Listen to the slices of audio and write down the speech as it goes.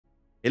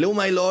Hello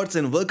my lords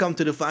and welcome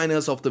to the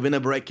finals of the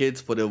winner bracket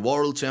for the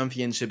World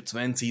Championship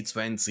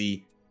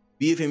 2020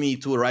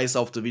 BFME Tour Rise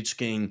of the Witch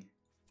King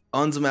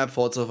on the map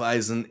Forts of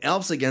Eisen,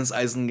 Elves against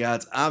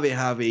Isengard,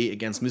 AWHW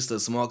against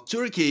Mr. Smog,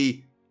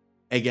 Turkey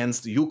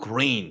against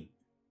Ukraine.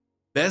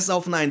 Best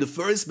of 9, the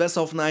first best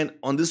of 9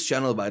 on this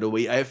channel by the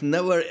way. I have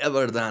never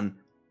ever done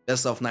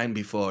best of 9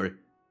 before.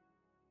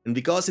 And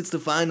because it's the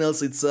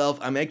finals itself,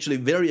 I'm actually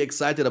very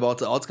excited about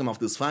the outcome of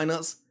this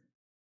finals.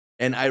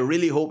 And I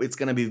really hope it's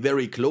gonna be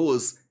very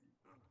close.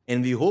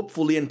 And we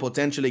hopefully and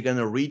potentially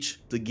gonna reach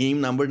the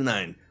game number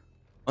 9.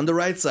 On the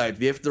right side,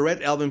 we have the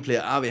red Elven player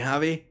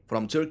AWHW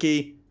from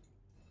Turkey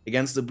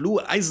against the blue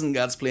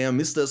Isengard's player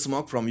Mr.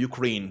 Smog from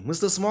Ukraine.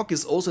 Mr. Smog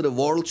is also the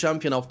world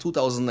champion of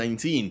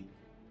 2019.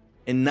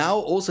 And now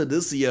also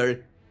this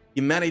year,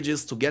 he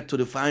manages to get to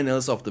the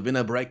finals of the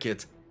winner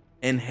bracket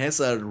and has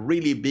a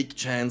really big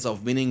chance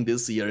of winning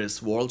this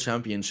year's world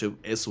championship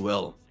as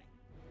well.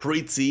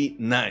 Pretty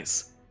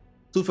nice.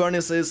 2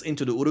 furnaces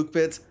into the Uruk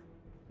pit.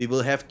 We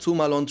will have 2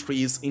 Malon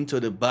trees into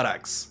the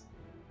barracks.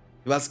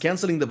 He was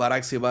cancelling the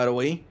barracks here by the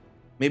way.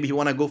 Maybe he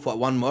wanna go for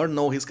one more.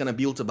 No, he's gonna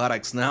build the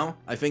barracks now.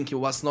 I think he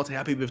was not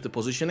happy with the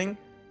positioning.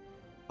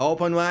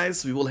 PowerPoint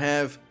wise, we will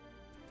have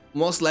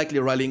most likely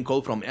rallying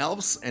call from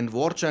Elves, and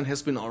Warchant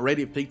has been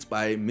already picked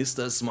by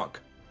Mr. Smog.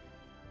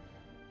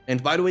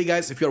 And by the way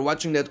guys, if you're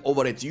watching that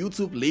over at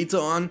YouTube later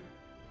on,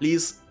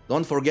 please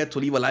don't forget to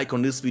leave a like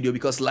on this video,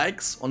 because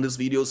likes on these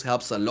videos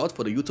helps a lot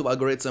for the YouTube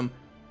algorithm,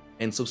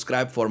 and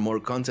subscribe for more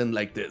content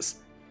like this.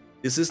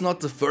 This is not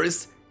the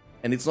first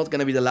and it's not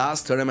gonna be the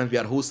last tournament we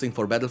are hosting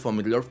for Battle for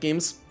Middle-earth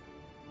games.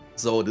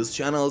 So these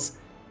channels,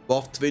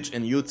 both Twitch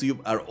and YouTube,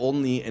 are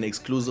only and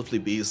exclusively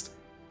based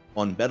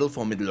on Battle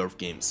for Middle-earth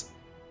games.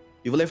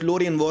 We will have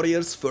Lorien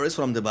Warriors first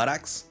from the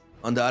barracks.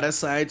 On the other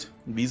side,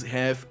 we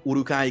have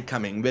Uruk-hai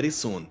coming very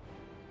soon.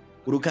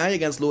 Uruk-hai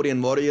against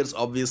Lorien Warriors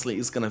obviously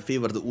is gonna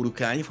favor the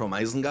Uruk-hai from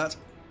Isengard,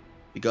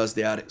 because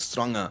they are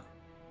stronger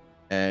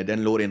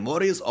than Lorien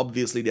Warriors.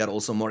 Obviously they are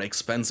also more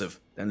expensive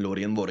than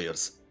Lorien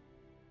Warriors.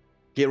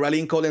 Okay,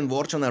 Rallying Call and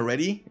Warchant are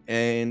ready,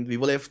 and we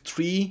will have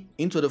 3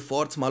 into the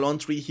 4th Malon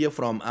tree here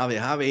from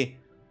AWHW,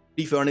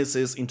 3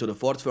 furnaces into the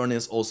 4th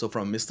furnace also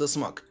from Mr.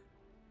 Smog.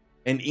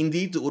 And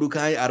indeed the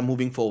Uruk-hai are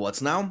moving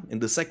forwards now. In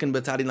the 2nd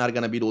battalion are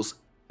gonna be those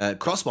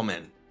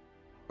crossbowmen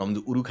from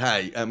the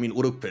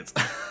Uruk pit.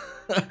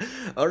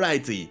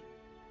 Alrighty.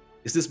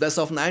 Is this best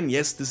of 9?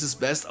 Yes, this is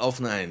best of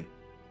 9.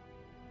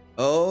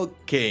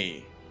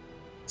 Okay.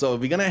 So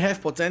we're gonna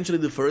have potentially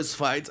the first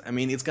fight. I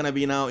mean, it's gonna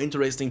be now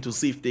interesting to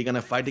see if they're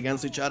gonna fight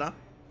against each other.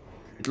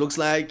 It looks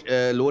like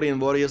Lorien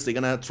Warriors, they're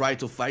gonna try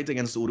to fight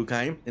against the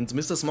Uruk-hai. And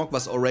Mr. Smog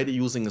was already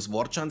using his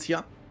Warchant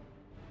here.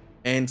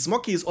 And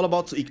Smog is all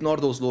about to ignore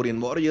those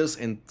Lorien Warriors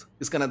and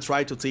is gonna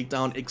try to take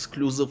down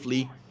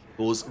exclusively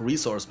those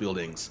resource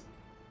buildings.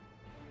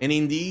 And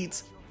indeed,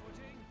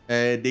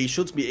 they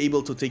should be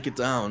able to take it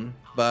down.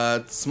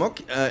 But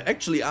Smog,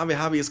 actually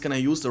AWHW is gonna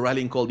use the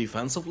Rallying Call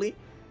defensively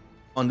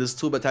on these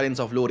 2 battalions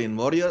of Lorien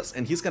Warriors,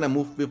 and he's gonna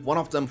move with one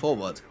of them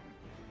forward.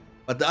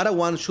 But the other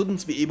one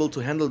shouldn't be able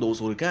to handle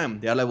those Uruk-hai.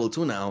 They are level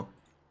 2 now.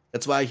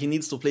 That's why he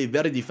needs to play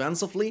very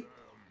defensively.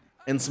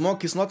 And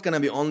Smog is not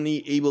gonna be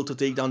only able to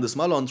take down this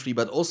Malon tree,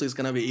 but also is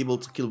gonna be able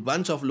to kill a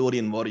bunch of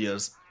Lorien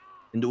Warriors.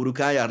 And the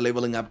Uruk-hai are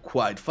leveling up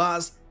quite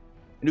fast.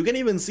 And you can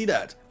even see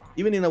that.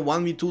 Even in a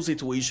 1v2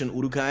 situation,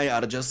 Uruk-hai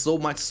are just so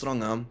much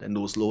stronger than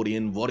those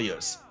Lorien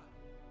Warriors.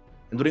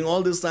 And during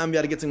all this time, we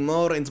are getting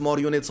more and more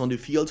units on the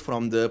field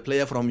from the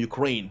player from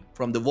Ukraine,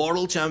 from the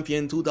World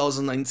Champion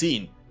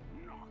 2019.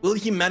 Will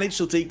he manage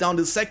to take down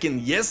the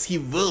 2nd? Yes, he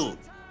will.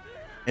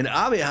 And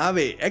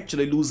AWHW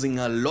actually losing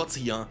a lot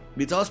here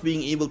without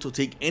being able to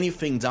take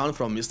anything down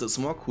from Mr.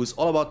 Smog, who is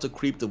all about to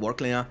creep the work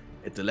layer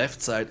at the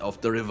left side of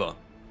the river.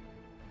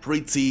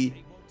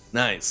 Pretty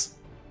nice.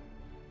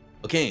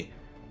 Okay,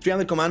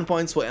 300 command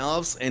points for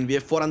Elves, and we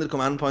have 400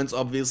 command points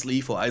obviously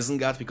for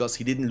Isengard, because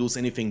he didn't lose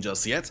anything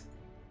just yet.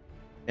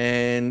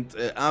 And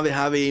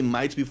AWHW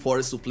might be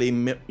forced to play,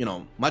 you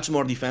know, much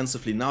more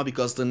defensively now,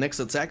 because the next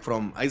attack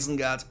from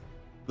Isengard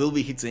will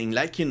be hitting,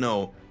 like you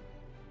know,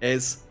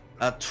 as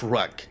a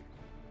truck.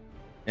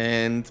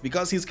 And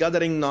because he's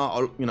gathering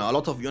now, you know, a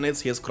lot of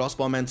units, he has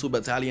crossbowmen, 2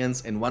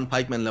 battalions, and 1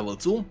 pikeman level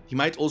 2. He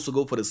might also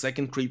go for the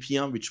 2nd creep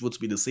here, which would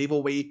be the safer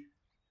way.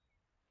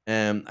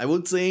 I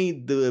would say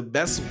the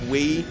best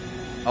way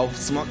of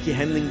Smog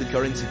handling the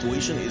current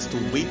situation is to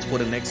wait for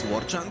the next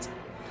Warchant.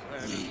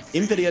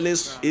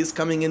 Imperialist is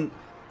coming in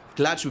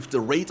clutch with the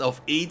rate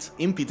of 8.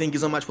 Impy, thank you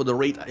so much for the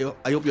rate.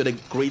 I hope you had a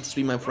great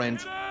stream, my friend.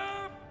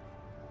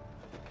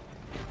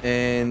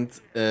 And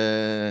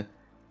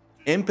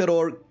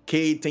Emperor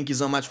K, thank you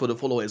so much for the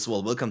follow as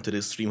well. Welcome to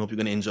this stream. Hope you're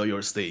gonna enjoy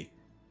your stay.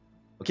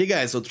 Okay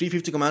guys, so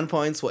 350 command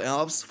points for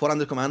Elves,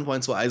 400 command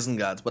points for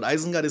Isengard. But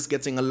Isengard is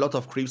getting a lot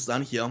of creeps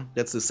done here.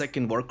 That's the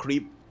 2nd war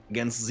creep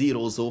against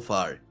 0 so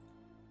far.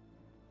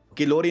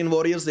 Okay, Lorien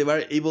Warriors, they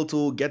were able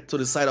to get to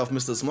the side of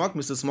Mr. Smog.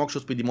 Mr. Smog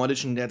should be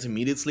demolishing that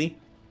immediately,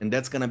 and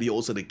that's gonna be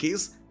also the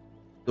case.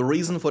 The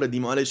reason for the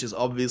demolish is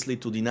obviously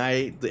to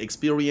deny the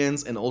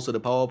experience and also the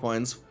power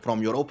points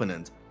from your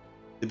opponent.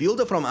 The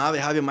builder from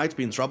Ave might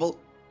be in trouble.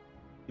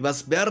 He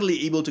was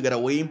barely able to get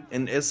away,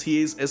 and as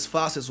he is as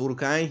fast as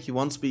Uruk-hai, he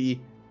won't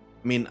be...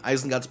 I mean,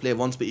 Isengard's player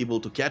won't be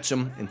able to catch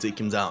him and take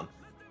him down.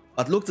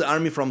 But look, the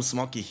army from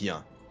Smoky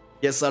here.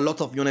 He has a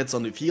lot of units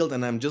on the field,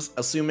 and I'm just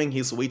assuming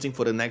he's waiting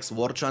for the next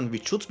war chant,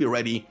 which should be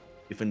ready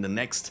within the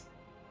next...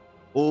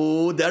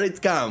 Oh, there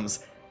it comes!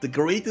 The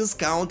greatest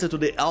counter to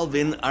the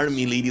Elven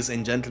army, ladies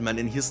and gentlemen,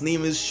 and his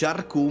name is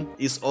Sharku,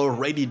 is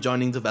already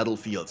joining the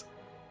battlefield.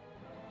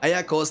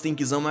 Ayakos, thank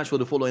you so much for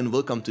the follow and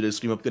welcome to the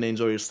stream. Hope you're gonna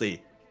enjoy your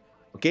stay.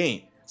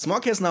 Okay,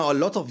 Smog has now a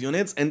lot of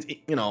units, and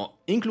you know,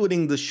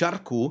 including the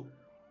Sharku,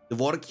 the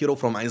warg hero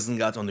from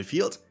Isengard on the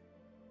field.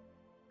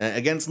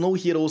 Against no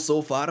hero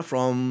so far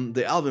from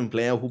the Elven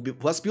player who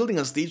was building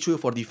a statue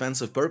for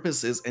defensive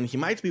purposes, and he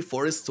might be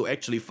forced to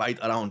actually fight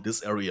around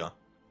this area.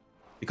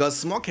 Because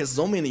Smog has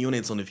so many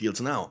units on the field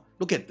now.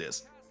 Look at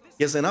this.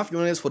 He has enough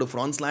units for the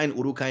front line.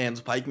 Uruk-hai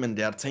and pikemen,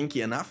 they are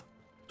tanky enough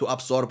to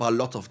absorb a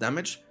lot of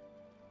damage.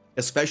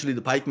 Especially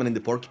the pikemen in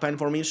the porcupine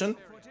formation.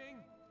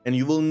 And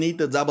you will need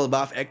the double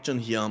buff action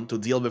here to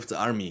deal with the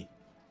army.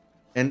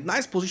 And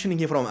nice positioning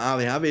here from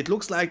Ave. It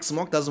looks like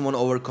Smog doesn't want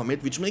to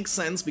overcommit, which makes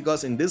sense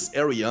because in this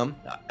area,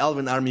 the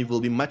Elven army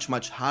will be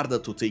much harder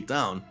to take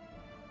down.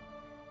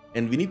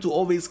 And we need to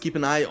always keep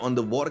an eye on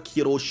the warg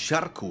hero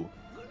Sharku.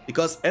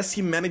 Because as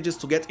he manages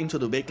to get into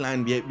the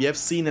backline, we have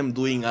seen him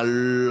doing a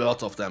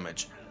lot of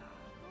damage.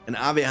 And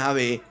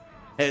Ave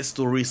has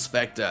to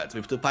respect that.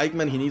 With the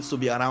pikemen, he needs to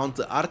be around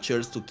the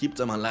archers to keep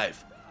them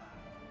alive.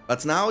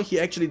 But now he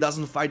actually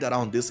doesn't fight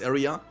around this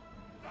area,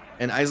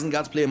 and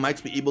Isengard's player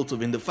might be able to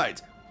win the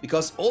fight.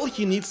 Because all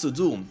he needs to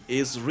do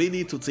is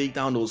really to take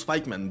down those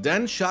pikemen.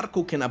 Then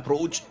Sharku can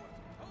approach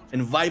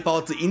and wipe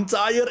out the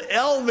entire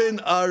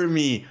Elven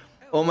army.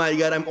 Oh my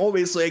god, I'm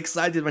always so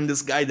excited when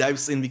this guy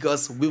dives in,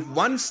 because with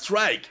one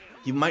strike,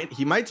 he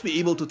might be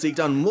able to take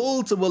down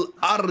multiple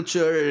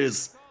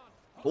archers.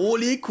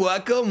 Holy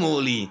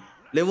guacamole.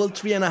 Level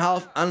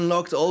 3.5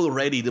 unlocked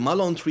already. The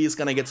Malone tree is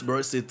gonna get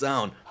bursted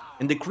down.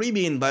 And the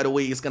Creebane, by the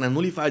way, is gonna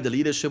nullify the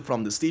leadership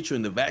from the statue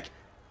in the back.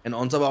 And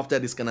on top of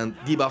that, it's gonna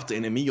debuff the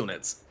enemy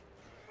units.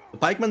 The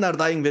pikemen are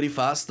dying very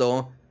fast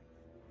though.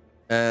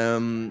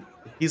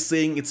 He's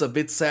saying it's a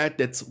bit sad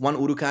that one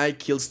Uruk-hai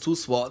kills 2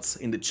 swords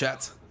in the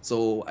chat.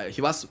 So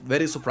he was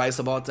very surprised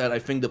about that. I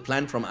think the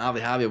plan from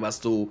Ave was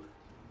to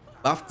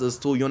buff those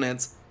 2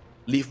 units,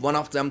 leave one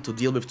of them to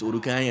deal with the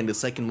Uruk-hai and the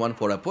second one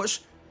for a push.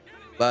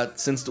 But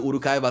since the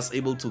Uruk-hai was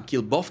able to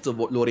kill both the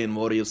Lorien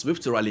warriors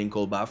with the Rallying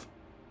Call buff,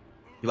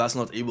 he was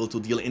not able to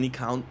deal any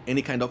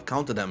kind of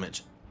counter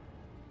damage.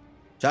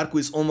 Sharku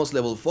is almost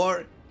level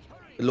 4.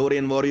 The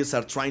Lorien warriors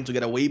are trying to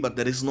get away, but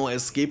there is no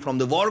escape from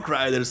the Warg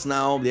Riders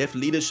now. They have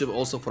leadership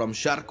also from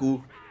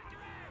Sharku,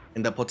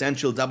 and the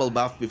potential double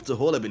buff with the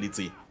whole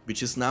ability,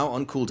 which is now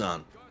on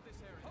cooldown.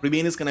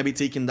 Creebane is gonna be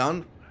taken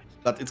down,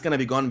 but it's gonna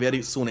be gone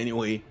very soon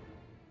anyway.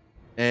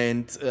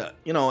 And,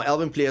 you know,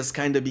 Elven player's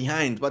kinda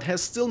behind, but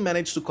has still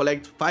managed to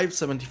collect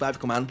 575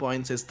 command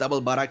points, has double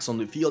barracks on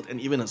the field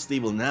and even a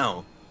stable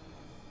now.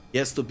 He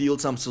has to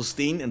build some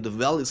sustain, and the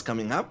well is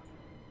coming up.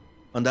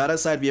 On the other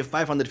side, we have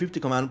 550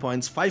 command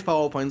points, 5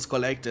 power points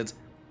collected.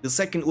 The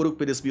second Uruk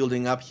pit is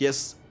building up. He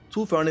has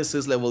 2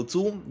 furnaces level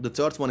 2. The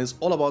third one is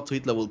all about to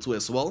hit level 2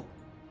 as well.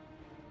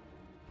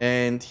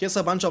 And here's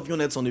a bunch of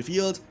units on the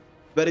field.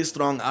 Very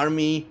strong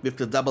army with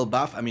the double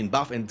buff, I mean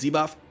buff and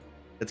debuff,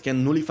 that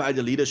can nullify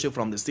the leadership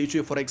from the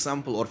statue, for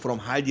example, or from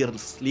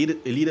Heidir's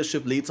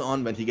leadership later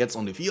on when he gets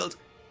on the field.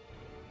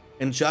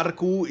 And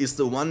Sharku is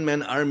the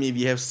one-man army.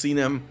 We have seen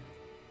him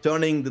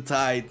turning the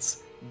tides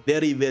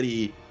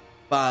very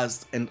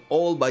fast and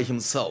all by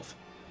himself.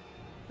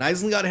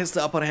 Isengard has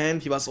the upper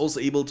hand. He was also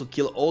able to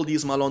kill all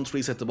these Malone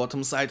trees at the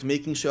bottom side,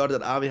 making sure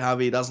that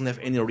Ave doesn't have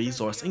any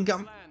resource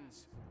income.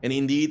 And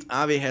indeed,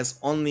 Ave has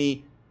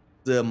only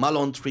the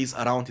Malone trees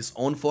around his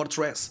own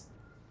fortress.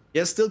 He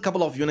has still a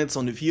couple of units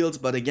on the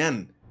field, but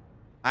again,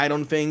 I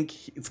don't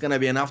think it's gonna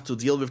be enough to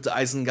deal with the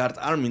Isengard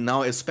army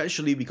now,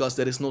 especially because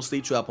there is no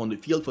statue up on the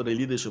field for the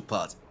leadership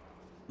part.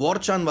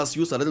 Warchan was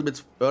used a little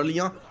bit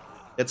earlier,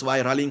 that's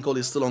why Rallying Call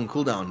is still on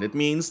cooldown. That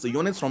means the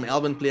units from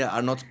Elven player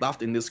are not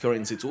buffed in this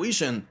current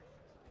situation.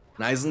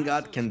 And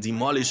Isengard can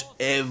demolish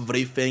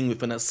everything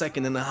within a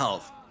second and a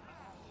half.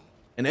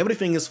 And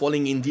everything is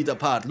falling indeed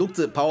apart. Look,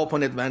 the power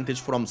point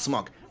advantage from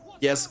Smog.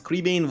 He has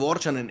Creebane,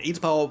 Warchan and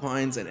 8 power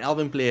points, and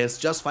Elven player has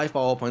just 5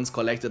 power points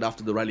collected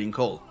after the Rallying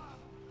Call.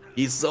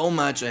 He's so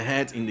much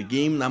ahead in the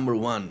game number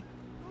 1.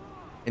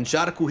 And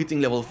Sharku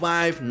hitting level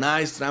 5,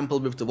 nice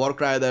trample with the Warg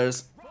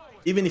Riders.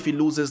 Even if he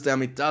loses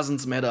them, it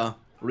doesn't matter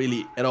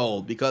really at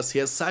all, because he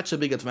has such a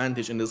big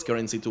advantage in this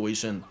current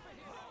situation.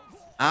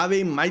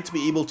 Ave might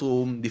be able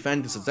to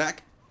defend this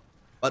attack,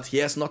 but he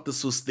has not the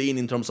sustain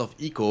in terms of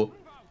eco,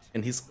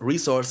 and his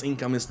resource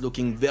income is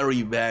looking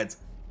very bad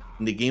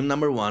in the game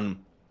number 1,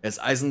 as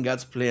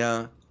Isengard's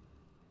player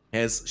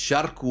has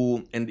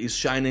Sharku and is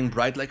shining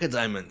bright like a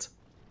diamond.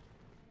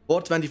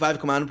 425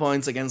 command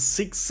points against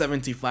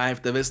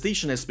 675,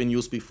 Devastation has been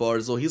used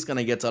before, so he's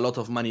gonna get a lot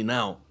of money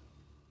now.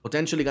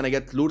 Potentially gonna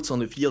get loots on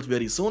the field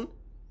very soon.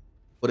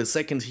 for the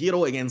second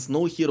hero against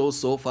no heroes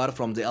so far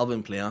from the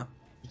Elven player.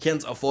 He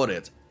can't afford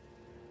it.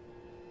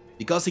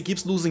 Because he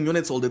keeps losing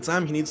units all the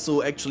time, he needs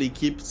to actually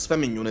keep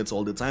spamming units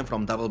all the time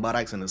from double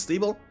barracks and a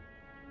stable.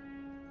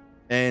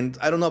 And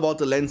I don't know about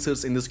the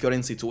Lancers in this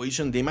current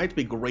situation. They might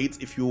be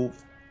great if you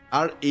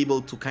are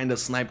able to kind of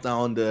snipe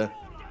down the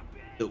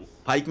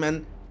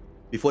pikemen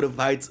before the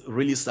fight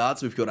really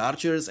starts with your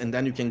archers, and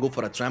then you can go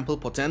for a trample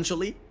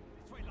potentially.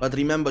 But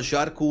remember,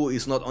 Sharku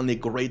is not only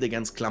great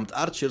against clumped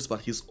archers,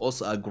 but he's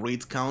also a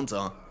great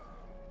counter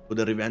to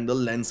the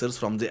Revendel Lancers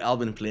from the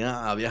Elven player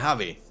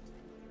Avehave.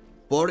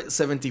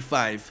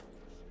 475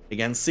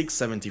 against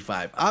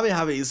 675.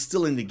 Avehave is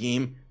still in the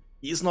game.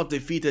 He is not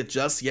defeated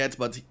just yet,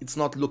 but it's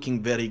not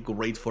looking very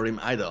great for him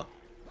either.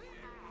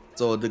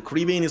 So the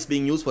Creebane is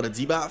being used for the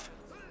debuff.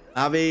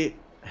 Ave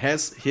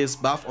has his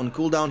buff on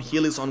cooldown,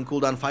 heal is on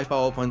cooldown, 5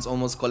 power points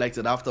almost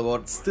collected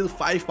afterwards. Still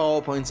 5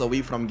 power points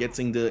away from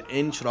getting the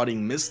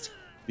Enshrouding Mist,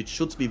 which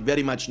should be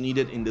very much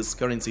needed in this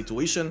current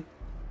situation.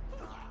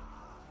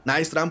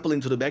 Nice trample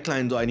into the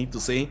backline though, I need to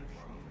say.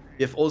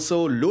 We have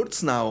also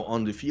Lurtz now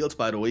on the field,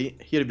 by the way.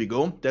 Here we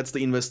go. That's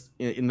the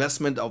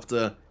investment of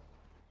the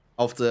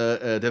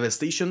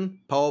Devastation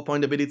power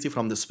point ability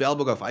from the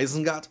Spellbook of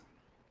Isengard.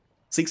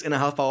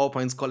 6.5 power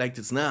points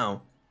collected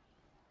now.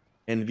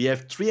 And we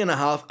have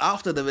 3.5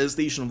 after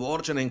Devastation,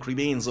 Wargen and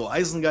Creebane. So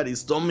Isengard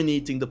is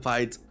dominating the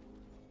fight,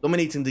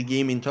 dominating the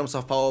game in terms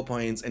of power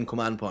points and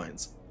command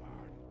points.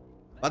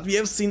 But we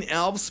have seen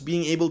Elves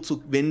being able to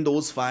win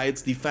those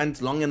fights,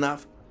 defend long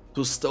enough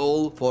to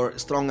stall for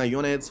stronger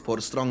units, for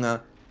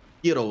stronger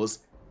heroes.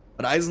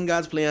 But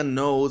Isengard's player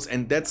knows,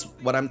 and that's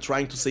what I'm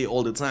trying to say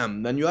all the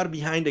time, when you are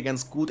behind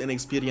against good and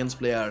experienced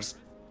players,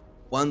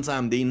 one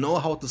time they know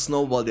how to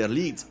snowball their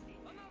lead,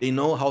 they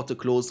know how to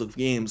close the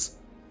games,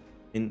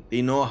 and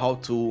they know how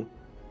to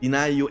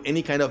deny you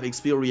any kind of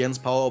experience,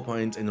 power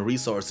point and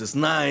resources.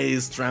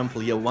 Nice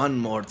trample here one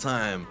more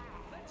time.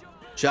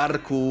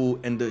 Sharku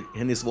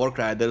and his War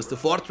Riders, the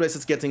fortress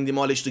is getting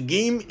demolished. The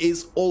game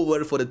is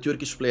over for the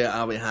Turkish player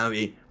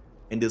Avehave,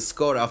 and the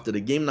score after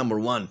the game number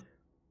 1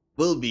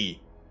 will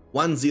be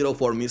 1-0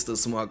 for Mr.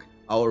 Smog.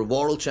 Our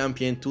World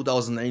Champion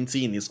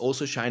 2019 is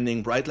also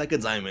shining bright like a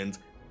diamond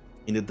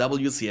in the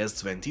WCS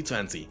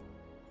 2020.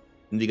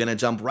 And we're gonna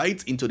jump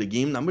right into the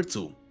game number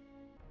 2.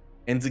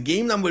 And the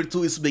game number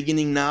 2 is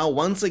beginning now.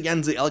 Once again,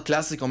 the El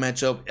Clasico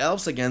matchup,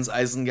 Elves against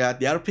Isengard.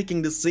 They are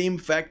picking the same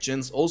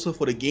factions also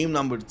for the game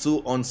number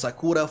 2 on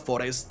Sakura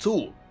Forest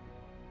 2.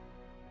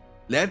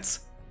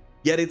 Let's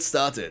get it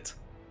started.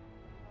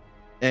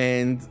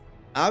 And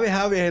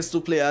Avehave has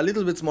to play a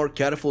little bit more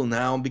careful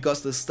now,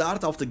 because the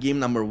start of the game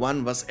number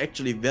 1 was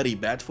actually very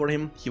bad for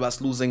him. He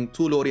was losing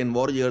 2 Lorien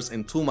Warriors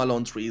and 2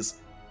 Malone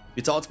Trees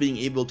without being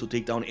able to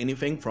take down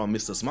anything from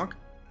Mr. Smog.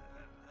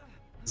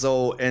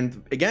 So,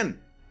 and again,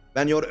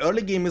 when your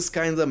early game is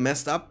kinda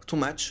messed up too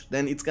much,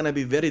 then it's gonna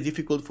be very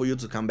difficult for you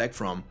to come back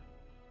from.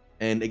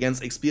 And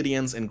against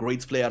experienced and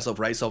great players of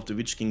Rise of the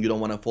Witch King, you don't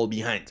wanna fall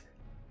behind.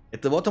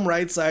 At the bottom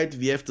right side,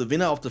 we have the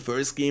winner of the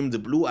first game, the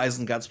blue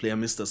Isengard's player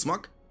Mr.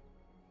 Smog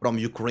from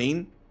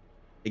Ukraine,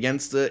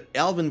 against the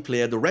Elven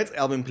player, the red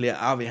Elven player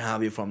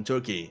Avehave from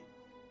Turkey.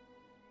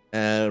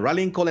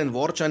 Rallying Call and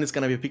Warchan is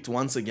gonna be picked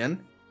once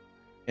again.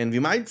 And we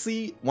might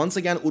see once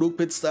again Uruk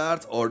Pit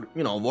start, or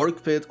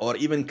Work Pit, or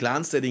even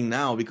Clan Steading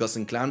now, because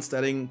in Clan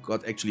Steading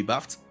got actually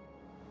buffed.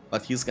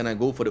 But he's gonna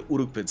go for the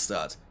Uruk Pit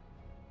start.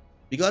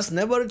 Because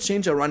never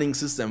change a running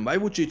system. Why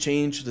would you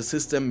change the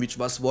system which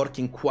was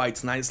working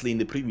quite nicely in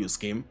the previous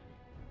game?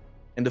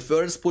 And the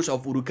first push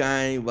of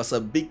Urukai was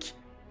a big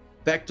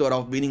factor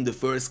of winning the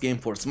first game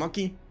for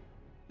Smoky.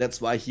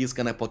 That's why he's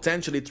gonna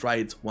potentially try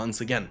it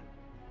once again.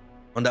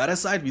 On the other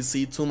side, we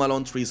see 2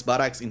 Malone Trees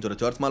barracks into the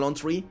 3rd Malone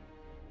Tree.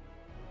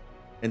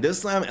 And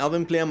this time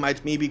Elven player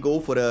might maybe go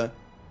for the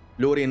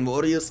Lorien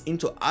Warriors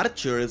into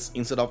Archers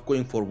instead of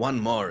going for one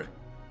more.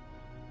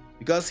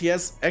 Because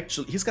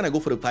he's gonna go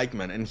for the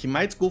Pikeman, and he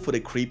might go for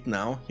the Creep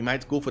now. He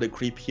might go for the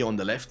Creep here on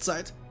the left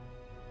side,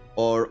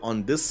 or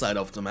on this side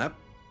of the map.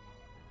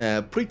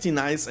 Pretty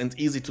nice and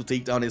easy to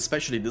take down,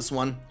 especially this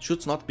one.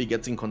 Should not be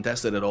getting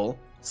contested at all.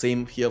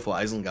 Same here for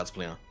Isengard's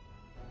player.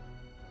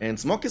 And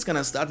Smog is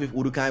gonna start with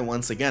Urukai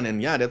once again, and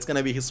yeah, that's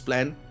gonna be his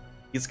plan.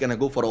 He's gonna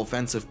go for the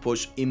offensive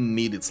push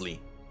immediately.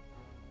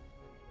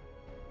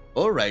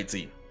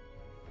 Alrighty.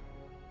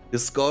 The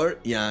score,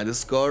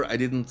 I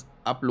didn't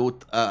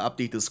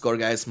update the score,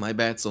 guys, my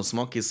bad. So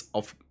Smog is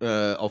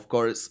of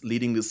course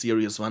leading the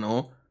series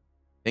 1-0.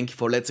 Thank you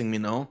for letting me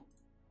know,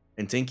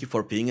 and thank you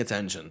for paying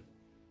attention.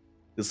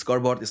 The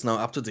scoreboard is now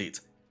up to date.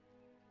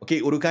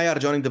 Okay, Urukai are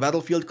joining the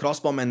battlefield,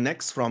 Crossbowman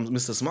next from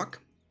Mr. Smog.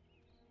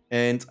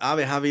 And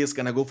Avehave is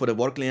gonna go for the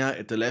Warclear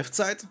at the left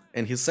side,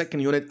 and his second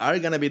unit are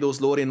gonna be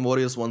those Lorien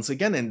Warriors once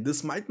again, and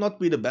this might not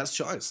be the best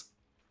choice.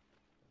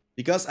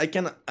 Because I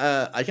can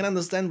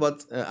understand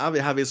what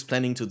Avehave is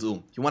planning to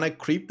do. You wanna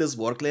creep this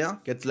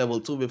Warclear, get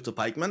level 2 with the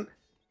Pikeman,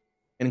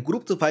 and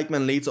group the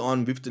Pikeman later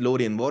on with the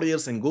Lorien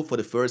Warriors and go for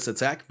the first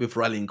attack with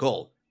Rallying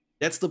Call.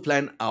 That's the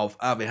plan of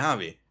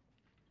Avehave.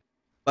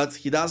 But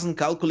he doesn't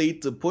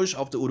calculate the push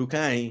of the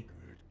Urukai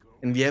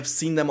And we have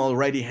seen them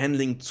already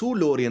handling 2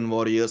 Lorien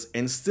warriors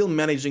and still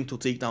managing to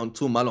take down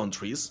 2 Malon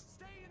trees.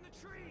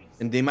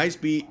 And they might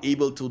be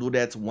able to do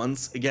that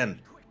once again.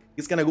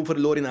 He's gonna go for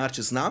the Lorien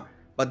archers now.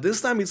 But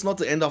this time it's not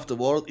the end of the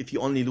world if he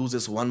only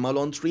loses 1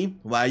 Malon tree.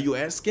 Why are you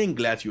asking?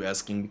 Glad you're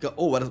asking. Because,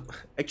 oh, what?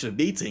 Actually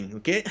baiting,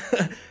 okay?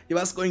 He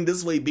was going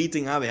this way,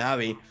 baiting Have,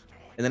 and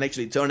then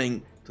actually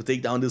turning to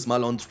take down this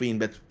Malon tree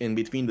in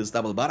between this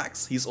double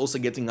barracks. He's also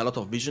getting a lot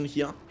of vision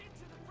here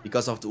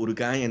because of the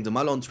Urukai, and the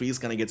Malon tree is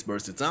gonna get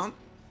bursted down.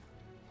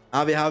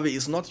 Have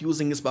is not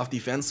using his buff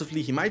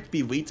defensively. He might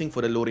be waiting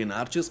for the Lorien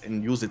archers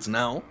and use it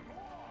now.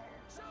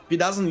 If he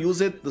doesn't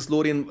use it, the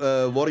Lorien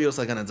warriors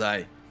are gonna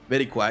die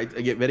very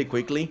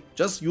quickly.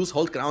 Just use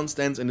hold ground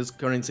stance in this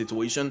current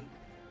situation.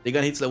 They're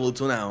gonna hit level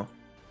 2 now.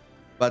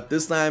 But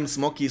this time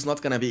Smoky is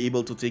not gonna be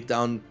able to take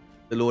down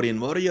the Lorien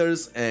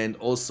warriors and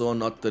also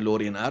not the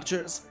Lorien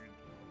archers.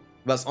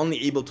 He was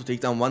only able to take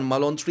down 1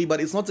 Malon tree,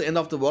 but it's not the end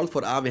of the world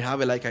for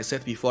Have, like I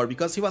said before,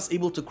 because he was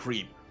able to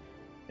creep.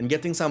 And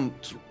getting some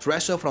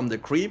treasure from the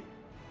creep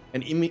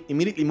and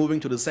immediately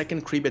moving to the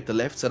second creep at the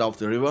left side of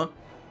the river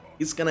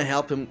is gonna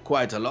help him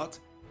quite a lot.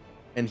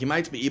 And he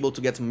might be able to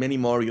get many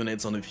more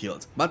units on the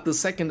field. But the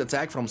second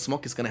attack from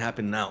Smok is gonna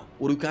happen now.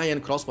 Urukai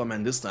and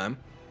crossbowman this time.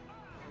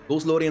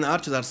 Those Lorien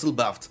archers are still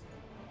buffed.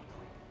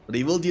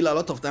 They will deal a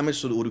lot of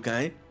damage to the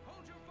Urukai.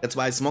 That's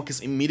why Smok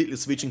is immediately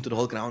switching to the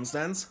whole ground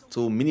stance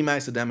to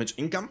minimize the damage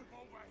income.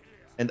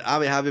 And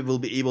Have will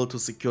be able to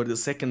secure the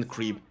second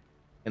creep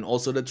and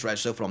also the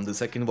treasure from the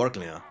second work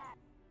layer.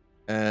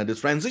 The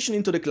transition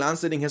into the clan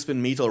setting has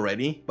been made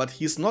already, but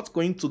he's not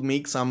going to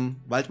make some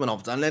Wildman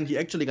of Dunland. He's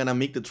actually gonna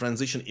make the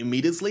transition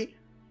immediately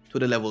to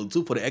the level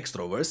 2 for the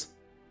extroverts.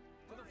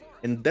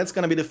 And that's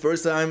gonna be the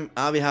first time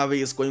Have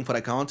is going for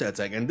a counter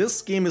attack. And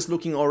this game is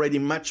looking already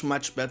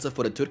much better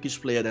for the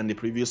Turkish player than the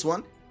previous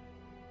one.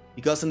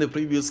 Because in the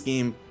previous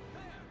game,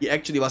 he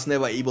actually was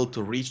never able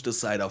to reach the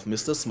side of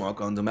Mr. Smok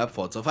on the map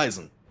Forts of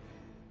Eisen.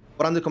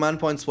 400 command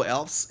points for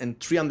elves and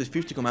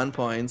 350 command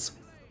points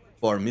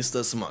for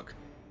Mr. Smok.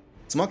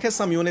 Smok has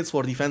some units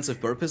for defensive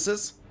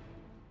purposes.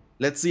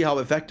 Let's see how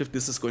effective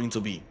this is going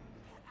to be.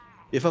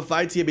 We have a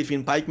fight here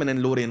between pikemen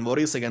and Lorien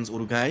warriors against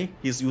Urukai.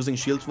 He's using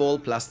shield wall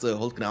plus the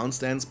hold ground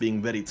stance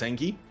being very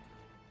tanky.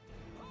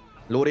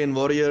 Lorien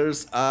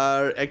warriors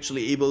are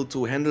actually able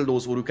to handle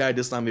those Urukai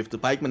this time with the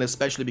pikemen,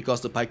 especially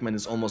because the pikeman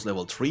is almost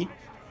level 3.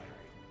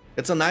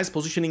 It's a nice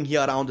positioning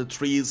here around the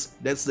trees.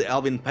 That's the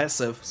Elven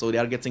passive, so they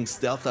are getting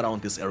stealth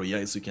around this area,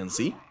 as you can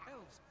see.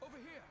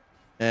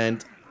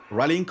 And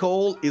Rallying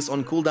Call is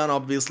on cooldown,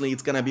 obviously.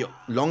 It's gonna be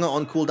longer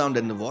on cooldown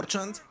than the War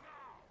Chant.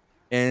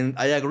 And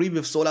I agree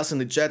with Solas in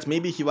the chat.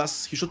 Maybe he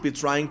should be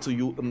trying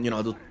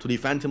to to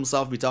defend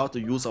himself without the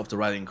use of the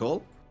Rallying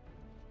Call.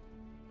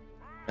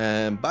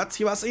 But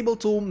he was able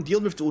to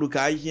deal with the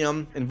Urukai here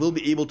and will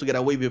be able to get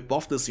away with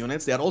both these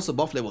units. They are also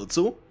buff level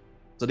 2,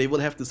 so they will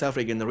have the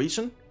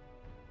self-regeneration.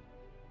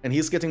 And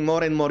he's getting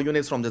more and more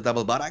units from the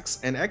double barracks,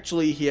 and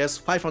actually he has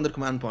 500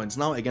 command points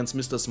now against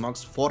Mr.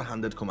 Smok's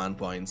 400 command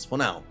points for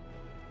now.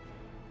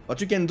 What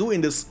you can do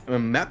in this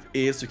map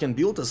is you can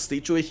build a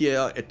statue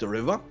here at the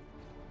river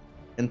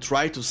and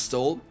try to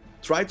stall.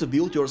 Try to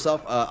build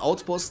yourself an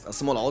outpost, a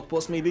small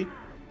outpost maybe.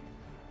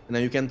 And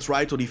then you can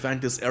try to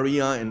defend this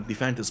area and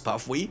defend this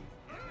pathway.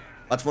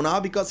 But for now,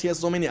 because he has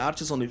so many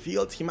archers on the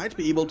field, he might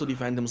be able to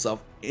defend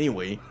himself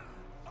anyway.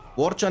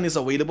 Warchan is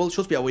available,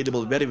 should be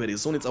available very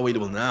soon, it's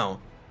available now.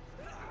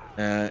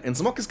 And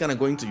Smok is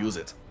going to use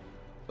it.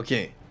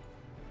 Okay.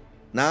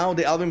 Now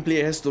the Elven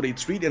player has to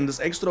retreat, and these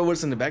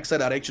extroverts in the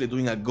backside are actually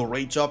doing a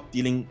great job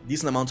dealing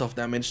decent amounts of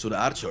damage to the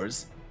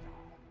archers.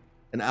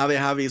 And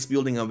Have is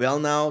building a well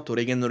now to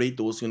regenerate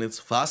those units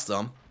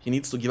faster. He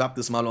needs to give up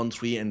this Malon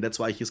tree, and that's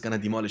why he's gonna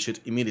demolish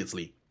it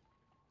immediately.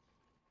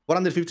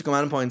 450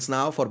 command points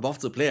now for both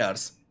the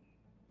players.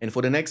 And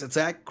for the next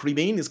attack,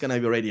 Creebane is gonna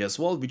be ready as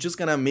well, which is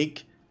gonna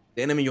make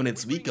the enemy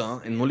units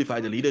weaker and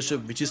nullify the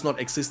leadership, which is not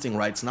existing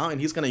right now,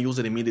 and he's gonna use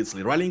it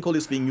immediately. Rallying Call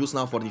is being used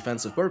now for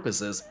defensive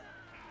purposes,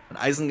 but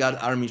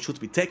Isengard army should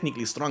be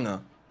technically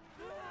stronger,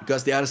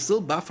 because they are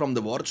still buffed from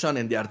the Warchan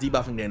and they are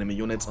debuffing the enemy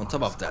units on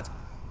top of that.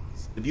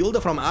 The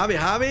builder from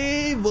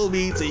Have will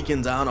be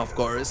taken down, of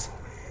course.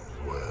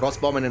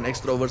 Crossbowmen and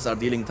extroverts are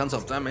dealing tons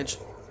of damage.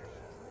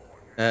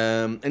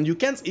 And you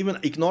can't even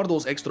ignore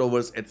those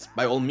extroverts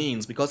by all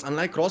means, because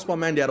unlike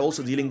crossbowmen, they are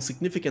also dealing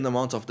significant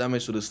amounts of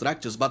damage to the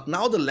structures. But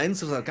now the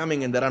lancers are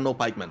coming and there are no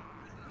pikemen.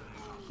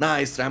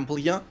 Nice trample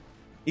here.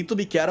 Need to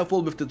be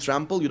careful with the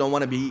trample, you don't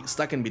want to be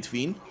stuck in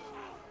between.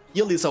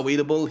 Heal is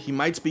available, he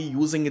might be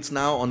using it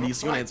now on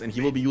these units, and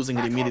he will be using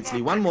it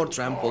immediately. One more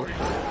trample.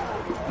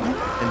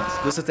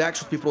 And this attack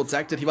should be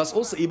protected. He was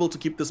also able to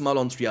keep this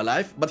Malon tree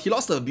alive, but he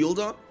lost a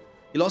builder,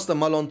 he lost a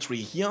Malon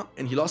tree here,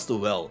 and he lost a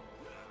well.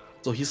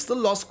 So he still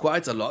lost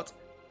quite a lot.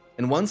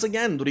 And once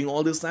again, during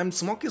all this time,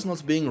 Smok is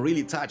not being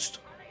really touched.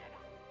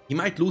 He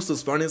might lose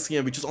this furnace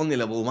here, which is only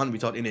level 1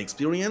 without any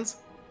experience.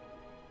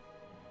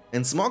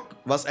 And Smok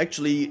was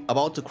actually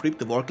about to creep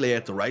the work layer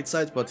at the right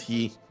side, but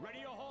he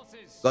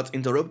got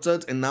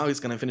interrupted, and now he's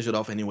gonna finish it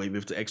off anyway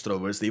with the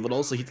extroverts. They will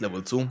also hit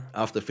level 2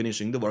 after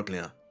finishing the work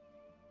layer.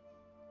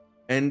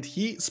 And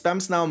he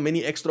spams now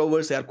many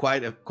extroverts. They are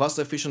quite cost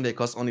efficient, they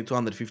cost only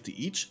 250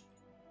 each.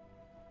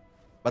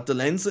 But the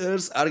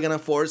Lancers are gonna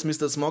force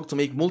Mr. Smog to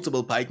make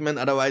multiple pikemen,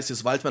 otherwise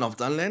his Wildman of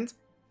Dunland,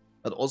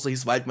 but also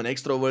his Wildman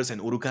extroverts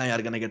and Urukai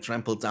are gonna get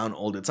trampled down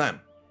all the time.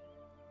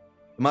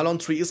 The Malon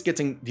tree is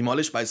getting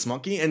demolished by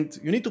Smoggy, and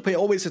you need to pay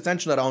always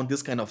attention around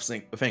this kind of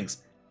things.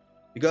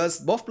 Because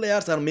both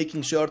players are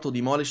making sure to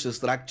demolish the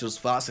structures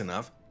fast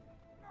enough,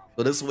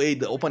 so this way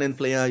the opponent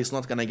player is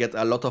not gonna get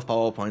a lot of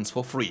power points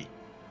for free.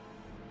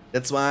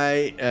 That's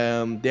why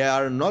they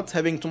are not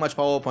having too much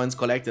power points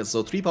collected,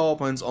 so 3 power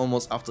points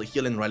almost after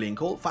heal and rallying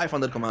call,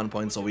 500 command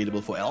points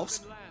available for elves,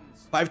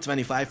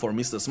 525 for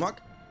Mr.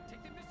 Smog,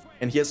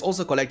 and he has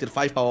also collected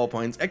 5 power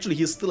points. Actually,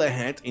 he's still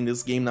ahead in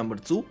this game number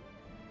 2.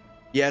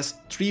 He has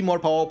 3 more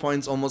power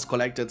points almost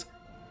collected,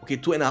 okay,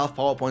 2.5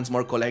 power points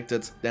more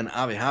collected than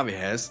Ave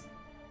has,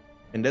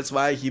 and that's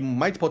why he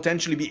might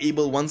potentially be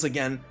able once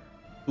again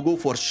to go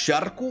for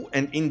Sharku,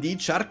 and indeed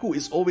Sharku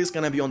is always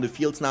gonna be on the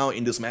field now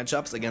in these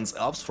matchups against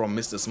elves from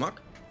Mr. Smog.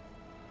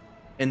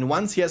 And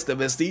once he has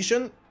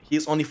Devastation, he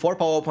is only 4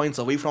 power points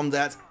away from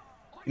that.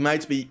 He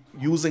might be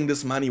using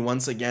this money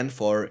once again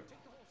for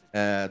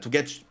to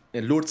get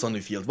lords on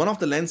the field. One of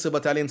the Lancer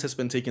battalions has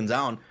been taken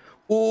down.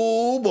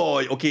 Oh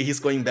boy, okay, he's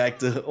going back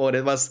to... Oh,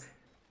 they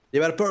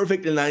were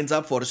perfectly lined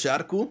up for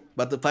Sharku,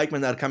 but the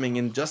pikemen are coming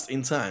in just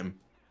in time.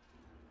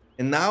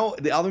 And now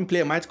the Alvin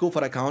player might go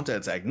for a counter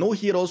attack. No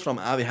heroes from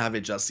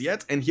Ave just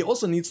yet, and he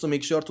also needs to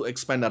make sure to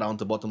expand around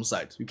the bottom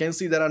side. You can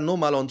see there are no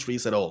Malon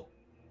trees at all.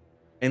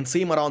 And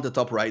same around the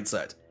top right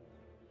side.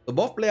 So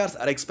both players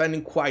are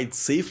expanding quite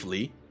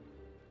safely,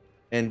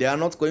 and they are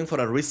not going for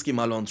a risky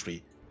Malon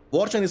tree.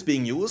 Warchan is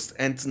being used,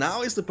 and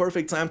now is the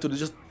perfect time to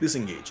just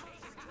disengage.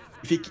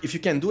 If you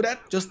can do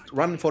that, just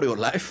run for your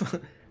life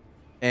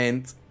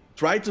and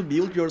try to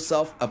build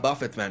yourself a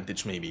buff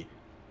advantage maybe.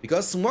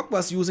 Because Smog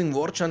was using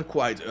Warchan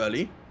quite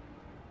early.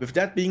 With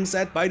that being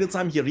said, by the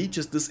time he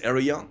reaches this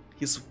area,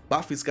 his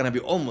buff is gonna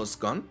be almost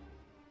gone.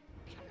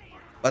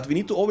 But we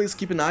need to always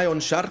keep an eye on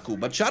Sharku.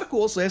 But Sharku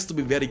also has to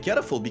be very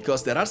careful,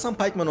 because there are some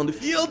pikemen on the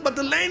field, but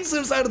the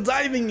Lancers are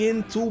diving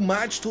in too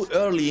much too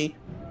early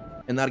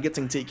and are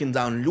getting taken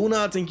down.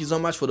 Luna, thank you so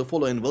much for the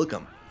follow and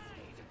welcome.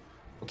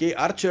 Okay,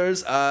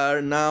 archers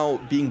are now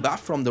being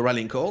buffed from the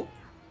rallying call.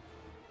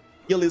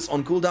 Heal is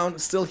on cooldown.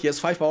 Still, he has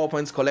 5 power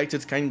points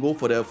collected. Can go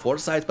for the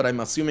foresight, but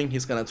I'm assuming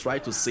he's gonna try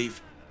to save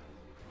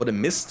for the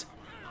mist.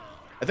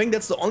 I think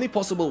that's the only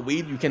possible way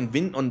you can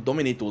win and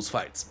dominate those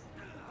fights.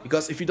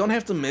 Because if you don't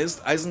have the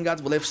mist,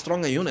 Isengard will have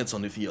stronger units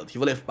on the field. He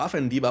will have buff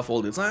and debuff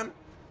all the time.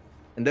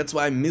 And that's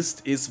why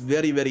mist is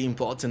very, very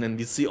important, and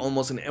we see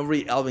almost in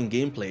every Elven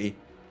gameplay.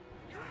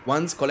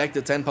 Once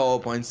collected 10 power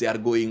points, they are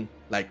going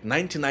like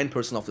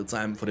 99% of the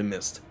time for the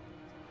mist.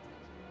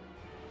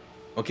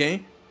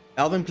 Okay?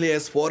 Elven player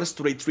is forced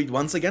to retreat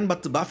once again,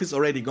 but the buff is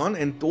already gone,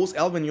 and those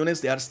Elven units,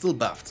 they are still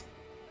buffed.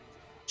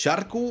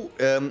 Sharku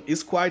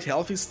is quite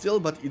healthy still,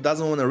 but he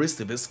doesn't want to risk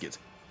the biscuit.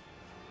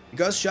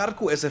 Because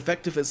Sharku, as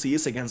effective as he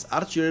is against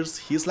archers,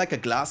 he's like a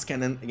glass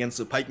cannon against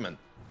the pikemen.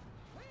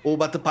 Oh,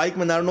 but the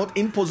pikemen are not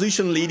in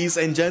position, ladies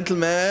and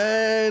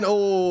gentlemen.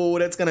 Oh,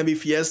 that's gonna be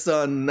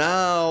Fiesta.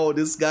 Now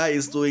this guy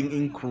is doing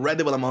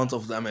incredible amounts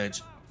of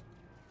damage.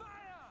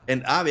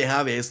 And Ave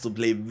has to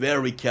play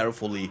very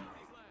carefully.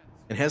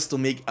 And has to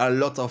make a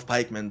lot of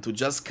pikemen to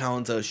just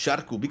counter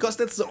Sharku, because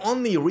that's the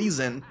only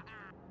reason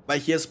why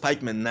he has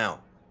pikemen now.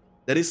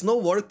 There is no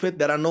work pit,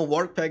 there are no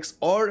work packs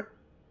or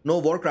no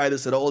work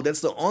riders at all. That's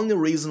the only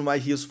reason why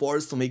he is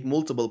forced to make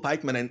multiple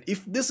pikemen, and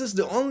if this is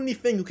the only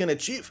thing you can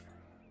achieve,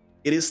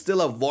 it is still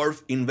a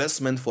worth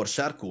investment for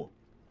Sharku.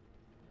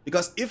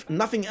 Because if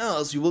nothing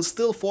else, you will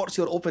still force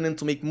your opponent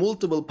to make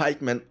multiple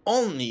pikemen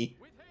only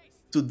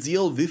to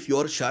deal with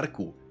your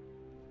Sharku.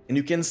 And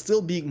you can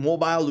still be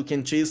mobile, you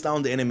can chase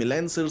down the enemy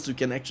Lancers, you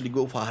can actually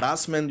go for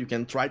harassment, you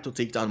can try to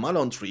take down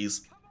Malon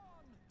trees.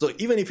 So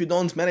even if you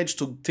don't manage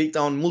to take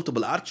down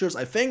multiple archers,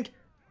 I think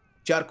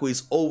Sharku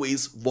is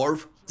always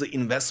worth the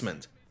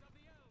investment.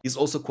 He's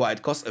also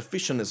quite cost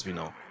efficient, as we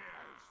know.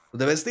 The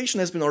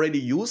Devastation has been already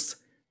used,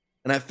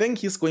 and I think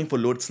he's going for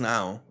Lords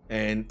now.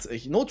 And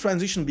no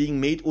transition being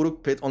made,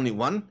 Uruk Pit only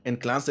 1,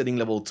 and Clan Setting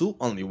level 2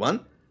 only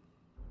 1.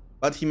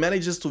 But he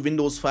manages to win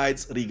those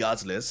fights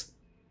regardless.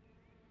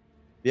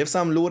 We have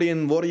some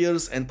Lorien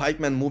warriors and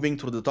pikemen moving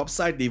to the top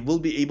side. They will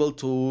be able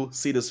to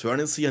see this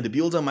furnace here. The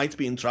builder might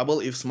be in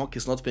trouble if Smog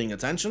is not paying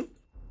attention.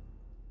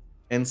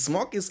 And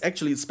Smog is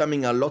actually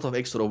spamming a lot of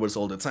extra overs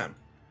all the time.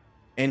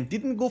 And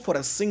didn't go for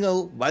a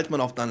single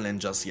Wildman of Dunland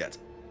just yet.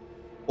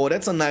 Oh,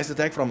 that's a nice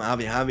attack from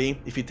Ave.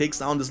 If he takes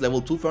down this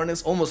level 2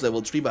 furnace, almost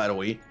level 3 by the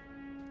way,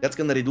 that's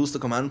gonna reduce the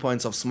command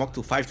points of Smog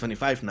to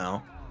 525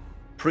 now.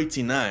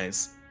 Pretty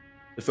nice.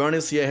 The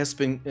furnace here has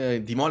been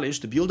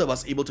demolished. The builder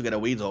was able to get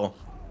away though.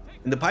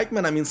 And the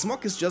pikemen, I mean,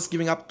 Smog is just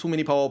giving up too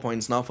many power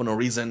points now for no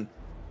reason.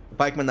 The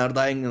pikemen are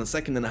dying in a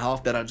second and a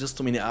half. There are just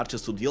too many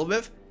archers to deal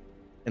with.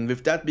 And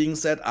with that being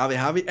said, Ave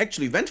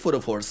actually went for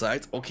the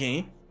foresight.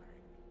 Okay.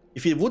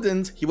 If he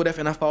wouldn't, he would have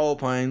enough power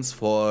points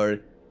for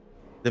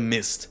the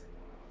Mist.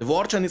 The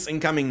Warchan is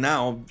incoming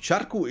now.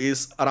 Sharku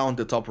is around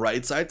the top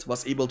right side,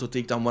 was able to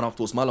take down one of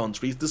those Malon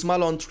trees. This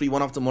Malon tree,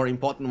 one of the more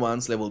important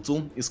ones, level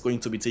 2, is going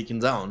to be taken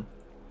down.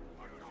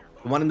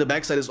 The one in the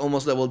backside is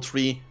almost level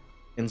 3,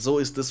 and so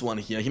is this one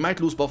here. He might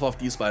lose both of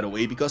these, by the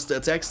way, because the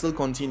attack still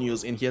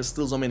continues and he has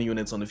still so many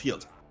units on the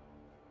field.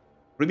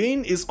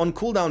 Remain is on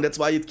cooldown, that's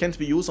why it can't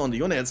be used on the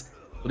units.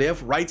 So they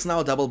have right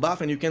now double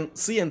buff, and you can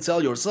see and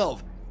tell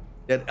yourself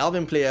that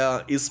Alvin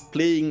player is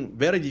playing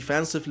very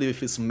defensively with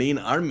his main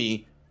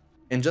army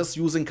and just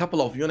using a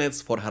couple of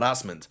units for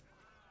harassment.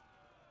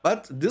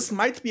 But this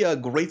might be a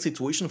great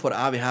situation for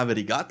AWH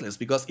regardless,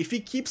 because if he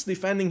keeps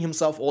defending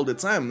himself all the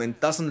time and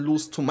doesn't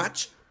lose too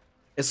much,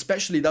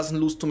 especially doesn't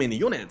lose too many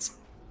units,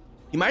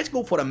 he might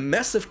go for a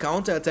massive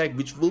counter-attack,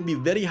 which will be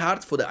very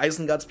hard for the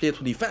Isengard's player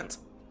to defend.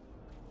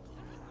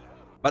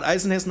 But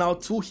Eisen has now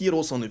 2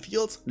 heroes on the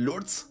field,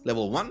 Lurtz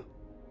level 1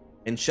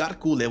 and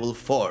Sharku level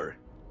 4.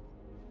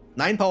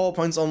 9 power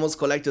points almost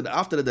collected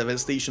after the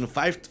devastation,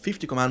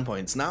 50 command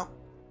points now,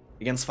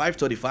 against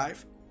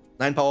 535.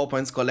 9 power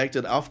points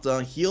collected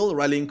after heal,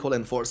 rallying call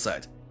and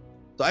foresight.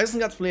 So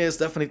Isengard's player is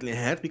definitely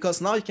ahead,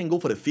 because now he can go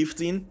for the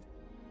 15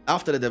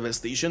 after the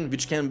devastation,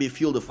 which can be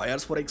Fuel the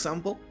Fires, for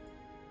example.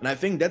 And I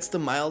think that's the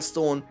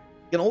milestone.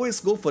 You can always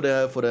go for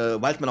the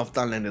Wildman of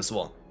Dunland as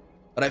well.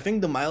 But I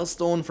think the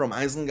milestone from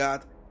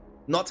Isengard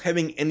not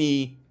having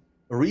any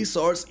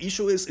resource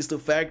issue is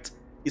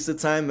the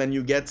time when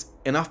you get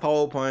enough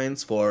power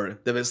points for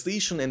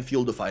devastation and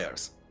Fuel the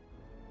Fires.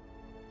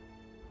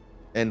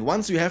 And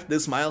once you have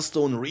this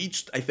milestone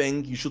reached, I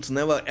think you should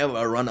never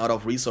ever run out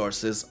of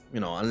resources,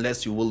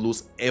 unless you will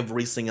lose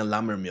every single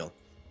lumber mill.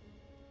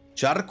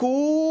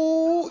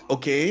 Sharku!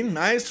 Okay,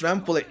 nice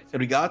ramp play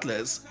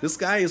regardless. This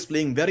guy is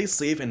playing very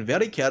safe and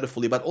very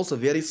carefully, but also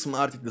very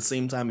smart at the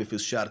same time with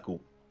his Sharku.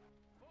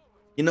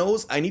 He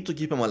knows I need to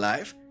keep him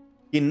alive.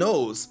 He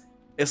knows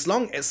as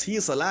long as he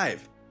is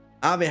alive,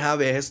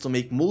 AWH has to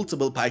make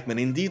multiple pikemen.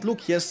 Indeed,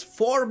 look, he has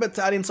 4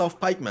 battalions of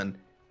pikemen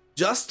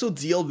just to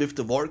deal with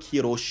the Warg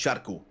hero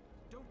Sharku.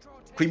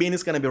 Creebane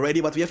is gonna be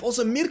ready, but we have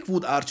also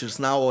Mirkwood archers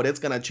now, or that's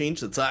gonna change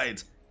the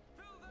tide.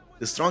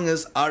 The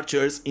strongest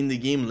archers in the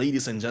game,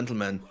 ladies and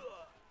gentlemen.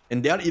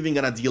 And they are even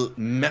gonna deal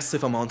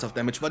massive amounts of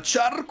damage. But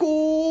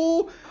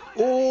Sharku!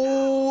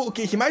 Oh,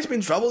 okay, he might be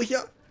in trouble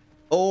here.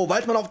 Oh,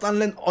 Wildman of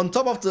Dunland on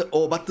top of the...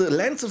 Oh, but the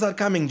Lancers are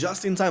coming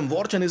just in time.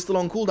 Warchan is still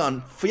on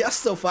cooldown.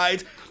 Fiesta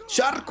fight.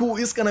 Sharku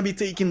is gonna be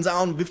taken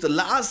down with the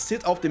last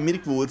hit of the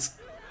Mirkwoods.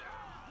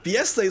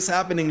 Fiesta is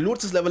happening,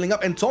 Lurtz is leveling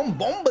up, and Tom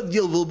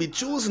Bombadil will be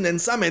chosen and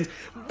summoned.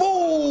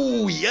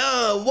 Boo!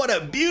 Yeah, what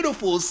a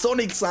beautiful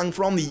Sonic song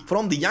from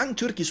the young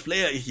Turkish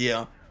player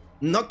here.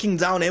 Knocking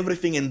down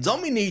everything and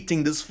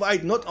dominating this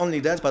fight. Not only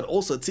that, but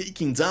also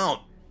taking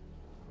down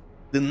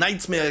the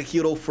Nightmare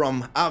hero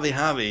from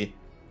AWH,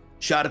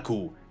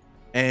 Sharku.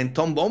 And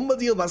Tom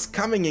Bombadil was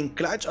coming in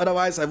clutch,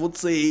 otherwise I would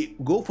say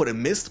go for a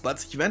Mist, but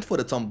he went for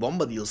the Tom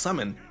Bombadil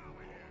summon.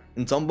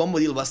 And Tom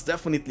Bombadil was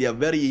definitely a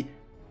very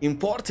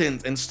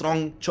important and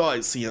strong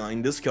choice here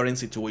in this current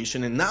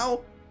situation, and now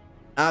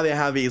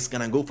AWH is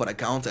gonna go for a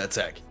counter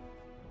attack.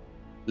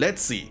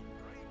 Let's see.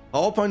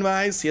 PowerPoint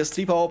wise, he has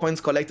 3 power points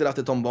collected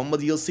after Tom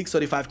Bombadil,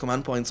 635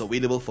 command points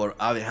available for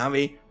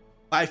AWH,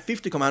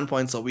 550 command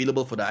points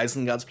available for the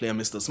Isengard's player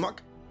Mr.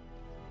 Smog.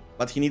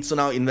 But he needs to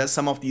now invest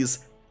some of these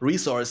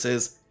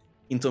resources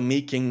into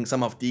making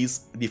some of these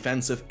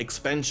defensive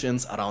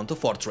expansions around the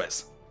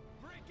fortress.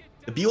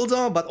 The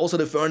builder, but also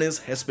the furnace,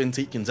 has been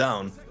taken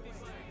down.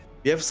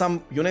 We have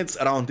some units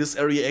around this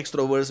area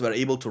extroverts were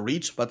able to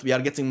reach, but we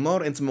are getting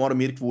more and more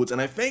Mirkwoods, and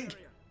I think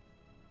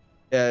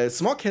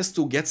Smog has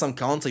to get some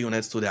counter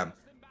units to them,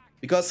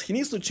 because he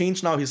needs to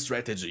change now his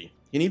strategy.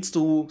 He needs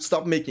to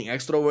stop making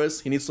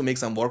extroverts, he needs to make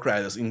some Warg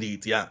Riders,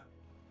 indeed, yeah.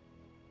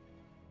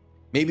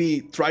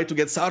 Maybe try to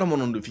get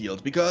Saruman on the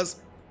field,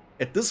 because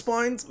at this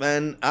point,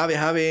 when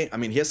AWH, I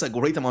mean, he has a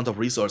great amount of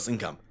resource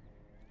income.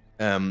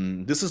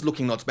 This is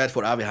looking not bad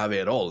for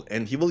AWH at all,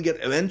 and he will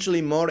get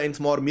eventually more and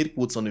more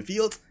Mirkwoods on the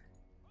field.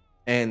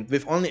 And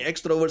with only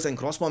extroverts and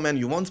crossbowmen,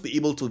 you won't be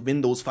able to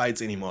win those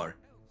fights anymore.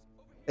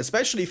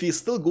 Especially if he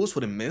still goes for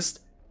the Mist.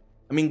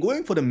 I mean,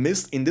 going for the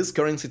Mist in this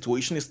current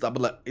situation is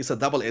a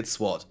double-edged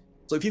sword.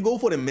 So if you go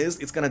for the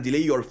Mist, it's gonna delay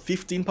your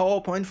 15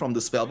 power point from the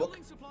spellbook.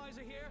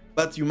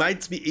 But you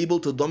might be able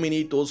to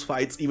dominate those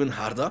fights even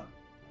harder.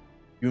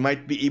 You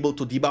might be able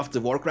to debuff the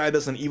Warg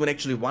Riders and even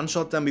actually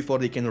one-shot them before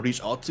they can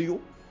reach out to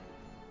you.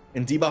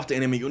 And debuff the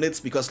enemy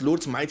units, because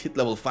Lurtz might hit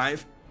level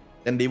 5.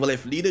 Then they will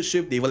have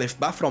leadership, they will have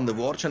buff from the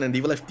Warchan, and they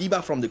will have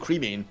debuff from the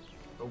Creebane.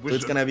 So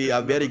it's gonna be a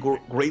very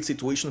great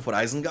situation for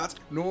Isengard.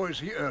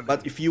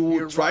 But if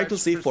you try to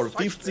save for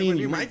 15,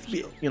 you might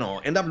be,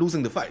 end up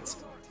losing the fights.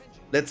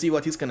 Let's see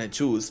what he's gonna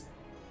choose.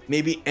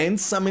 Maybe end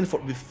summon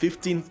with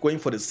 15 going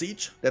for the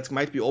siege. That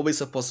might be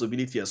always a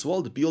possibility as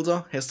well. The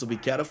builder has to be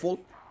careful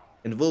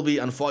and will be,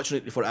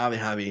 unfortunately for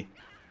AWH,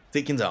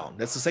 taken down.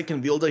 That's the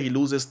second builder he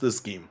loses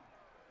this game.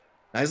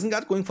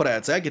 Isengard going for the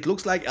attack. It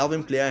looks like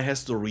Alvin player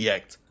has to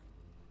react,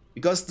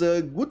 because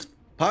the good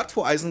part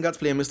for Isengard's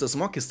player Mr.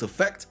 Smok is the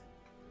fact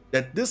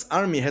that this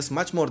army has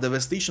much more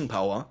devastation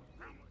power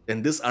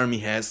than this army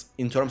has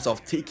in terms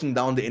of taking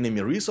down the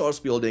enemy resource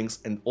buildings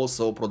and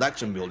also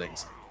production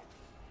buildings.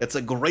 That's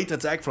a great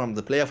attack from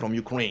the player from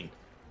Ukraine.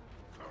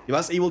 He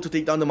was able to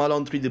take down the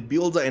Malon tree, the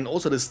builder, and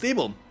also the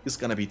stable is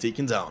gonna be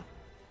taken down.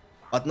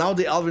 But now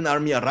the Elven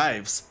army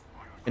arrives,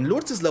 and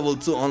Lourdes is level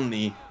 2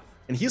 only,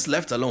 and he's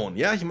left alone.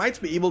 Yeah, he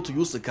might be able to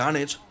use the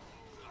Carnage,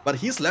 but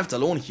he's left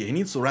alone here. He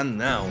needs to run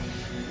now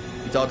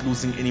without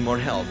losing any more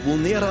health.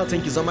 Vulnera,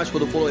 thank you so much for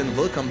the follow and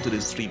welcome to the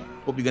stream.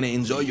 Hope you're gonna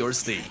enjoy your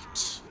stay.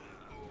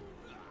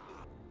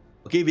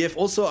 Okay, we have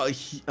also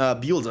a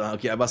builder.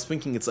 Okay, I was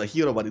thinking it's a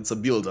hero, but it's a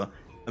builder.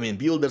 I mean,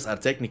 builders are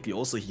technically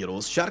also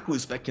heroes. Sharku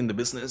is back in the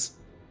business,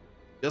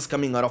 just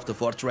coming out of the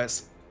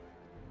fortress.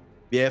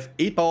 We have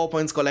 8 power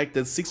points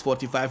collected,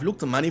 645. Look,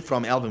 the money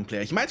from Elven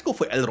player. He might go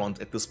for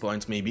Elrond at this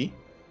point, maybe.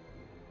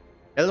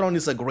 Elrond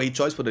is a great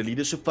choice for the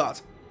leadership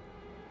part.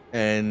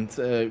 And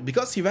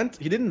because he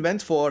didn't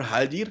went for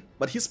Haldir,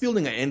 but he's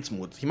building an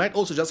Entmoot. He might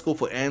also just go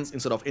for Ents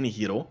instead of any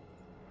hero.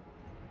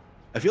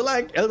 I feel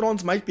like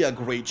Elrond might be a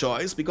great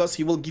choice because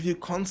he will give you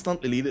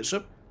constantly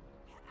leadership.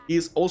 He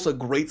is also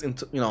great in,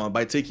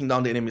 by taking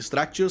down the enemy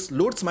structures.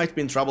 Lourdes might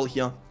be in trouble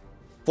here.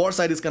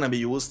 Foresight is gonna be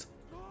used.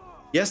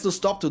 He has to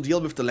stop to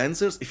deal with the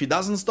Lancers. If he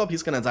doesn't stop,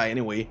 he's gonna die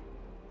anyway.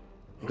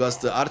 Because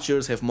the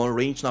archers have more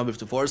range now with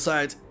the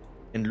Foresight.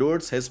 And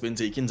Lourdes has been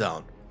taken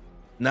down.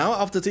 Now,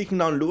 after taking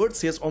down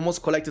Lourdes, he has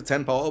almost collected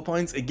 10 power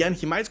points. Again,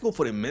 he might go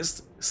for a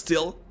Mist.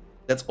 Still,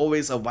 that's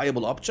always a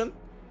viable option.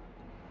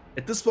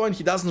 At this point,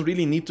 he doesn't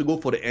really need to go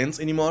for the Ents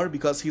anymore,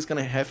 because he's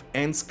gonna have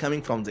Ents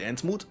coming from the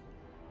Entmoot.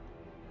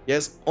 He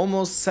has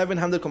almost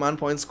 700 command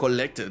points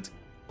collected.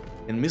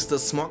 And Mr.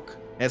 Smok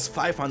has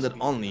 500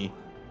 only.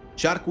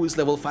 Sharku is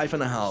level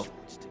 5.5.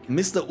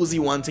 Mr.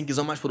 Uzi1, thank you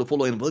so much for the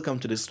follow and welcome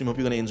to the stream. Hope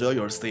you're gonna enjoy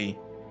your stay.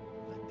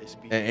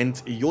 And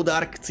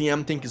Yodark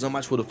TM, thank you so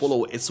much for the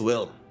follow as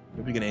well.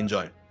 Hope you're gonna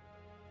enjoy.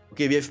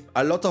 Okay, we have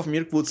a lot of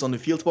Mirkwoods on the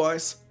field,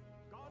 boys.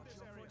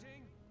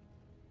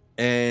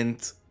 And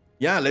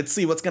yeah, let's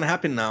see what's gonna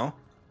happen now.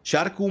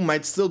 Sharku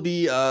might still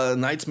be a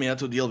nightmare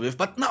to deal with,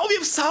 but now we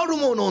have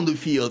Saruman on the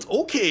field.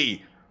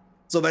 Okay,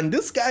 so when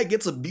this guy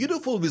gets a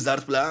beautiful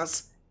Wizard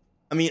Blast,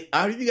 I mean,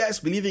 are you guys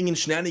believing in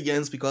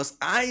shenanigans? Because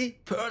I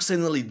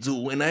personally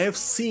do, and I have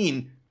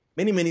seen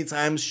many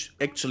times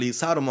actually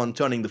Saruman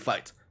turning the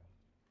fight.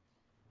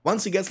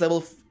 Once he gets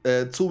level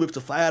 2 with the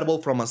Fireball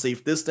from a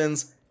safe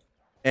distance,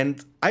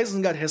 and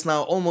Isengard has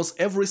now almost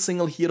every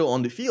single hero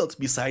on the field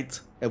besides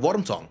a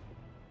Wormtongue.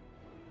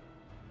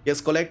 He has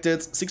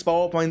collected 6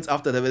 power points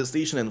after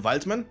Devastation and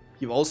Wildman.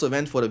 He also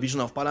went for the Vision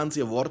of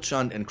Palantir,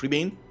 Warchant and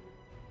Creebane.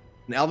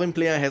 An Elven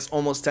player has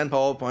almost 10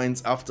 power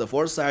points after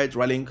Foresight,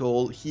 Rallying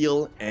Call,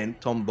 Heal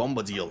and Tom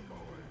Bombadil.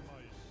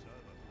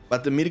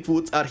 But the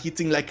Mirkwoods are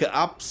hitting like an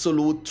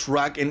absolute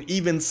truck, and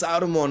even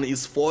Saruman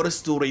is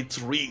forced to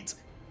retreat.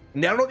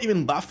 And they are not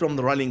even buffed from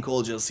the Rallying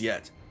Call just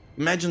yet.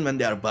 Imagine when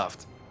they are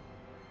buffed.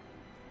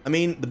 I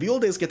mean, the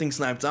builder is getting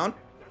sniped down,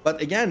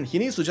 but again, he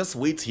needs to just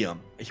wait here.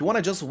 He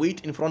wanna just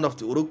wait in front of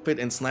the Uruk pit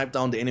and snipe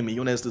down the enemy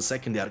units the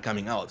second they are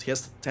coming out. He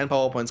has 10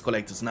 power points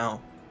collected now.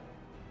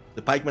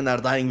 The pikemen are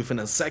dying within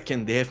a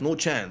second, they have no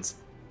chance.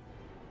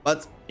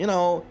 But,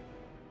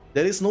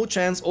 there is no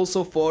chance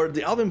also for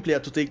the Elven player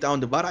to take down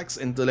the barracks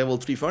and the level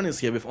 3 furnace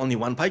here with only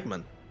 1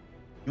 pikeman.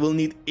 You will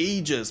need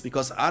ages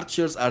because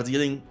archers are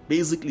dealing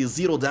basically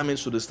 0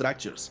 damage to the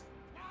structures.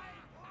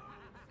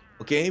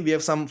 Okay, we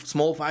have some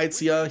small fights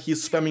here.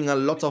 He's spamming a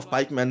lot of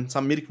pikemen.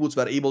 Some Mirkwoods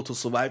were able to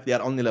survive, they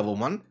are only level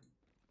 1.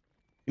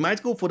 He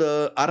might go for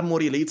the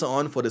armory later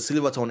on for the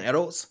Silvertone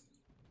arrows,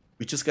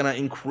 which is gonna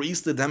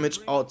increase the damage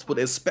output,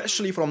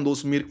 especially from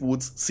those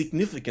Mirkwoods,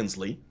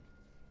 significantly.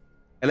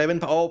 11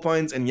 power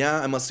points, and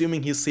yeah, I'm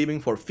assuming he's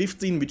saving for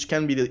 15, which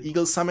can be the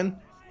Eagle summon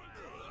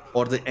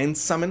or the End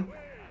summon.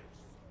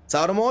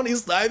 Saruman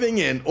is diving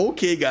in.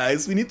 Okay,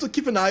 guys, we need to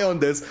keep an eye on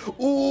this.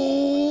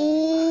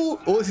 Ooh!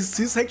 Oh,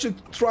 he's actually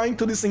trying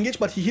to disengage,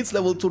 but he hits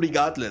level 2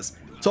 regardless.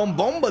 Tom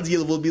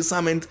Bombadil will be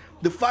summoned.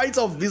 The fight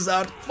of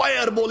Wizard.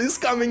 Fireball is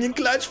coming in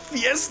clutch.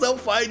 Fiesta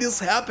fight is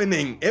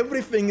happening.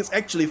 Everything is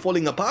actually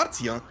falling apart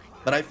here,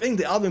 but I think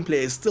the Elven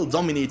player is still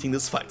dominating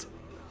this fight.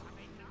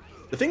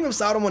 The thing with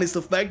Saruman is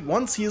the fact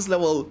once he is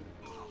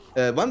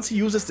once he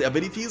uses the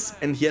abilities,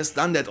 and he has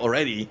done that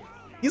already,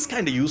 he's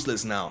kinda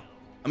useless now.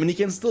 I mean, he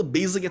can still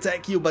basic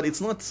attack you, but it's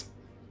not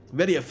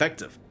very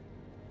effective.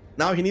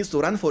 Now he needs to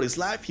run for his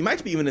life. He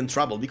might be even in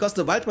trouble because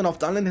the Wildman of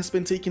Dunland has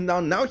been taken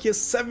down. Now he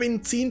has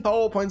 17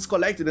 power points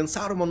collected and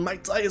Saruman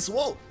might die as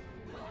well.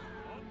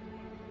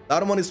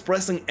 Saruman is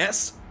pressing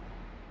S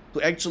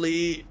to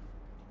actually,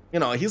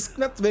 he's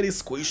not very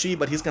squishy,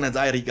 but he's gonna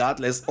die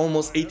regardless.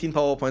 Almost 18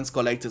 power points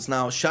collected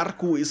now.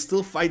 Sharku is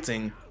still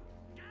fighting.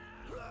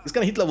 He's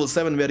gonna hit level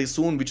 7 very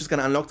soon, which is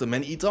gonna unlock the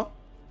Man-Eater.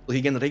 So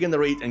he can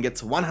regenerate and get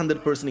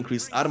 100%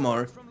 increased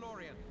armor.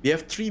 We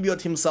have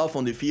Treebeard himself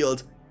on the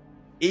field.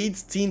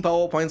 18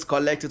 power points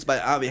collected by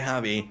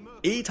Avehave.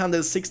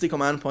 860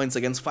 command points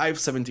against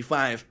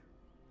 575.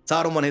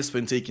 Saruman has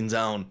been taken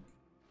down.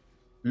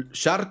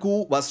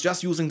 Sharku was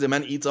just using the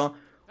Man-Eater.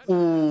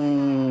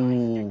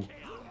 Ooh.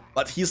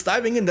 But he's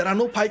diving in. There are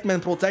no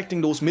pikemen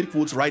protecting those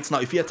Mirkwoods right now.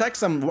 If he attacks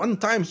them one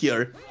time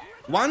here,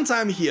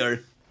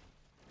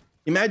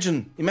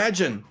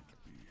 imagine.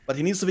 But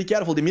he needs to be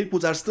careful. The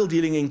Mirkwoods are still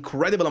dealing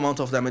incredible amount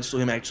of damage to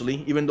him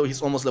actually, even though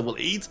he's almost level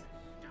 8.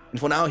 And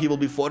for now, he will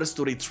be forced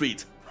to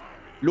retreat.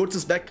 Lurtz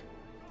is back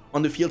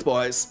on the field,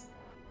 boys.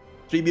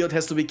 Treebeard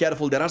has to be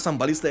careful. There are some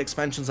ballista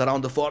expansions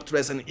around the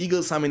fortress, and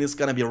Eagle Summon is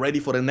gonna be ready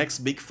for the next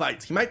big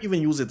fight. He might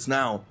even use it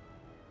now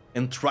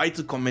and try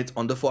to commit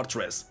on the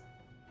fortress.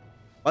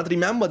 But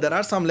remember, there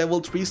are some level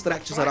 3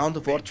 structures around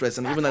the fortress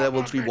and even a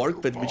level 3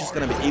 work pit which is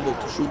gonna be able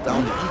to shoot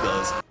down the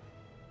eagles.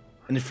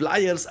 And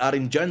flyers are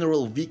in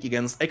general weak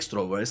against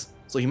extroverts,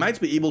 so he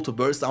might be able to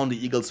burst down the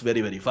eagles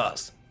very, very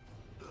fast.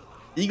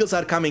 Eagles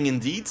are coming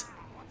indeed.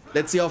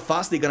 Let's see how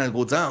fast they're gonna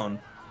go down.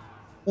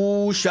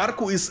 Ooh,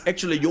 Sharku is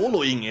actually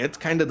YOLOing it,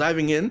 kinda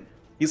diving in.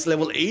 He's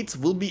level 8,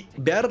 will be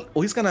barely...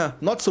 Oh, he's gonna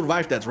not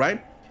survive that,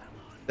 right?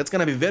 That's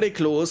gonna be very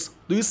close.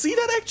 Do you see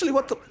that actually?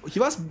 What the... He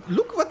was...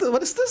 Look,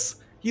 what is this?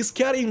 He's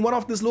carrying one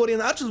of these Lorian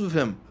archers with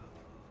him.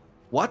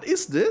 What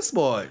is this,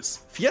 boys?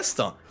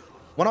 Fiesta.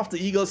 One of the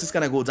eagles is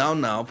gonna go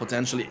down now,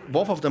 potentially.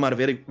 Both of them are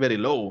very, very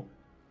low.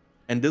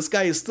 And this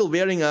guy is still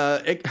wearing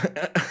a...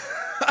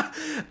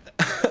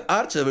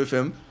 archer with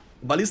him.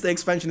 Ballista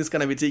expansion is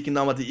gonna be taken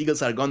down, but the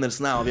eagles are gunners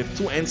now. We have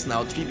 2 ants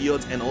now, 3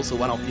 beards and also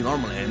one of the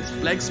normal ants.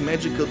 Flex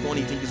Magical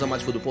Pony, thank you so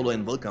much for the follow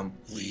and welcome.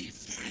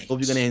 Hope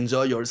you're gonna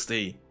enjoy your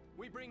stay.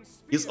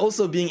 He's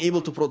also being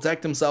able to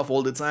protect himself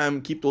all the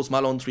time, keep those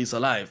Malon trees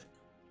alive.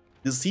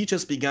 The siege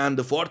has begun,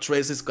 the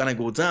fortress is gonna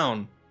go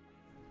down.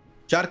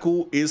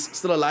 Sharku is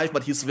still alive,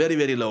 but he's very,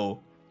 very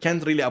low.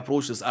 Can't really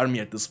approach this army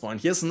at this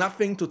point. He has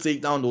nothing to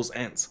take down those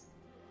ants.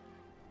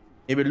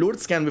 Maybe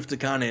Lurtz can with the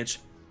Carnage.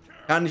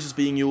 Carnage is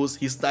being used,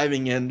 he's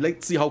diving in.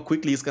 Let's see how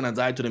quickly he's gonna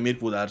die to the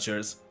Mirkwood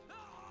archers.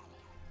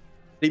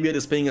 Treebeard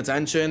is paying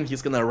attention,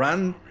 he's gonna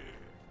run.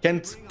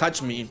 Can't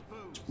touch me.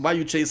 Why are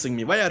you chasing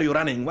me? Why are you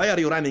running? Why are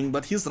you running?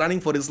 But he's running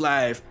for his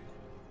life.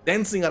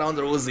 Dancing around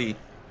Rosie.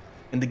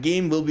 And the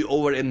game will be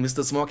over and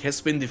Mr. Smog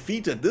has been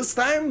defeated. This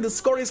time the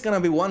score is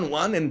gonna be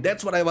 1-1 and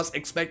that's what I was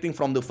expecting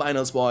from the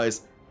finals,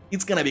 boys.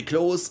 It's gonna be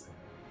close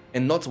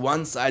and not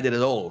one-sided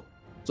at all.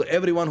 So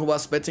everyone who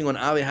was betting on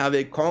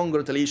Have,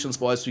 congratulations,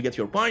 boys, you get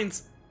your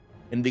points.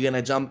 And we're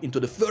gonna jump into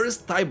the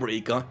first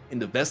tiebreaker in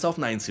the best of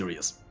 9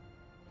 series.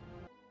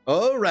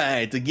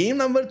 Alright, the game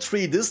number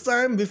 3, this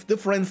time with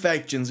different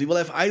factions. We will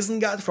have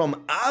Isengard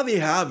from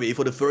Have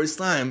for the first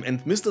time,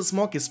 and Mr.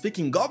 Smog is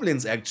picking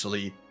goblins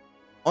actually.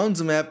 On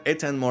the map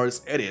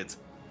Etanmor's Edit.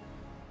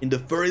 In the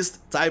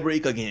first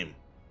tiebreaker game.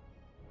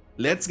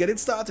 Let's get it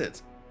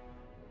started.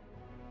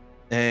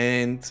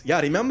 And yeah,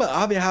 remember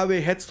Have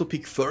had to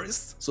pick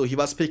first, so he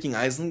was picking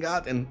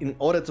Isengard, and in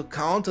order to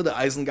counter the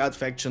Isengard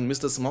faction,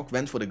 Mr. Smog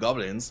went for the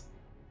goblins.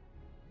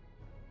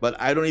 But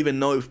I don't even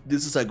know if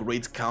this is a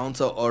great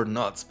counter or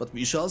not, but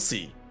we shall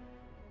see.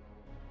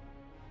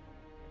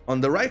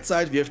 On the right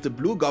side we have the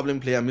blue goblin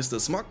player Mr.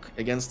 Smog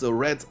against the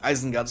red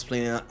Isengard's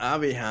player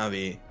Have,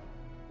 who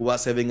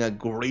was having a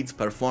great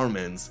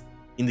performance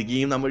in the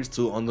game number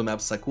 2 on the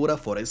map Sakura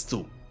Forest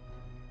 2.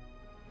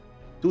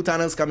 2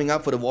 tunnels coming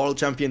up for the World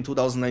Champion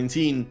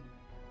 2019,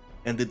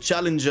 and the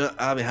challenger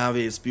Have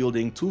is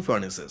building 2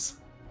 furnaces.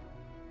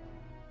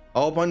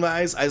 PowerPoint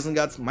wise,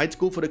 Isengard might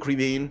go for the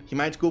Crevain, he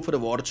might go for the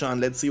Warchan,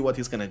 let's see what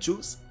he's gonna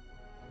choose.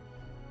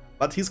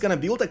 But he's gonna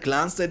build a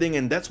clan setting,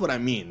 and that's what I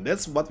mean.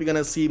 That's what we're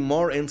gonna see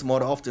more and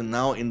more often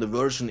now in the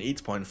version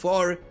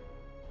 8.4,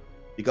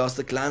 because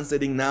the clan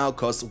setting now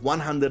costs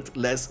 100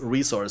 less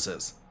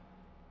resources.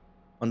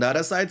 On the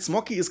other side,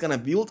 Smoky is gonna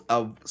build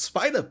a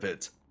spider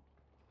pit.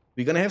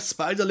 We're gonna have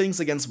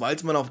Spiderlings against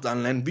Wildmen of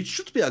Dunland, which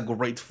should be a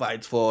great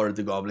fight for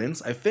the goblins.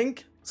 I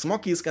think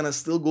Smoky is gonna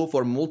still go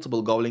for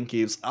multiple goblin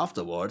caves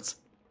afterwards,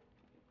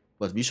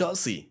 but we shall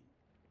see.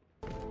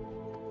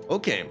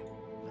 Okay.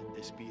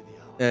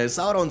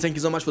 Sauron, thank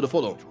you so much for the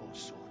follow.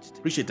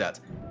 Appreciate that.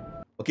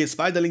 Okay,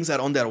 Spiderlings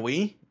are on their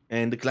way,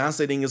 and the clan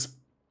setting is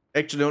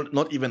actually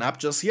not even up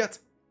just yet.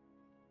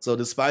 So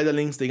the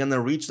Spiderlings, they're gonna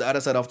reach the other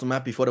side of the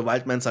map before the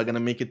Wildmans are gonna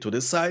make it to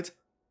this side.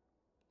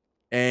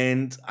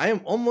 And I am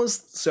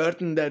almost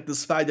certain that the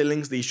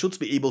Spiderlings, they should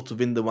be able to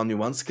win the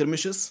 1v1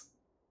 skirmishes.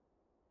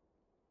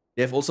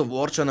 They have also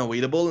Warchan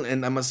available,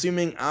 and I'm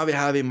assuming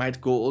Have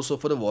might go also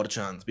for the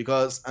Warchant,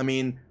 because, I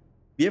mean,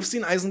 we have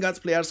seen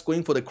Isengard players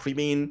going for the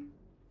Crevain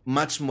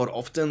much more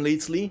often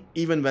lately,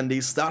 even when they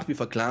start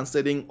with a clan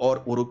setting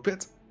or Uruk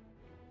Pit.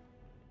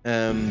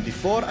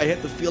 Before, I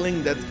had the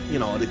feeling that, you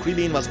know, the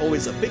Crevain was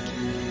always a pick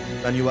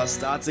when you are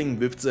starting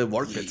with the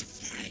War Pit.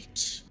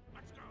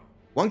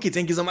 Wonky,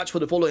 thank you so much for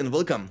the follow and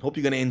welcome. Hope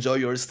you're gonna enjoy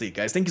your stay,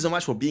 guys. Thank you so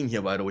much for being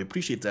here, by the way.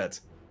 Appreciate that.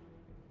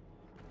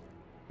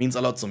 Means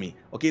a lot to me.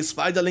 Okay,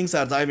 Spiderlings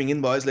are diving in,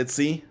 boys. Let's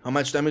see how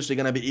much damage they're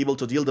gonna be able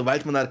to deal. The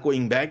Wildmen are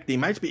going back. They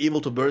might be able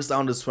to burst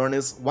down this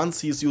furnace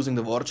once he's using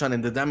the Warchan,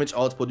 and the damage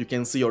output, you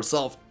can see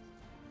yourself,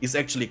 is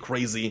actually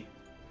crazy.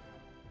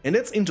 And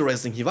that's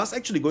interesting. He was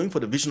actually going for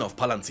the Vision of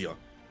Palantir.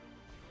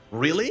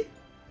 Really?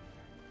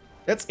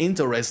 That's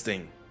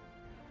interesting.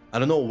 I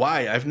don't know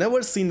why. I've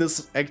never seen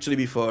this actually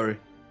before.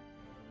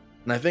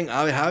 And I think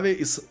Have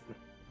is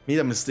made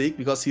a mistake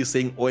because he's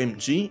saying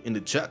OMG in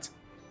the chat,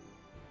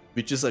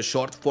 which is a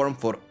short form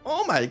for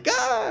oh my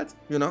god,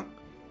 you know.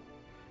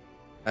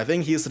 I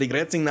think he's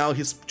regretting now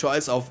his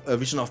choice of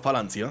Vision of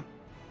Palantir.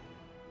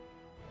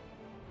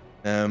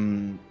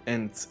 And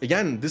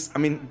again, this, I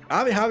mean,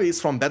 Have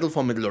is from Battle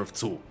for Middle-earth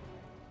 2.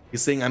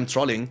 He's saying I'm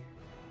trolling.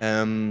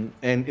 And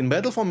in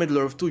Battle for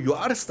Middle-earth 2, you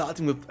are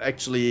starting with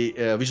actually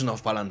Vision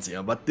of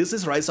Palantir, but this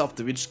is Rise of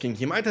the Witch King.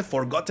 He might have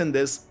forgotten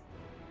this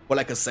for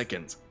like a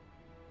second.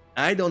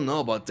 I don't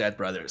know about that,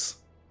 brothers.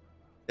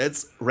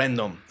 That's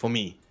random for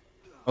me.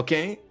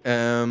 Okay,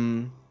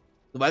 the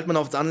Wildmen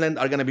of Dunland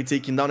are gonna be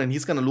taken down, and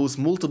he's gonna lose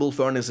multiple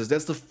furnaces.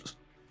 That's the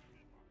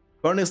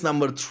furnace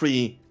number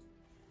 3,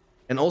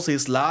 and also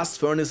his last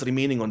furnace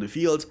remaining on the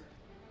field.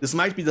 This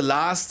might be the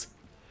last.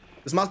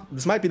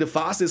 This might be the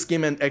fastest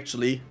game end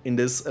actually in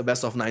this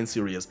best of 9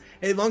 series.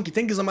 Hey Wonky,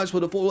 thank you so much for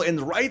the follow,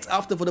 and right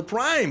after for the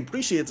prime.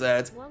 Appreciate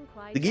that.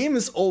 The game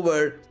is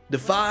over. The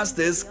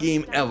fastest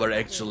game ever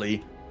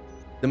actually.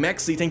 The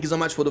Maxi, thank you so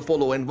much for the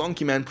follow, and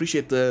Wonky man,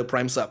 appreciate the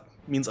prime sub.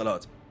 Means a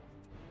lot.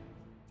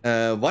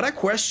 What a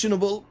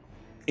questionable,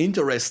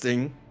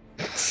 interesting,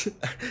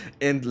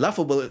 and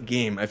laughable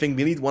game. I think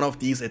we need one of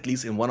these at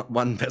least in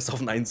one best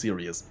of 9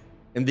 series.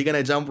 And we're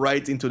gonna jump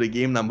right into the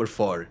game number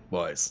 4,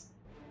 boys.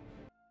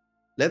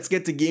 Let's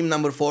get the game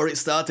number 4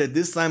 started.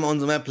 This time on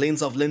the map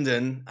Plains of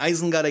Linden.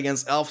 Isengard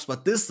against Elves,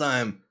 but this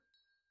time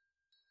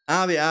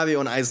Ave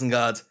on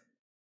Isengard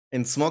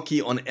and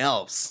Smoky on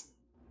Elves.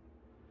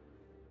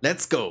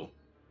 Let's go.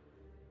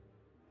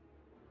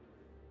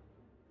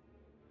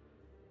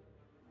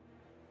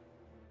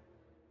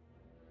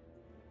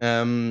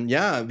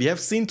 Yeah, we have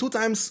seen 2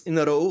 times in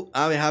a row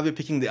Ave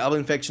picking the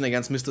Elven faction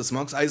against Mr.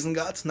 Smog's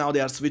Isengard. Now they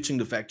are switching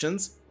the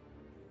factions.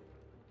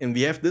 And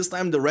we have this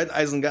time the red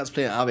Isengard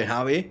player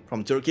Ave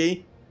from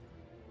Turkey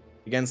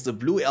against the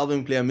blue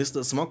Elven player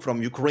Mr. Smog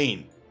from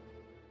Ukraine.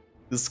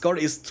 The score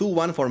is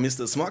 2-1 for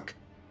Mr. Smog.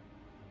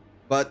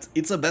 But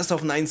it's a best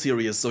of 9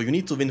 series, so you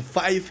need to win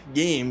 5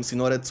 games in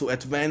order to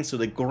advance to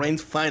the grand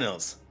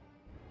finals.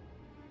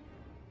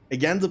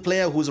 Again, the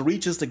player who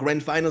reaches the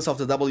grand finals of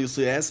the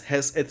WCS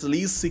has at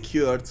least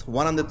secured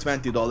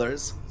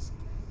 $120.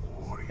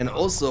 And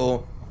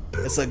also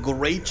has a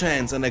great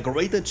chance, and a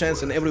greater chance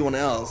than everyone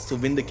else, to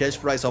win the cash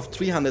prize of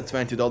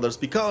 $320,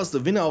 because the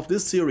winner of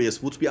this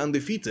series would be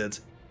undefeated.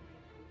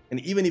 And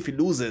even if he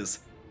loses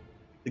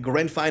the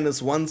grand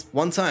finals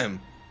one time,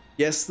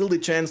 he has still the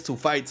chance to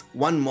fight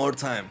one more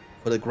time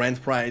for the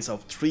grand prize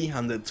of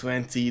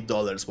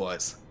 $320,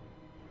 boys.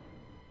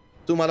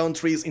 2 Malone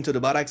trees into the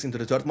barracks, into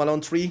the 3rd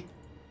Malone tree.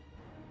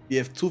 We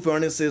have 2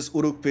 furnaces,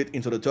 Uruk pit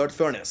into the 3rd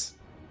furnace.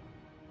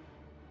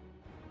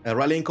 A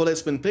rallying call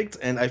has been picked,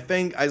 and I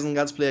think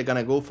Isengard's player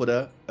gonna go for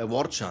the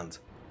war chant.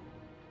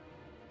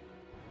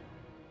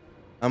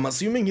 I'm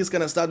assuming he's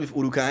gonna start with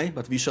Urukai,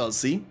 but we shall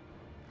see.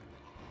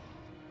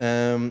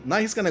 Now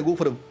he's gonna go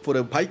for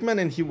the pikeman,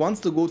 and he wants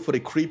to go for the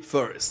creep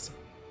first,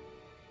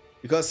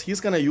 because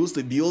he's gonna use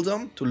the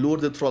Beeldom to lure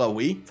the troll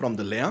away from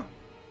the lair,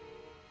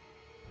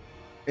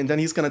 and then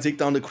he's gonna take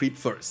down the creep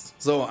first.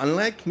 So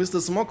unlike Mr.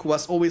 Smog, who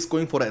was always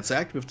going for the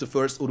attack with the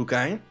first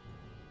Urukai,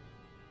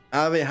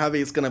 Ave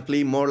is gonna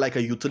play more like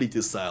a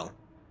utility style.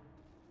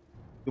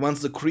 He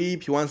wants the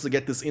creep, he wants to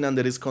get this in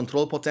under his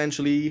control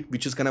potentially,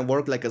 which is gonna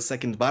work like a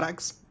second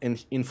barracks,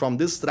 and from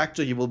this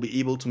structure he will be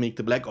able to make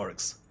the Black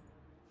Orcs.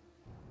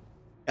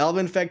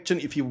 Elven faction,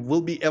 if he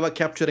will be ever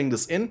capturing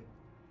this in,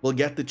 will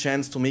get the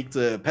chance to make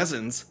the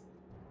peasants,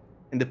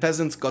 and the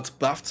peasants got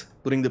buffed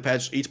during the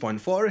patch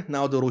 8.4,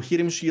 now the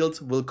Rohirrim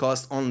shield will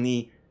cost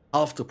only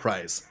half the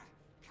price.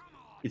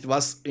 It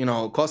was, you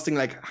know, costing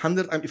like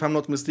 100, if I'm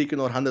not mistaken,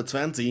 or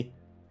 120.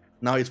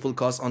 Now it will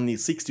cost only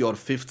 60 or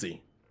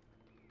 50.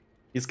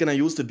 He's gonna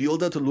use the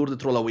builder to lure the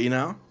troll away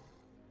now.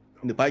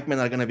 And the pikemen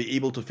are gonna be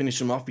able to finish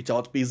him off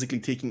without basically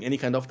taking any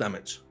kind of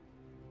damage.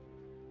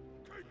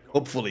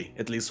 Hopefully,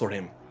 at least for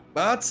him.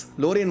 But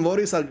Lorien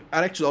warriors are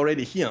actually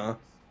already here.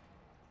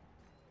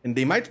 And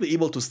they might be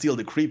able to steal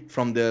the creep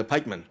from the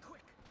pikemen.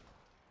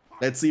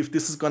 Let's see if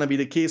this is gonna be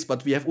the case,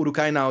 but we have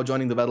Urukai now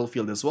joining the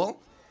battlefield as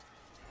well.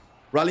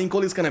 Rallying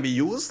call is gonna be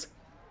used,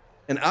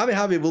 and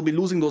Ave will be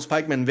losing those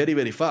pikemen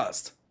very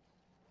fast.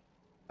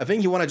 I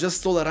think he wanna just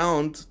stall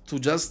around to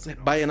just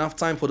buy enough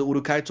time for the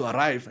Urukai to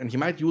arrive, and he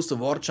might use the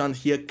war chant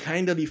here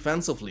kinda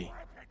defensively.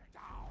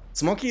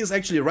 Smoky is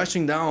actually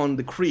rushing down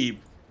the creep.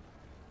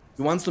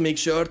 He wants to make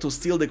sure to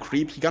steal the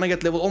creep. He's gonna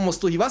get level almost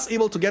 2. He was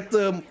able to get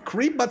the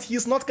creep, but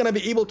he's not gonna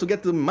be able to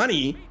get the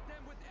money.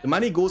 The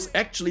money goes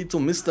actually to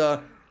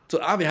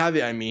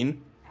Ave, I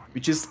mean,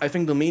 which is, I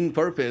think, the main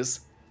purpose.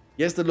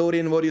 Yes, the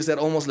Lorien warriors are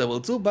almost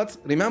level 2, but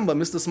remember,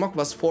 Mr. Smog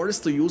was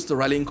forced to use the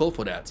rallying call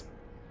for that.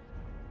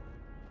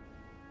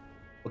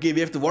 Okay,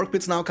 we have the work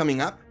pits now coming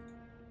up.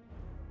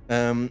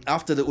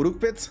 After the Uruk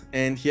pit,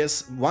 and he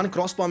has 1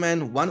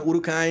 crossbowman, 1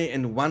 Urukai,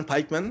 and 1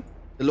 pikeman.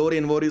 The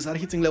Lorien warriors are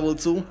hitting level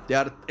 2. They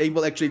are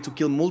able actually to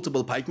kill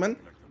multiple pikemen.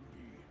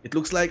 It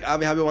looks like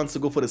Ave wants to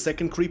go for the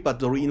second creep, but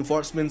the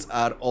reinforcements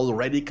are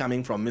already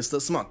coming from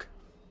Mr. Smog.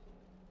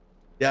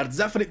 They are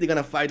definitely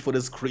gonna fight for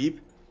this creep,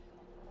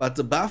 but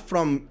the buff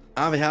from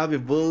Ave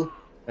will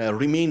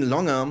remain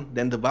longer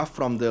than the buff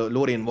from the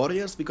Lorien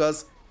Warriors,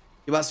 because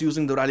he was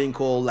using the rallying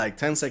call like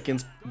 10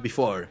 seconds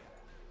before.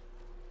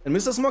 And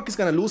Mr. Smog is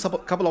gonna lose a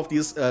couple of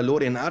these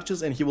Lorien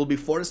archers, and he will be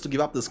forced to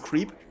give up this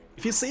creep.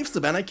 If he saves the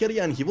banner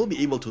carrier, and he will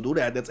be able to do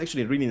that, that's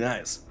actually really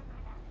nice.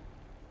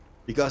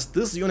 Because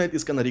this unit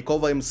is gonna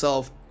recover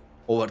himself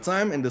over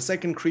time, and the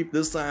second creep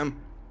this time,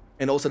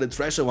 and also the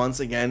treasure once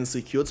again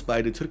secured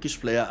by the Turkish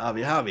player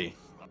Ave,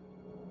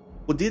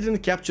 who didn't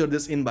capture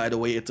this in, by the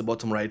way, at the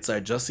bottom right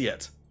side just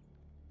yet.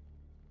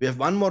 We have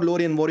one more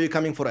Lorien warrior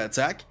coming for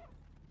attack,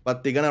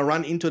 but they're gonna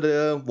run into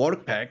the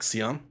work packs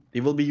here.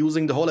 They will be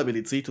using the whole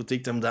ability to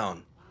take them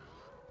down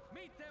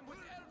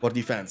for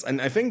defense,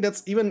 and I think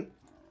that's even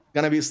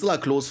gonna be still a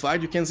close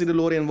fight. You can see the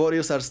Lorien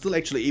warriors are still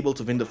actually able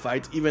to win the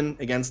fight even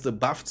against the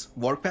buffed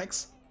work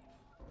packs,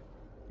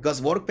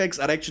 because work packs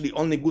are actually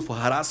only good for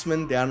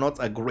harassment. They are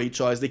not a great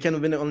choice. They can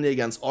win only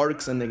against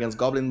orcs and against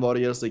goblin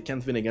warriors. They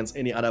can't win against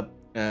any other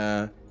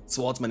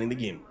swordsman in the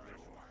game.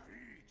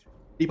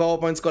 3 power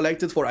points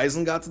collected for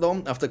Isengard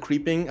though, after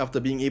creeping, after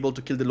being able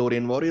to kill the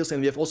Lorien warriors,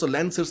 and we have also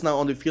Lancers now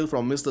on the field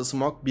from Mr.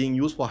 Smog being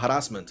used for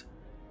harassment.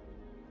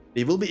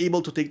 They will be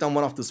able to take down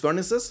one of these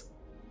furnaces,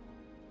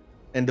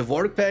 and the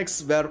work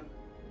packs were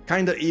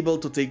kinda able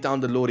to take down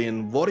the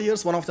Lorien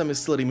warriors. One of them is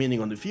still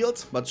remaining on the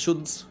field, but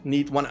should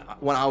need one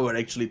hour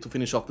actually to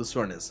finish off this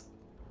furnace.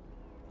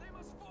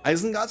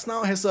 Isengard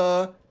now has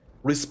a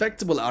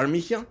respectable army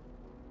here.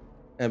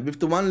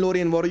 With the one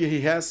Lorien warrior he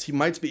has, he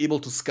might be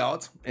able to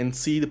scout and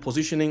see the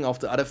positioning of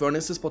the other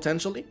furnaces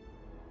potentially.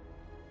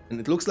 And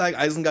it looks like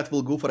Isengard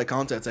will go for a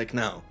counter-attack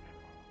now.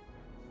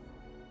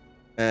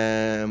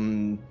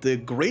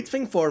 The great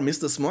thing for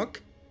Mr. Smog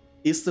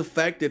is the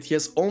fact that he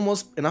has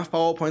almost enough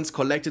power points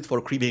collected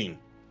for Creebane,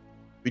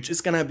 which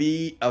is gonna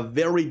be a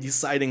very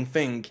deciding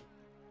thing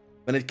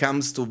when it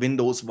comes to win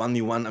those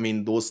 1v1, I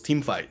mean those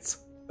team fights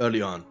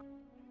early on.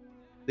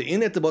 The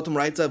inn at the bottom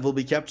right side will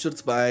be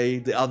captured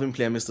by the Elven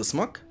player Mr.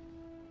 Smog,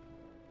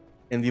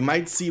 and we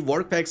might see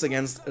work packs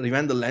against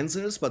Rivendell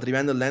Lancers, but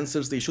Rivendell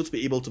Lancers, they should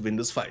be able to win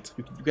this fight.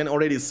 You can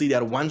already see they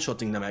are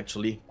one-shotting them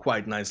actually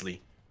quite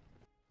nicely.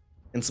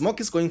 And Smog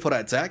is going for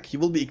an attack. He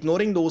will be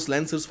ignoring those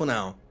Lancers for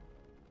now,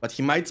 but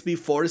he might be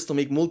forced to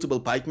make multiple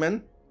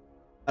pikemen,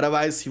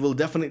 otherwise he will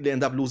definitely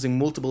end up losing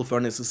multiple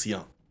furnaces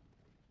here.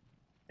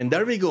 And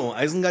there we go,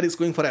 Isengard is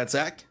going for an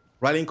attack.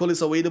 Rallying call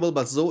is available,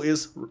 but so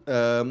is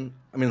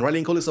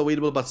Rallying call is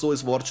available, but so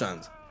is War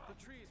Chant.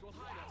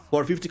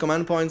 450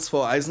 command points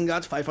for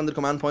Isengard, 500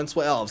 command points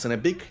for Elves, and a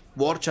big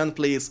War Chant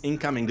play is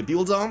incoming. The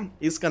builder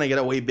is gonna get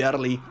away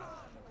barely.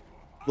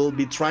 Will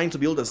be trying to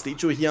build a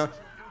statue here,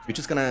 which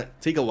is gonna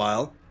take a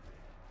while.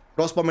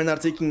 Crossbowmen are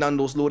taking down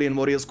those Lorien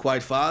warriors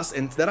quite fast,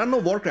 and there are no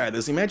Work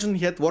Riders. Imagine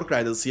he had Work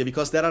Riders here,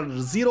 because there are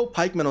 0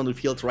 pikemen on the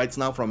field right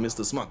now from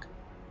Mr. Smog.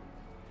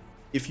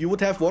 If you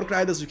would have Work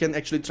Riders, you can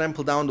actually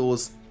trample down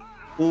those.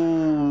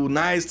 Ooh,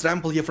 nice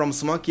trample here from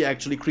Smog here.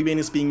 Actually, Creebane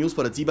is being used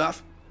for the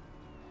debuff,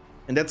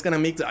 and that's gonna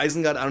make the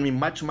Isengard army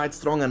much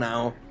stronger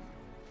now.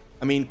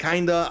 I mean,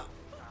 kinda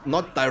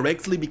not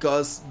directly,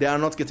 because they are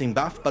not getting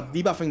buffed, but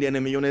debuffing the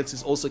enemy units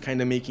is also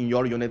kinda making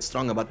your units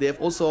stronger. But they have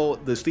also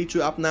the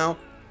statue up now,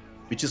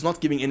 which is not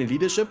giving any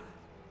leadership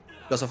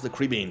because of the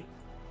Creebane.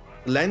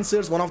 The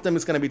Lancers, one of them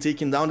is gonna be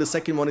taken down. The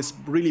second one is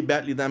really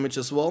badly damaged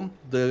as well.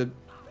 The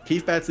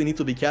cave paths, they need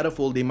to be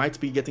careful. They might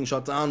be getting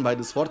shot down by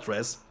this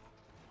fortress.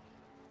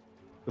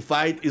 The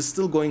fight is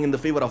still going in the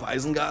favor of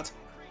Isengard,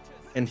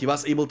 and he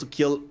was able to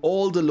kill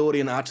all the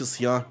Lorien archers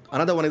here.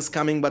 Another one is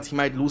coming, but he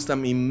might lose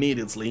them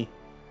immediately,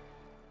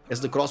 as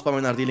the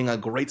crossbowmen are dealing a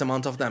great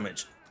amount of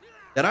damage.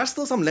 There are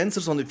still some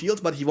Lancers on the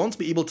field, but he won't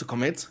be able to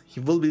commit. He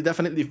will be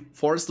definitely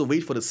forced to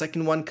wait for the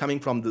second one coming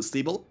from the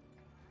stable.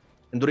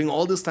 And during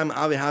all this time,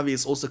 Ave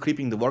is also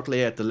creeping the work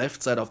layer at the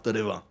left side of the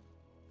river.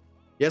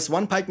 He has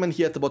one pikeman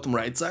here at the bottom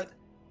right side.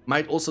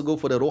 Might also go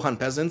for the Rohan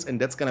peasants, and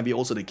that's gonna be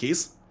also the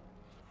case.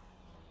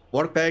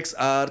 Work packs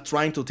are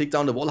trying to take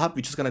down the wall hub,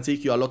 which is gonna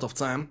take you a lot of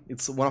time.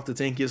 It's one of the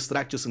tankiest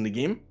structures in the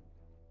game.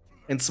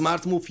 And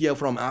smart move here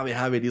from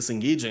Ave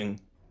disengaging.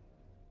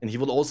 And he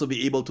will also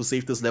be able to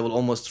save this level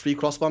almost 3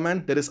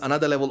 crossbowmen. There is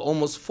another level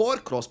almost 4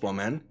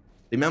 crossbowmen.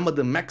 Remember,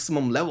 the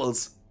maximum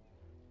levels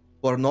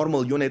for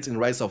normal units in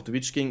Rise of the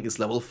Witch King is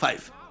level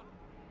 5.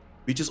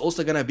 Which is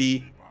also gonna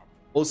be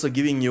also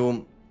giving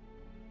you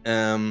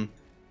the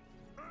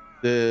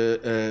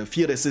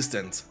fear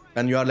resistant.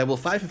 When you are level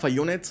 5 with a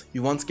unit,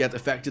 you won't get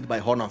affected by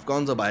Horn of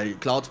Gondor, by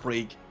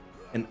Cloudbreak,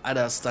 and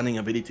other stunning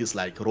abilities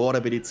like Roar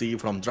ability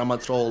from Drummer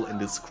Troll and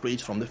this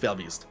Screech from the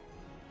Fellbeast.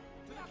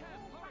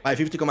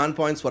 550 command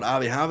points for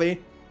Ave,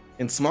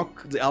 and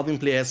Smog, the Elven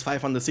player, has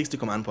 560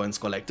 command points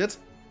collected.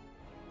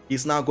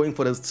 He's now going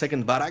for the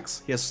second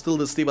barracks. He has still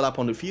the stable up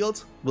on the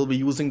field, will be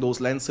using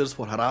those Lancers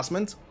for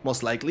harassment,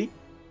 most likely.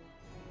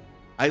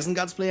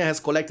 Isengard's player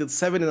has collected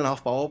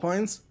 7.5 power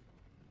points,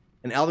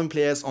 and Elven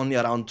player has only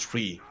around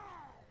 3.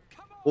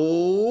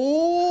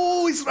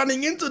 Oh, he's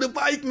running into the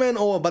pikeman.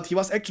 Oh, but he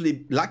was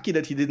actually lucky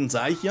that he didn't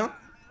die here.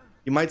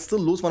 He might still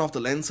lose one of the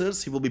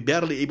lancers. He will be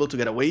barely able to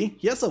get away.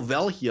 He has a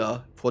well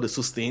here for the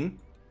sustain.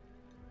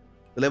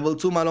 The level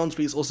 2 Malon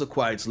tree is also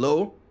quite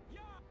low.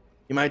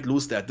 He might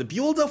lose that. The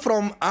builder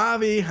from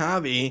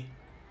AWHW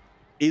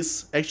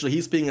is actually,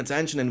 he's paying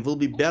attention and will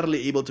be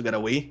barely able to get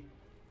away.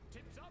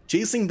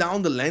 Chasing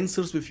down the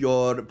lancers with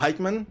your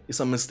pikeman is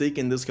a mistake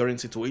in this current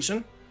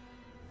situation.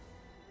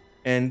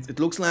 And it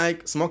looks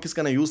like Smok is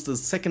gonna use the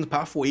second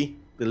pathway,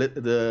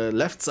 the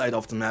left side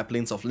of the map,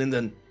 Lanes of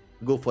Linden,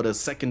 to go for the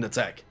second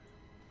attack.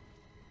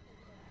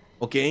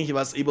 Okay, he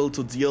was able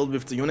to deal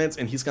with the units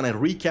and he's gonna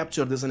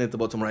recapture this in at the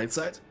bottom right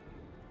side.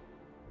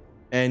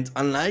 And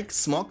unlike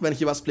Smok when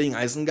he was playing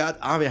Isengard,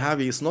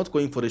 AWHW is not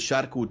going for the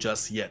Sharku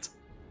just yet.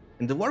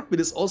 And the workbit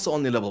is also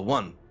only level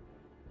 1.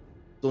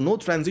 So no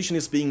transition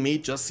is being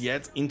made just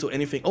yet into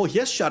anything. Oh, he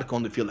has Sharku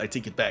on the field, I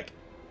take it back.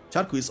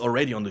 Sharku is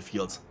already on the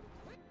field.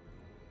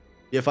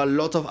 You have a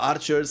lot of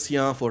archers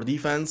here for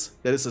defense.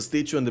 There is a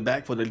statue in the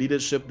back for the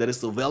leadership. There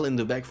is the well in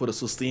the back for the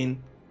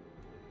sustain.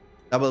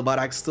 Double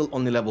barracks still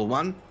only level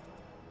 1.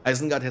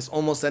 Isengard has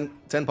almost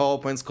 10 power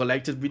points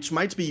collected, which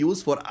might be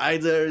used for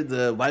either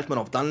the Wildman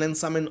of Dunland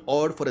summon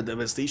or for the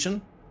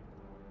Devastation.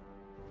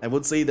 I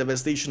would say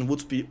Devastation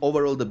would be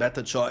overall the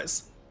better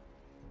choice.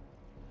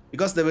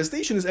 Because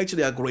Devastation is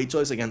actually a great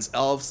choice against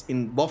elves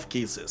in both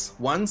cases.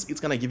 Once, it's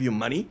gonna give you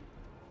money.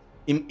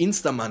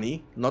 Insta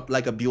money, not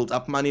like a build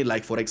up money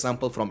like for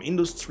example from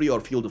Industry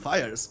or Field of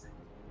Fires.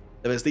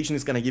 Devastation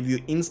is gonna give you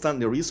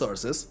instantly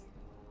resources.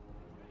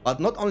 But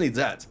not only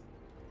that,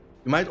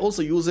 you might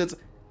also use it,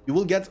 you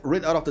will get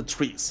rid out of the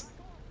trees.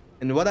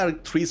 And what are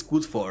trees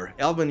good for?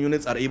 Elven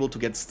units are able to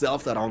get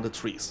stealthed around the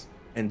trees.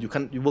 And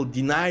you will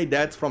deny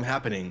that from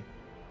happening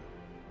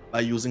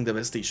by using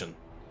Devastation.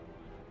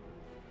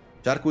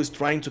 Sharku is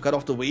trying to cut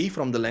off the way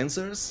from the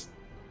Lancers.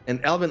 And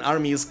Elven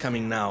army is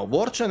coming now.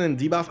 Warchan and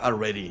Debuff are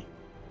ready.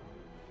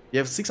 You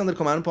have 600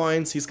 command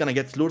points. He's gonna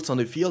get Lurtz on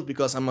the field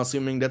because I'm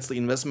assuming that's the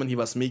investment he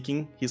was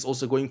making. He's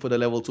also going for the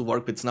level 2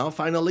 work pits now,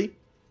 finally.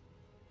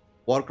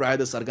 Work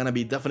Riders are gonna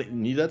be definitely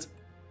needed.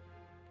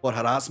 For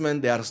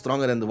harassment, they are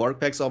stronger than the work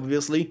packs,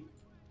 obviously.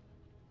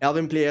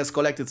 Elven player has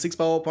collected 6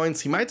 power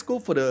points. He might go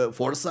for the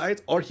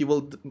Foresight, or he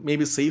will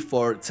maybe save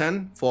for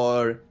 10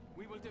 for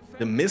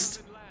the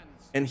Mist.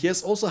 And he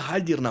has also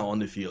Haldir now on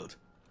the field.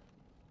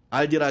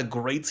 Haldir, a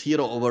great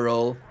hero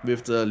overall,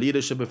 with the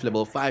leadership with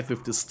level 5,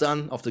 with the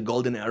stun of the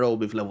golden arrow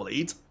with level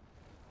 8.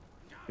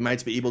 He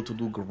might be able to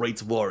do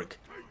great work.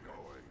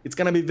 It's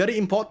gonna be very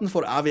important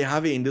for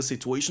AWHW in this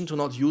situation to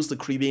not use the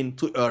Creebane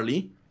too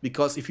early,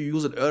 because if you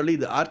use it early,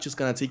 the Arch is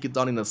gonna take it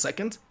down in a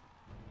second.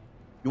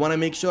 You wanna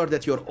make sure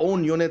that your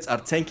own units are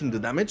tanking the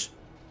damage.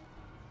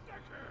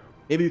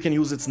 Maybe you can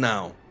use it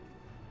now.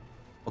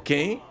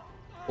 Okay?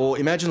 Or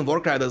imagine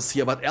Work Riders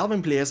here, but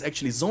Elven player has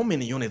actually so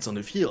many units on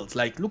the field.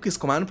 Like, look his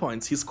command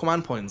points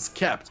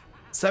capped.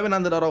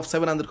 700 out of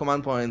 700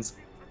 command points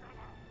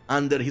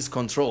under his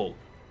control.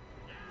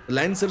 The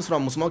Lancers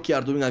from Smoky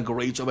are doing a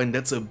great job, and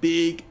that's a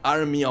big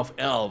army of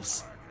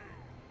elves.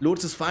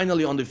 Lurtz is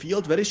finally on the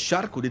field. Where is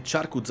Sharku? Did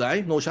Sharku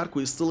die? No,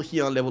 Sharku is still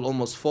here on level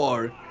almost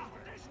 4.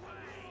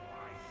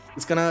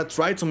 He's gonna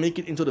try to make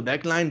it into the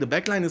backline. The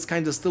backline is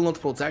kinda still not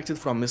protected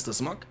from Mr.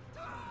 Smok.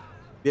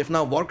 We have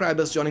now Work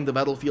Riders joining the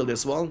battlefield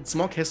as well.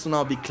 Smok has to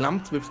now be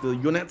clumped with the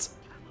units.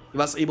 He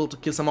was able to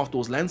kill some of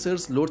those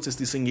Lancers. Lurtz is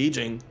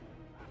disengaging.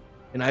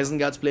 And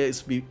Isengard's player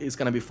is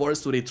gonna be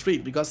forced to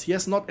retreat because he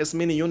has not as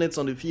many units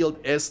on the field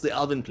as the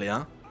Elven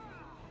player,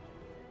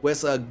 who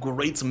has a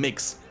great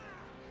mix.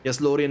 He has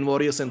Lorien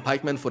Warriors and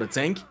Pikemen for the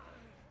tank,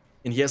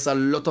 and he has a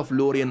lot of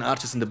Lorien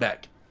Archers in the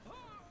back.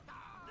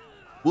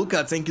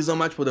 Vulka, thank you so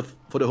much for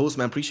the host,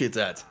 man, appreciate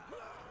that.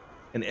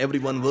 And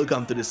everyone,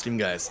 welcome to the stream,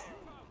 guys.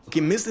 Okay,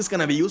 Mist is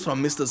gonna be used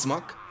from Mr.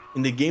 Smok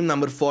in the game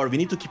number 4. We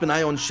need to keep an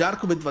eye on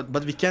Sharku,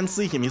 but we can't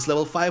see him. He's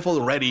level 5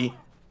 already.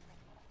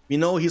 We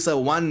know he's a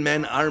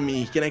one-man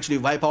army. He can actually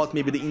wipe out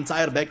maybe the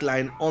entire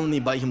backline only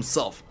by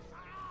himself.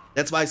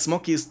 That's why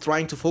Smoky is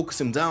trying to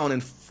focus him down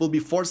and will be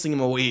forcing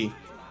him away.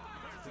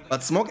 But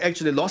Smok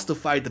actually lost the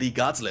fight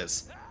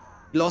regardless.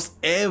 He lost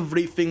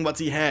everything what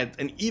he had,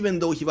 and even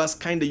though he was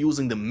kinda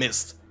using the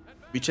Mist,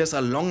 which has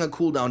a longer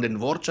cooldown than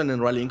Warchan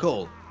and Rallying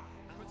Call.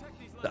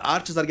 The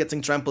archers are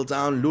getting trampled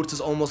down. Lurtz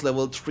is almost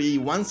level 3.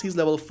 Once he's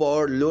level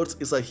 4, Lurtz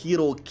is a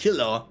hero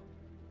killer.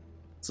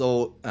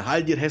 So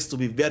Haldir has to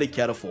be very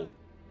careful.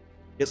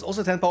 He has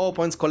also 10 power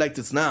points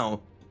collected now,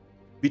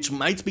 which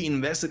might be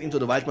invested into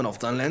the Wildman of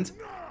Dunland.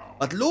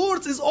 But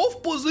Lurtz is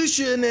off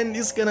position and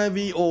is gonna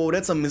be... Oh,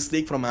 that's a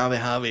mistake from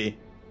AWHW.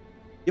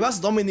 He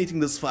was dominating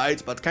this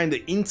fight, but kinda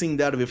inting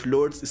there with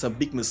Lurtz is a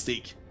big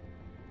mistake.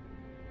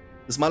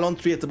 The Malon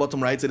tree at the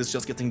bottom right side is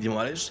just getting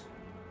demolished.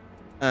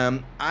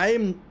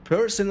 I'm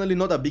personally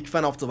not a big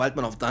fan of the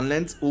Wildman of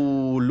Dunland.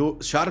 Ooh,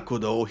 Sharku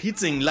though,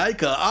 hitting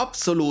like an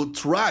absolute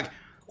truck.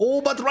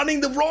 Oh, but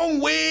running the wrong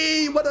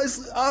way! What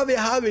is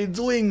AWHW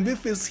doing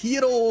with his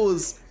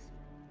heroes?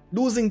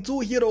 losing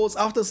 2 heroes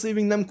after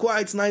saving them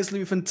quite nicely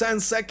within 10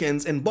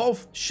 seconds, and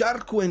both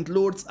Sharku and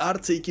Lords are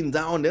taken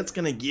down. That's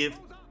gonna give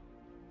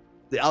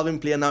the Alvin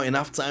player now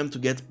enough time to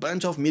get a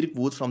bunch of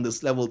Mirkwood from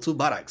this level 2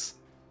 barracks.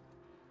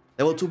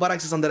 Level 2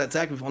 barracks is under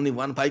attack with only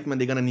 1 pikeman.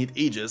 They're gonna need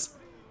ages.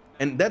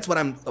 And that's what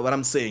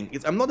I'm saying.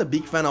 I'm not a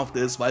big fan of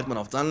this Wildman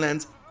of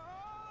Dunland,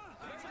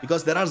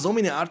 because there are so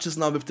many archers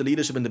now with the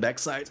leadership in the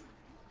backside.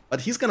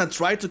 But he's gonna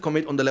try to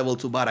commit on the level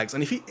 2 barracks,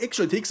 and if he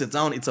actually takes it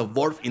down, it's a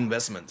worth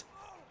investment.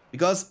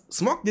 Because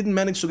Smok didn't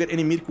manage to get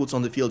any Mirkwoods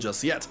on the field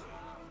just yet.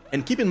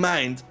 And keep in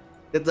mind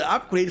that the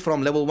upgrade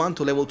from level 1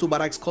 to level 2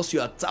 barracks costs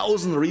you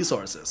 1,000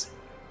 resources.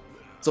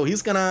 So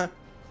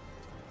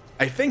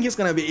I think he's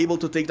gonna be able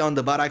to take down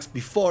the barracks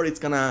before it's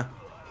gonna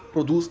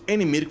produce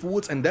any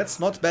Mirkwoods, and that's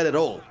not bad at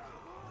all.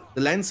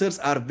 The Lancers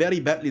are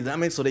very badly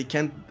damaged, so they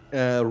can't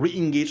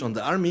re-engage on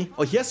the army.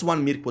 Oh, he has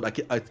 1 Mirkwood.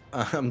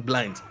 I'm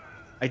blind.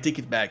 I take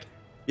it back.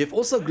 We have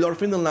also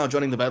Glorfindel now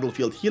joining the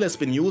battlefield. Heal has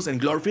been used, and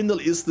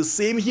Glorfindel is the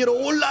same hero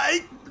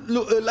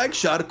like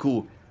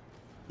Sharku.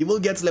 He will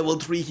get level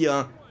 3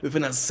 here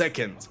within a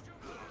second.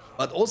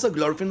 But also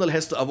Glorfindel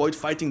has to avoid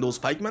fighting those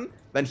pikemen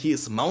when he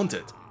is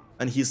mounted.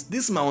 And he's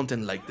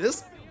dismounted like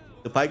this,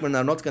 the pikemen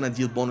are not gonna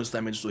deal bonus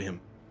damage to him.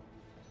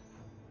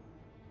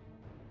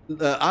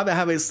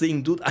 Avehave is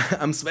saying, dude,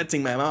 I'm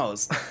sweating my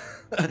mouse.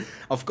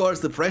 Of course,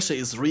 the pressure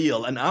is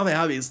real, and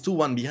Avehave is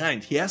 2-1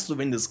 behind. He has to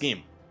win this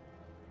game.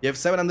 You have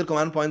 700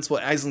 command points for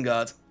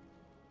Isengard,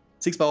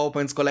 6 power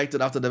points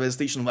collected after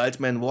Devastation,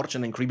 Wildman,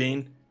 Warchen and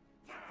Creebane,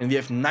 and we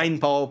have 9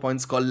 power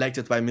points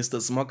collected by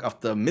Mr. Smok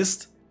after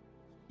Mist,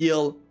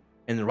 Heal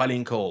and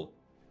Rallying Call.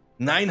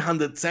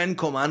 910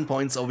 command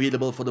points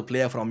available for the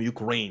player from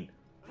Ukraine.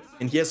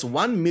 And he has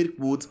 1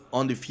 Mirkwood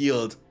on the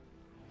field.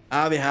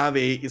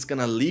 Avehave is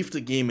gonna leave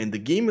the game, and the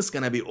game is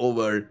gonna be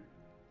over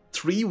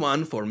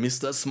 3-1 for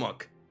Mr.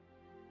 Smok.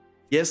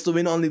 He has to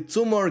win only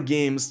 2 more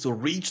games to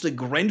reach the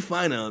Grand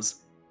Finals.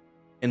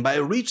 And by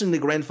reaching the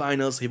Grand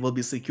Finals, he will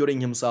be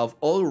securing himself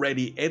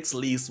already at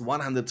least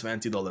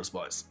 $120,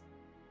 boys.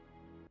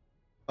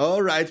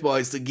 Alright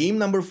boys, the game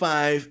number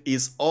 5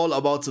 is all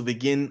about to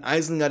begin.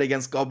 Isengard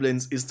against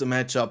Goblins is the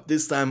matchup.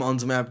 This time on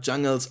the map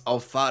Jungles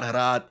of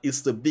Farharad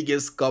is the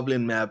biggest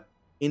Goblin map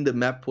in the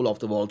map pool of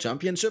the World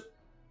Championship.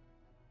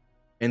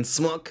 And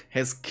Smok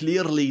has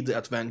clearly the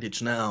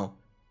advantage now.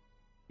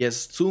 He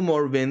has 2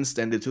 more wins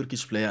than the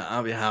Turkish player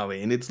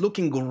Avehave, and it's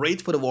looking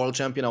great for the World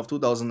Champion of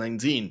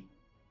 2019,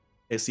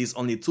 as he's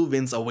only 2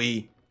 wins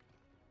away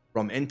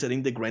from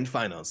entering the Grand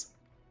Finals.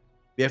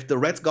 We have the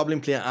Red Goblin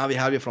player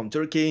Avehave from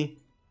Turkey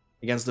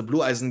against the Blue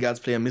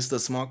Isengard player Mr.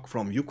 Smok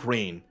from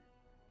Ukraine.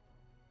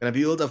 Gonna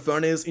build a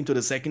furnace into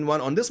the second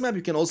one. On this map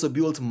you can also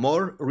build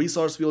more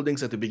resource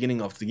buildings at the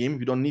beginning of the game.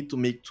 You don't need to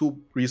make 2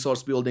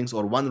 resource buildings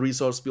or 1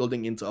 resource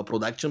building into a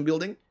production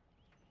building.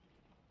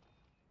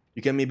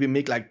 You can maybe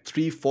make like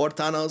 3-4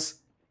 tunnels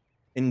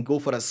and go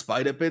for a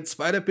spider pit.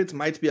 Spider pit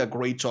might be a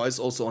great choice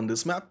also on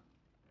this map.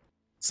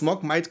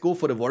 Smok might go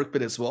for the work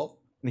pit as well.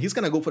 And he's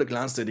gonna go for the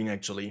clan stating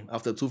actually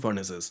after 2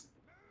 furnaces.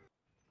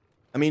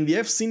 I mean, we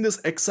have seen this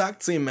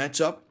exact same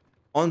matchup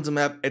on the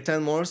map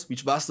Ettenmoors,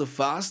 which was the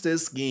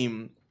fastest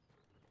game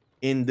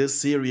in this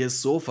series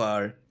so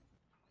far.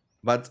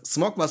 But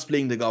Smok was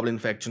playing the Goblin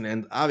faction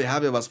and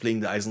Avehave was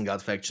playing the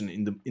Isengard faction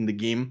in the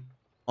game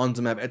on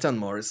the map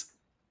Ettenmoors.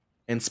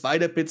 And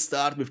Spider Pit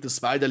start with the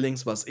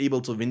Spiderlings was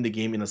able to win the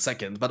game in a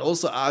second. But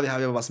also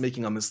Avehave was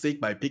making a mistake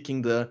by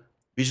picking the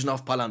Vision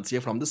of Palantir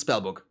from the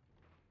spellbook.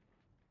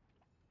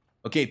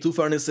 Okay, 2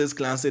 furnaces,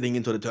 clan stating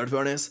into the 3rd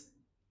furnace.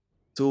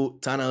 2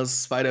 tunnels,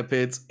 spider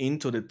pits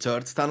into the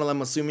 3rd tunnel.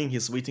 I'm assuming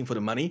he's waiting for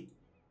the money.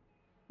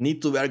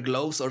 Need to wear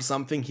gloves or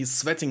something. He's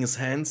sweating his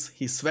hands.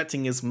 He's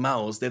sweating his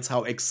mouse. That's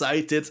how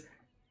excited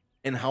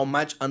and how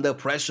much under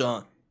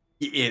pressure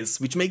he is.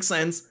 Which makes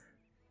sense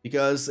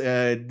because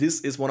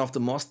this is one of the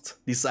most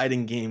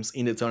deciding games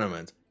in the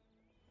tournament.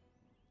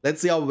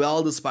 Let's see how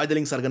well the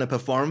Spiderlings are gonna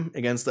perform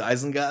against the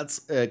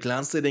Isengards,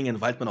 Clan Stating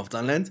and Wildman of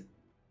Dunland.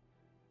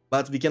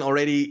 But we can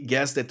already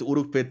guess that the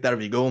Uruk Pit, there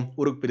we go,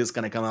 Uruk Pit is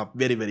gonna come up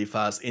very very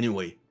fast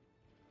anyway.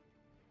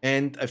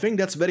 And I think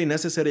that's very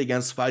necessary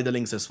against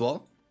Spiderlings as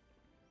well.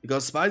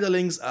 Because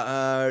Spiderlings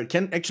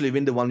can actually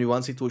win the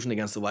 1v1 situation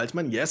against the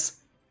Wildman, yes.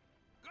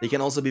 They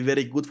can also be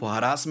very good for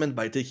harassment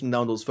by taking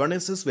down those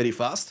furnaces very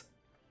fast.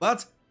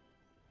 But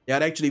they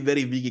are actually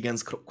very weak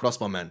against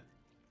crossbowmen.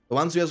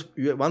 Once you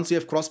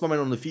have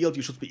crossbowmen on the field,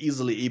 you should be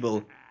easily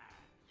able...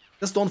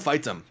 Just don't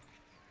fight them.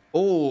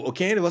 Oh,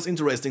 okay, that was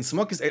interesting.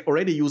 Smok is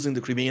already using the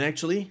Creebane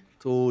actually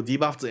to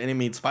debuff the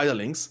enemy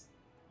Spiderlings.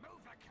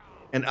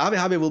 And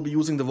Avehave will be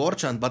using the War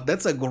Chant, but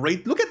that's a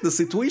great... Look at the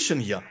situation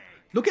here.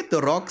 Look at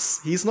the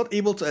rocks. He's not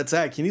able to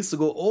attack. He needs to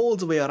go all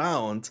the way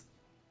around.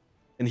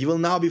 And he will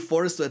now be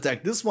forced to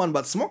attack this one,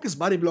 but Smok is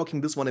body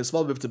blocking this one as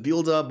well with the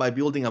builder by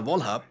building a wall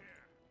hub.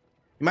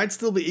 He might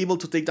still be able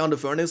to take down the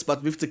furnace,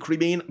 but with the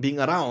Creebane being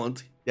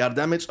around, their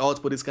damage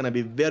output is gonna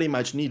be very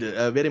much needed,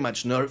 very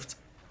much nerfed.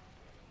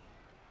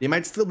 They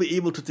might still be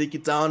able to take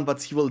it down,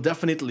 but he will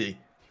definitely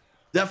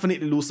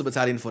lose the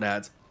battalion for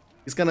that.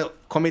 He's gonna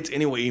commit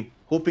anyway,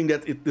 hoping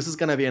that this is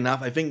gonna be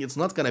enough. I think it's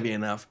not gonna be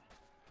enough.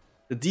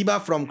 The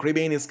debuff from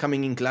Kraybane is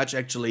coming in clutch,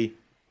 actually.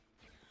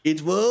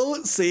 It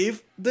will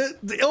save the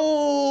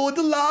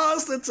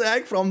last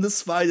attack from the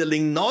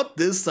Spiderling, not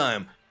this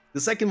time. The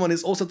second one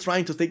is also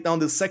trying to take down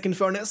the second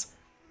furnace.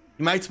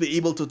 He might be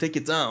able to take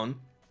it down.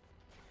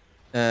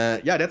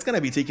 Yeah, that's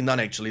gonna be taken down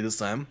actually this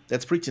time.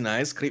 That's pretty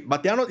nice.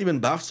 But they are not even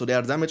buffed, so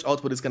their damage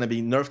output is gonna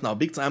be nerfed now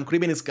big time.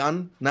 Kraybane is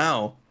gone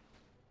now.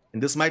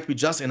 And this might be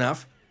just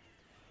enough.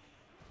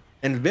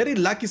 And very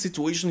lucky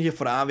situation here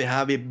for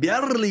AWHW.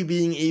 Barely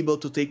being able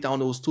to take down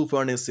those two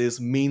furnaces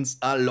means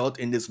a lot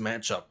in this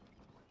matchup.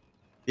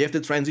 We have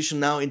to transition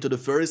now into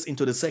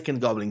the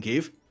second Goblin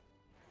Cave.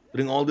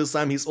 During all this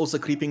time, he's also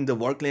creeping the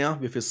Work Layer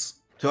with his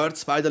third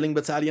Spiderling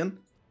battalion.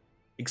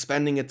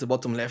 Expanding at the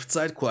bottom left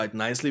side quite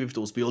nicely with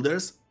those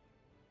builders.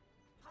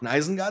 And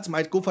Isengard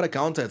might go for a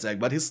counterattack,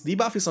 but his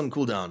debuff is on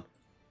cooldown.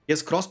 He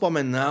has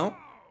Crossbowman now.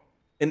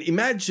 And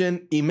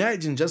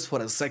imagine just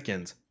for a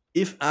second,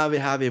 if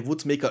AWHW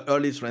would make an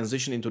early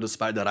transition into the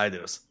Spider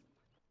Riders.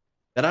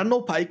 There are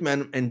no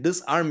pikemen, and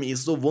this army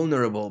is so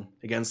vulnerable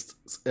against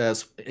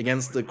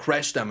the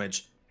crash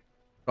damage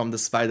from the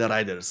Spider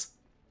Riders.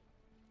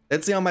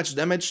 Let's see how much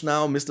damage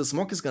now Mr.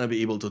 Smog is gonna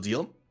be able to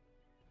deal.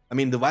 I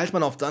mean, the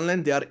Wildmen of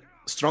Dunland, they are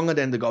stronger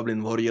than the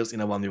Goblin Warriors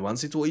in a 1v1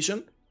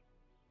 situation.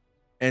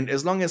 And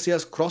as long as he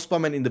has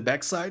Crossbowmen in the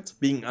backside,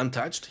 being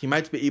untouched, he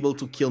might be able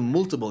to kill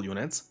multiple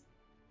units.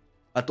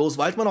 But those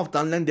Wildmen of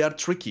Dunland, they are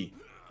tricky.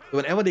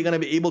 Whenever they're gonna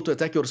be able to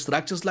attack your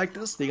structures like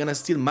this, they're gonna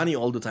steal money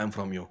all the time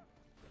from you.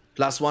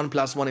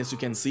 +1/+1 as you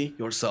can see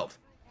yourself.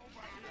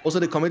 Also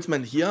the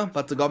commitment here,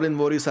 but the Goblin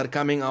Warriors are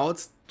coming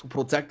out to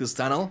protect this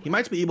tunnel. He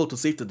might be able to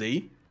save the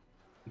day,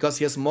 because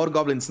he has more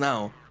goblins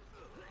now.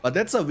 But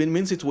that's a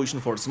win-win situation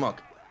for Smog.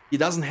 He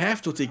doesn't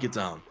have to take it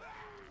down.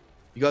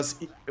 Because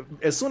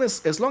as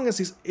long as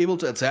he's able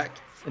to attack,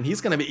 and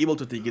he's gonna be able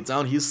to take it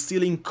down, he's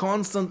stealing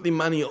constantly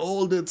money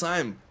all the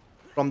time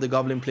from the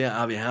Goblin player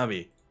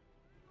AWHW.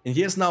 And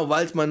he has now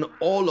Wildman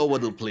all over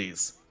the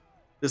place.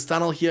 This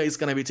tunnel here is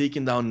gonna be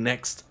taken down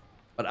next.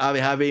 But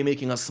AWHW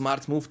making a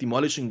smart move,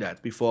 demolishing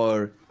that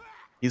before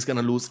he's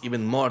gonna lose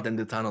even more than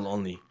the tunnel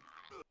only.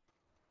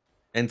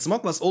 And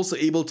Smog was also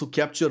able to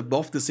capture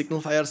both the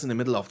signal fires in the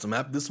middle of the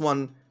map. This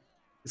one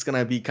is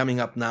gonna be coming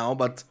up now,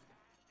 but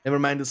never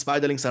mind, the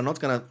Spiderlings are not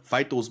gonna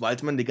fight those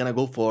Wildmen, they're gonna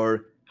go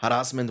for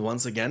harassment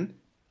once again.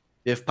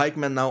 They have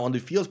pikemen now on the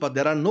field, but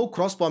there are no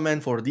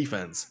crossbowmen for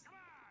defense.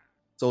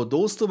 So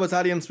those two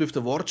battalions with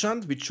the war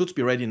chant, which should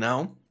be ready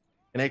now,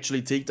 can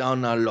actually take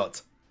down a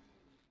lot.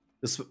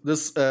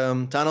 This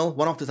tunnel,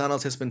 one of the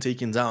tunnels has been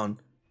taken down.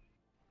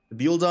 The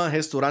builder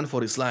has to run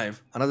for his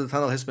life. Another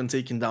tunnel has been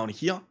taken down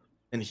here,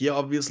 and here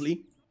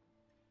obviously.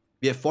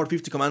 We have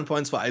 450 command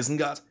points for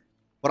Isengard,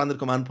 400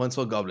 command points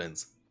for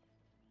Goblins.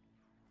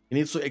 He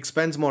needs to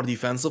expand more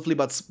defensively,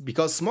 but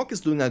because Smog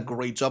is doing a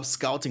great job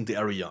scouting the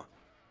area.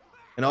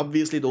 And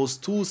obviously those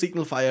two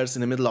signal fires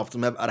in the middle of the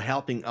map are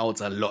helping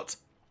out a lot.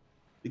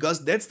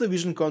 Because that's the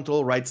vision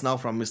control right now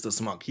from Mr.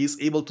 Smog. He's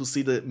able to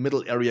see the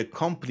middle area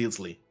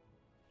completely.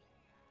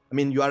 I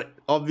mean, you are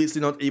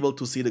obviously not able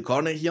to see the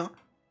corner here.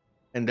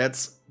 And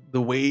that's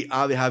the way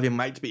AWHW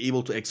might be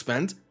able to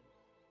expand.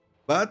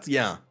 But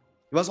yeah,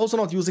 he was also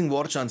not using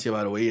War Chant here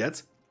by the way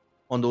yet.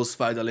 On those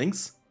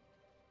Spiderlings.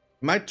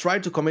 He might try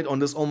to commit on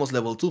this almost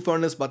level 2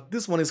 furnace, but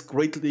this one is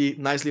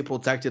nicely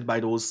protected by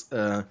those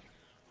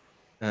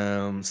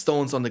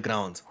stones on the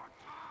ground.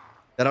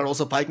 There are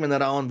also pikemen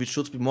around, which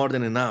should be more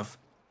than enough.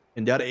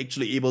 And they are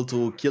actually able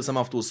to kill some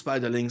of those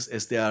Spiderlings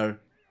as they are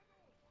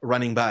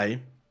running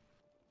by.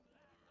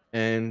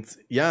 And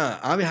yeah,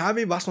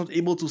 AWHW was not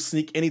able to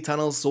sneak any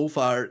tunnels so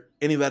far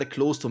anywhere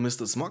close to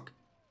Mr. Smog.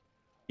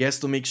 He has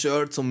to make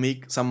sure to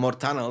make some more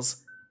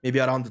tunnels,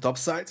 maybe around the top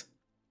side.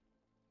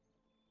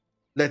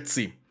 Let's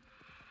see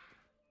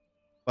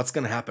what's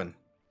gonna happen.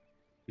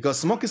 Because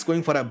Smog is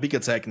going for a big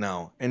attack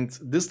now, and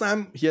this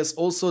time he has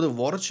also the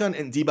War Chant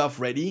and debuff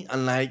ready,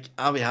 unlike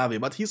AWHW,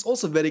 but he's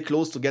also very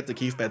close to get the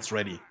cave pads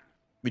ready,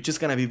 which is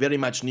gonna be very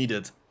much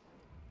needed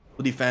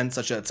to defend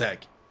such an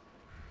attack.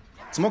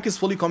 Smog is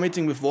fully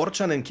committing with War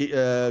Chant and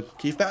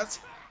cave pads.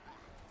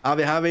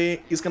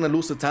 AWHW is gonna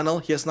lose the tunnel.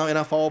 He has now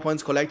enough power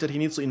points collected. He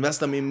needs to invest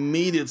them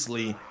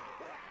immediately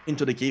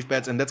into the cave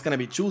pads, and that's gonna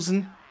be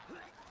chosen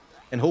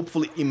and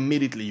hopefully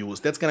immediately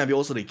used. That's gonna be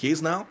also the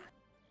case now.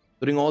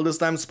 During all this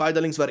time,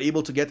 Spiderlings were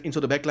able to get into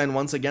the backline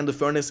once again. The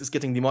furnace is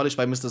getting demolished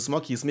by Mr.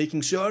 Smog. He's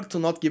making sure to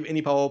not give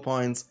any power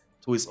points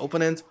to his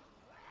opponent.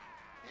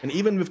 And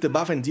even with the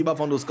buff and debuff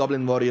on those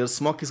Goblin Warriors,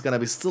 Smog is gonna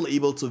be still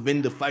able to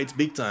win the fight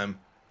big time.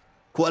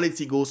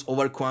 Quality goes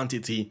over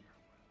quantity.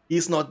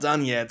 He's not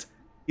done yet.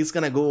 He's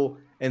gonna go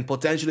and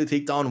potentially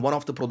take down one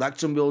of the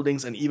production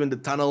buildings and even the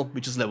tunnel,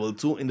 which is level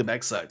 2 in the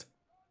backside.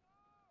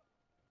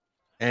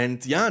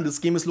 And yeah, this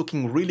game is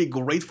looking really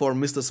great for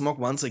Mr. Smog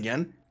once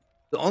again.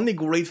 The only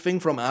great thing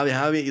from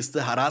AWHW is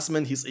the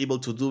harassment he's able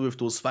to do with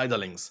those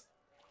Spiderlings.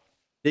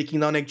 Taking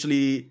down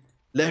actually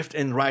left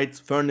and right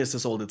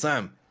furnaces all the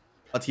time.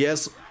 But he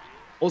has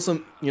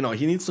also, you know,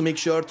 he needs to make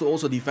sure to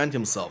also defend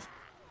himself.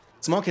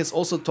 Smok has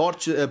also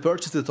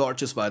purchased the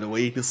torches, by the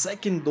way. The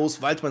second those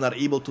Wildmen are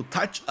able to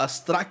touch a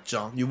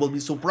structure, you will be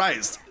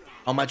surprised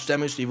how much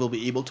damage they will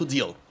be able to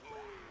deal.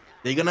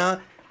 They're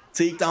gonna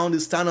take down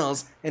these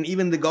tunnels and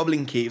even the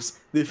Goblin Caves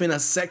within a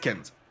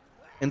second.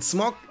 And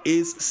Smok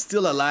is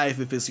still alive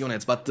with his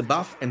units, but the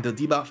buff and the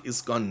debuff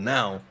is gone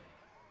now.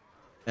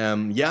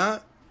 Yeah,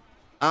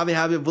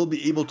 Ave will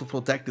be able to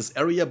protect this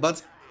area,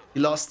 but he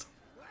lost,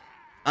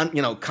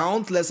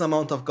 countless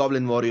amount of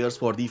Goblin Warriors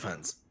for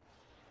defense.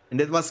 And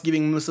that was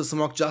giving Mr.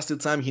 Smok just the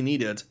time he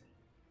needed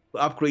to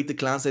upgrade the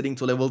clan setting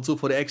to level 2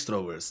 for the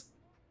extrovers.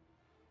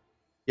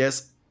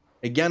 Yes,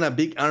 again a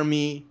big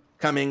army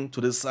coming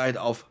to the side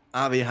of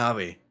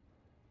Ave.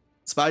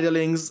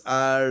 Spiderlings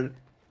are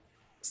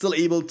still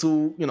able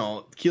to,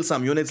 kill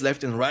some units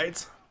left and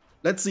right.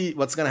 Let's see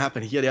what's gonna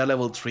happen here. They are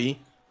level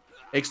 3.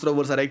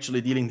 Extrovers are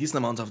actually dealing decent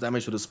amounts of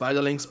damage to the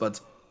Spiderlings,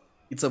 but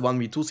it's a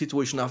 1v2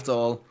 situation after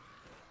all.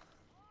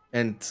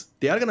 And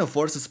they are gonna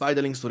force the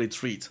Spiderlings to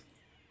retreat.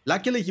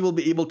 Luckily, he will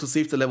be able to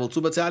save the level 2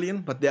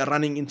 battalion, but they are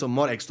running into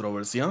more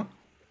extrovers, yeah?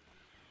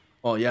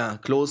 Oh yeah,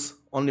 close.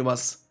 Only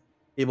was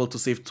able to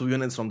save 2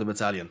 units from the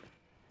battalion.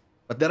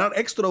 But there are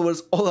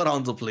extrovers all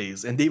around the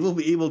place, and they will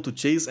be able to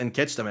chase and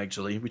catch them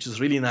actually, which is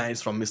really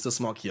nice from Mr.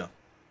 Smok here.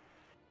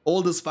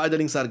 All the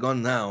Spiderlings are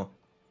gone now,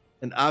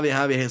 and Ave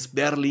has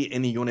barely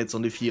any units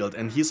on the field,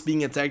 and he's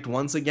being attacked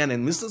once again.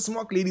 And Mr.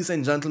 Smok, ladies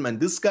and gentlemen,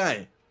 this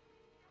guy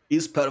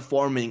is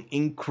performing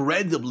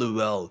incredibly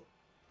well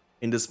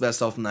in this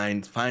best of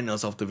 9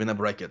 finals of the winner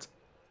bracket.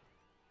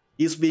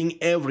 He's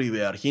being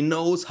everywhere. He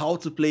knows how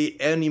to play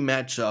any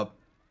matchup.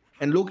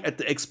 And look at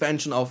the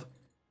expansion of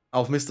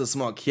Mr.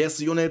 Smok. He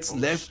has units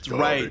left,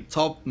 right,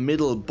 top,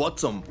 middle,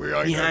 bottom,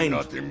 behind,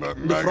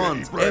 the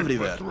front,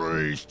 everywhere.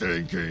 3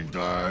 stinking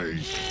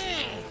days.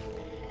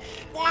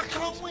 Why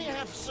can't we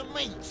have some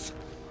meat?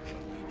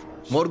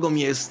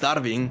 Morgomir is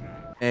starving.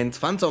 And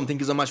Phantom, thank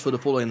you so much for the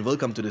follow and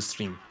welcome to the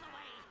stream.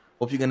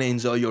 Hope you're gonna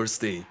enjoy your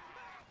stay.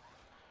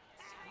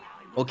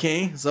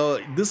 Okay, so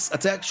this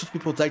attack should be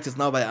protected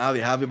now by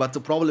Ave, but the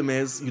problem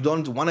is you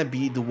don't want to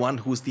be the one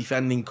who's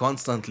defending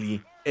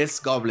constantly as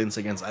goblins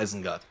against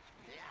Isengard.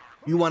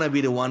 You want to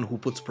be the one who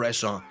puts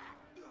pressure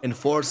and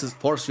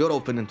force your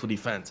opponent to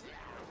defend.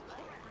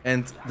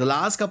 And the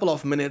last couple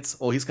of minutes,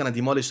 he's gonna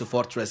demolish the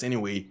fortress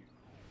anyway.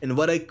 And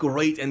what a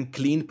great and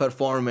clean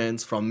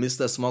performance from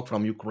Mr. Smok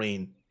from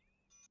Ukraine.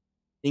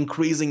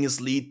 Increasing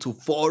his lead to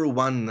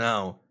 4-1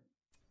 now.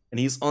 And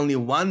he's only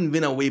 1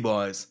 win away,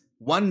 boys.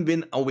 1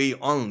 win away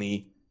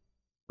only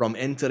from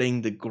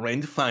entering the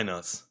grand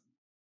finals.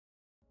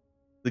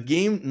 The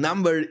game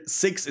number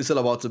 6 is all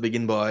about to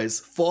begin, boys.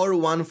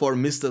 4-1 for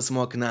Mr.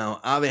 Smok now.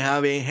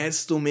 Ave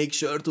has to make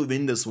sure to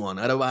win this one.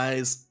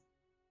 Otherwise,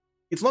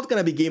 it's not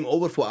gonna be game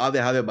over for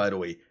Ave, by the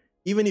way.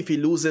 Even if he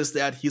loses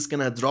that, he's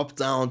gonna drop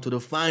down to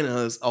the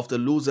finals of the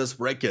losers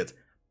bracket.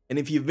 And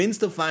if he wins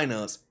the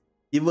finals,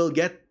 he will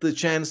get the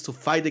chance to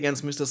fight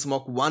against Mr.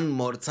 Smok one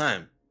more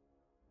time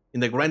in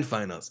the grand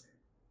finals.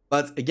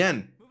 But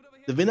again,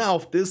 the winner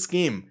of this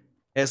game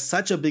has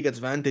such a big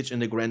advantage in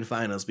the grand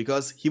finals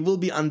because he will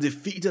be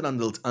undefeated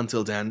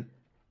until then.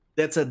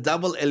 That's a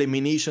double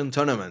elimination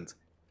tournament.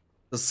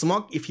 The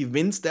Smok, if he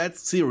wins that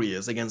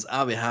series against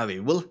Ave,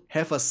 will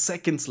have a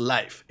second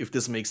life, if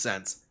this makes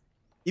sense.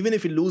 Even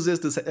if he loses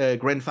the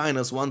grand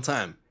finals one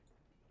time,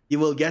 he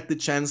will get the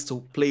chance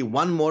to play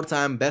one more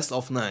time best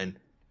of 9.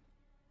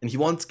 And he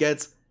won't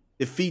get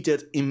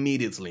defeated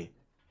immediately.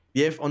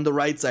 We have on the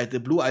right side the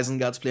blue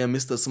Isengard player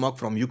Mr. Smok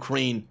from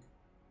Ukraine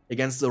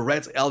against the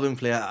red Elven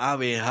player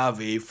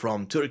Ave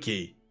from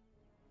Turkey.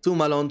 2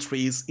 Malone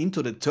trees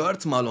into the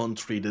 3rd Malone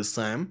tree this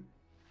time.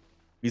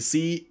 We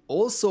see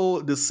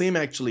also the same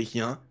actually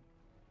here.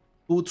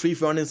 2 tree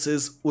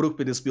furnaces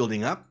Urukpit is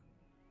building up.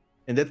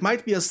 And that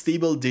might be a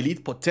stable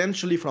delete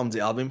potentially from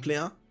the Elven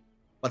player.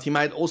 But he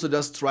might also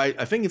just try,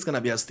 I think it's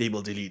gonna be a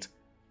stable delete.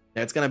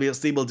 Yeah, it's gonna be a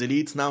stable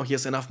delete. Now he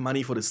has enough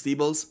money for the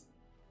stables.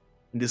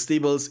 And the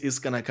stables is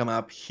gonna come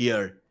up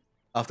here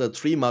after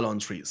 3 Malon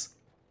trees.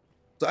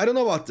 So I don't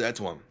know about that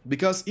one,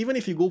 because even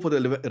if you go for the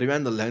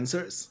Rivendell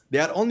Lancers, they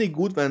are only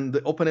good when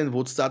the opponent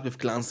would start with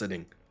clan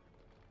setting.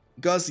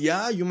 Because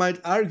yeah, you might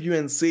argue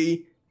and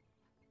say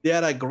they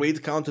are a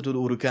great counter to the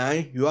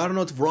Urukai. You are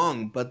not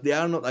wrong, but they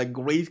are not a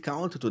great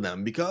counter to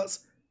them, because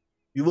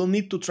you will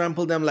need to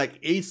trample them like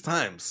 8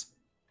 times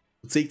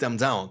to take them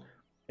down.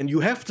 And you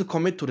have to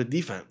commit to the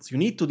defense. You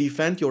need to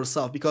defend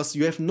yourself because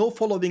you have no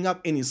following up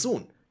any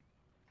soon.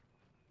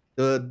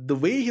 The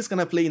way he's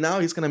gonna play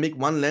now, he's gonna make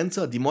 1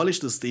 Lancer, demolish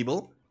the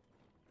stable,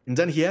 and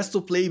then he has to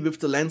play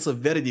with the Lancer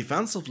very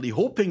defensively,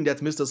 hoping that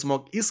Mr.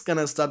 Smok is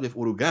gonna start with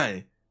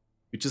Urukai,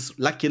 which is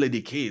luckily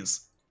the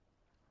case.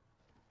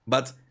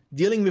 But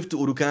dealing with the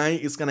Urukai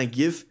is gonna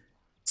give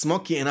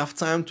Smoky enough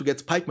time to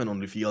get pikemen on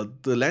the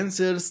field. The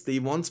Lancers, they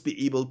won't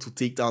be able to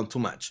take down too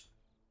much.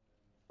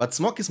 But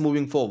Smok is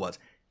moving forward.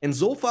 And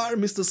so far,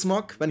 Mr.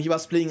 Smok, when he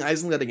was playing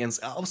Isengard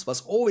against Elves,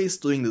 was always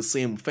doing the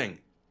same thing.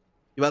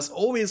 He was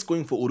always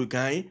going for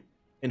Urukai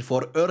and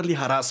for early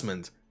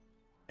harassment.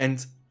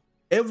 And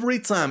every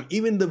time,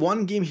 even the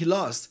one game he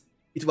lost,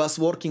 it was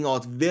working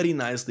out very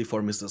nicely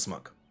for Mr.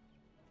 Smok.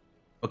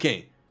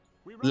 Okay,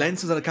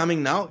 Lancers are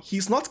coming now.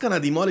 He's not gonna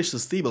demolish the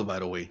stable, by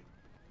the way.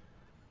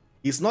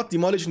 He's not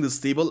demolishing the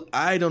stable.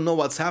 I don't know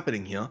what's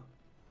happening here.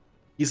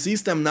 He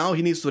sees them now,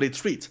 he needs to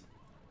retreat.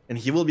 And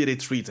he will be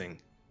retreating.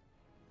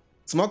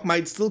 Smok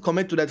might still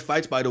commit to that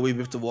fight, by the way,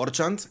 with the War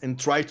Chant and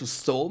try to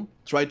stall,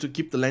 try to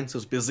keep the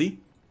Lancers busy.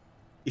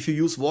 If you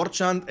use War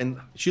Chant and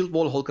Shield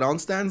Wall hold ground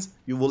stance,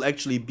 you will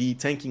actually be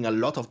tanking a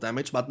lot of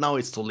damage, but now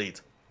it's too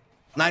late.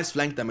 Nice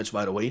flank damage,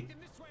 by the way,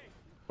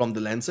 from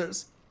the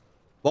Lancers.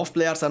 Both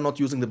players are not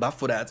using the buff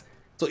for that.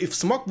 So if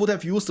Smok would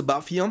have used the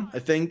buff here, I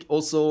think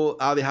also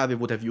AWE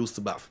would have used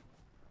the buff.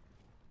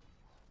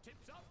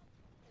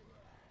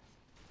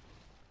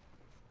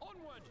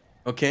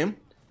 Okay.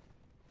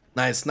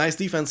 Nice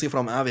defense here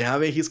from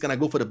AWE. He's gonna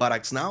go for the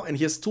barracks now, and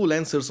he has 2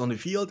 Lancers on the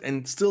field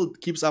and still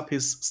keeps up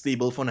his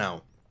stable for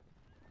now.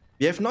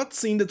 We have not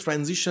seen the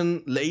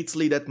transition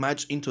lately that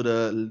much into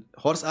the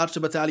Horse Archer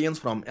battalions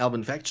from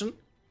Elven faction,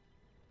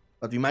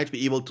 but we might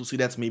be able to see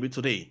that maybe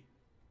today.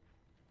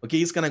 Okay,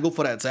 he's gonna go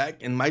for the attack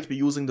and might be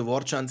using the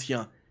War Chant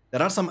here.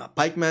 There are some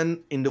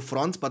pikemen in the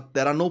front, but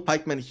there are no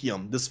pikemen here.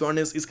 This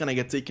furnace is gonna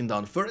get taken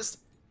down first.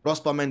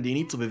 Crossbowmen, they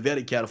need to be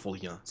very careful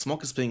here.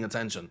 Smok is paying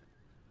attention.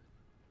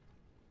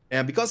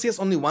 And because he has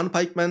only 1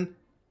 pikeman,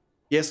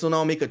 he has to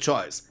now make a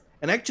choice.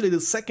 And actually the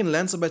second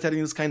Lancer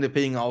battalion is kind of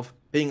paying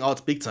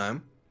out big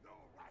time.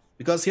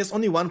 Because he has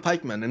only 1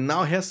 pikeman, and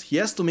now he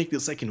has to make the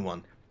second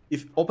one.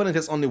 If opponent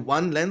has only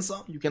 1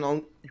 Lancer, you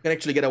can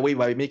actually get away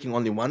by making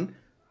only 1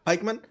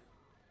 pikeman.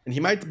 And he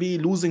might be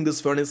losing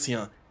this furnace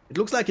here. It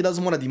looks like he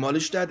doesn't want to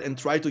demolish that and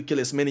try to kill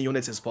as many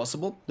units as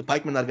possible. The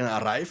pikemen are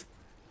gonna arrive.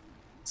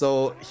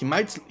 So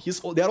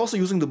they are also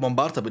using the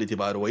bombard ability,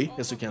 by the way,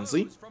 as you can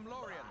see.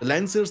 The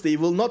Lancers, they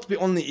will not be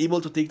only able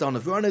to take down the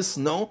furnace,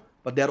 no,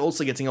 but they are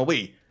also getting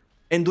away.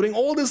 And during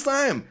all this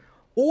time,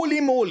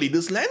 holy moly,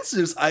 these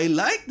Lancers, I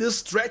like this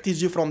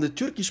strategy from the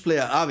Turkish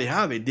player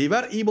AWE. They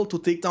were able to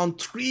take down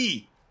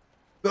 3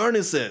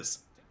 furnaces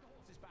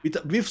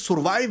with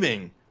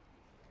surviving.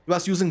 He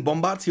was using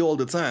bombards here all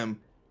the time.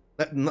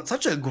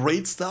 Such a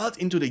great start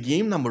into the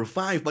game number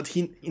 5, but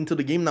into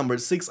the game number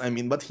 6, I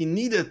mean, but he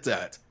needed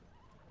that.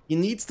 He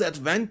needs that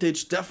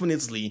advantage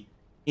definitely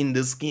in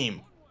this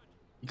game.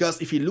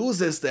 Because if he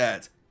loses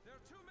that,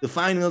 the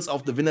finals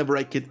of the winner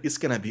bracket is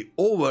gonna be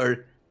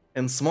over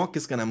and Smok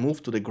is gonna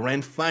move to the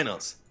grand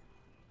finals.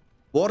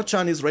 War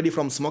Chant is ready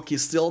from Smoky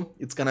still.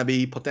 It's gonna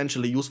be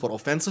potentially used for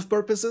offensive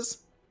purposes.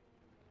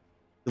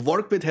 The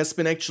Work Pit has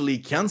been actually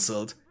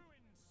cancelled.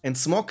 And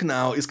Smok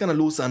now is gonna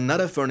lose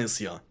another furnace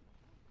here.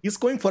 He's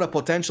going for a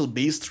potential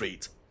base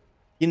trade.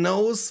 He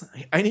knows,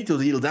 I need to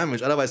deal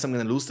damage, otherwise I'm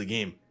gonna lose the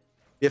game.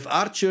 We have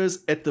archers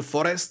at the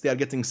forest, they are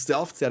getting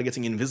stealthed, they are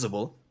getting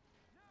invisible.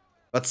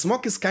 But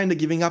Smok is kinda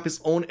giving up his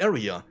own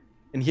area.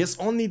 And he has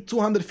only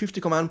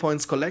 250 command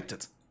points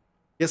collected.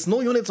 He has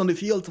no units on the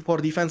field for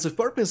defensive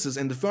purposes,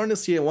 and the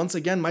furnace here once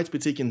again might be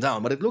taken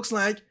down. But it looks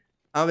like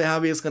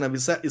AWE is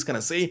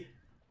gonna say,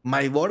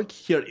 my work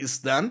here is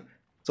done,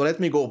 so let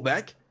me go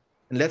back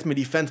and let me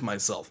defend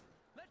myself.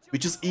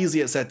 Which is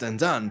easier said than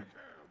done,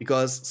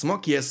 because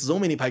Smok has so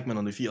many pikemen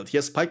on the field. He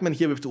has pikemen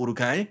here with the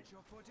Urukai,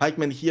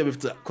 pikemen here with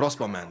the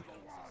crossbowmen.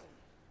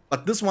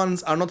 But these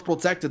ones are not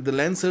protected. The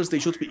Lancers, they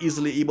should be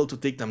easily able to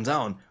take them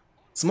down.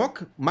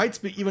 Smok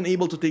might be even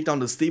able to take down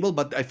the stable,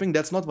 but I think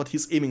that's not what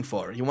he's aiming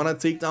for. He wanna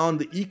take down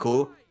the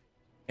eco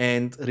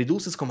and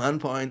reduce his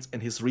command points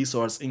and his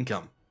resource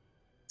income.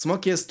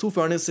 Smok has 2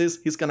 furnaces,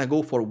 he's gonna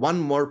go for 1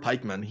 more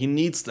pikeman. He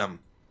needs them.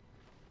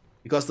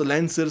 Because the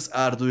Lancers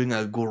are doing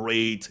a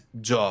great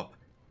job.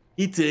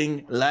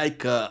 Hitting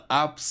like an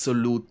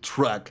absolute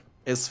truck,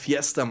 as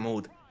Fiesta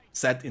mode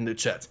said in the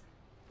chat.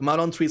 The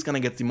Malon tree is gonna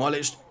get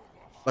demolished,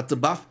 but the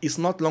buff is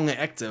not longer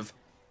active.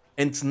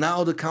 And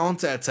now the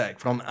counter-attack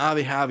from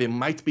AWE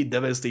might be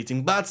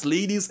devastating. But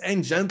ladies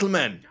and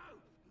gentlemen,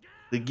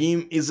 the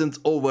game isn't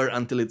over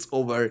until it's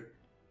over.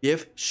 We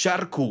have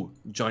Sharku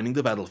joining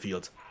the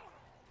battlefield.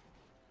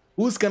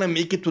 Who's gonna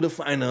make it to the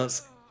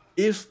finals?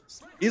 Is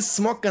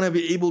Smok gonna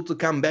be able to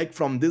come back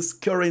from this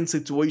current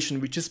situation,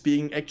 which is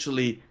being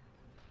actually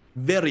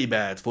very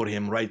bad for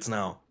him right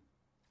now?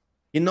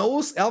 He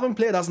knows Elven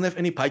player doesn't have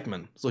any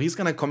pikemen, so he's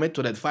gonna commit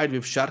to that fight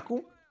with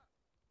Sharku.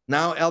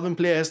 Now Elven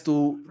player has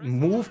to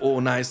move. Oh,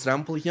 nice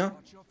trample here.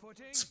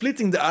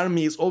 Splitting the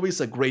army is always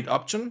a great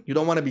option. You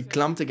don't want to be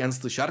clumped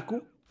against the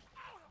Sharku.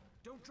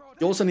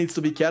 He also needs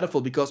to be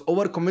careful because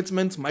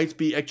overcommitment might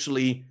be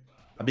actually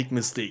a big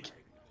mistake.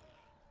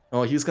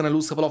 Oh, he's gonna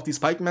lose a couple of these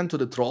pikemen to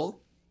the troll.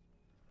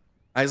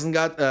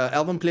 Isengard,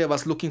 Elven player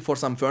was looking for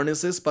some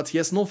furnaces, but he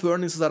has no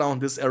furnaces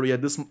around this area.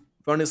 This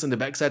furnace in the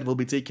backside will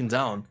be taken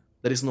down.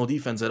 There is no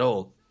defense at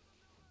all.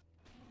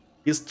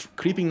 He's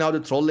creeping now the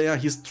troll layer.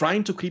 He's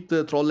trying to creep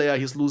the troll layer.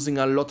 He's losing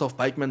a lot of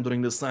pikemen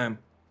during this time.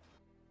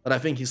 But I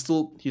think he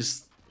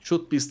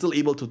should be still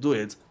able to do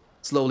it.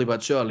 Slowly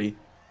but surely.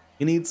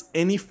 He needs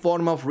any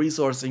form of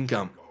resource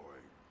income.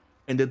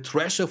 And the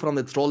treasure from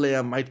the troll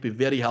layer might be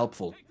very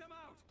helpful.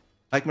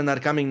 Pikemen are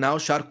coming now.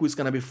 Sharku is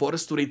gonna be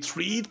forced to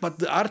retreat, but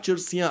the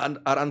archers here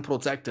are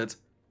unprotected.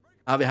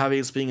 Avehave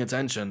is paying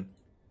attention.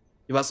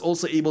 He was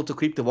also able to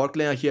creep the Warg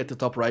layer here at the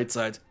top right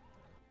side.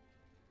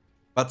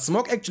 But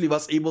Smog actually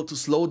was able to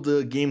slow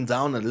the game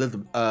down a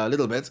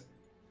little bit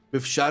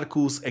with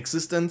Sharku's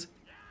existent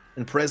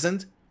and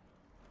present.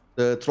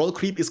 The troll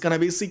creep is gonna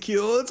be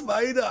secured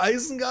by the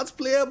Isengard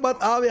player, but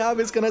Avehave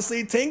is gonna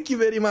say thank you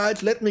very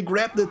much. Let me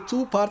grab the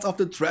 2 parts of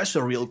the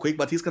treasure real quick,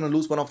 but he's gonna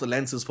lose one of the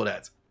lenses for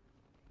that.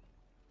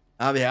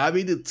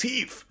 Avehave, the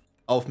thief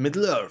of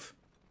Middle-earth,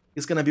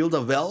 is gonna build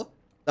a well,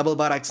 double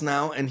barracks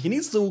now, and he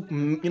needs to,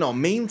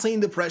 maintain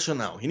the pressure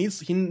now.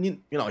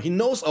 He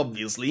knows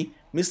obviously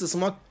Mr.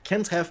 Smog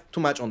can't have too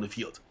much on the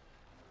field.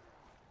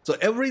 So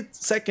every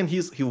second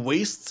he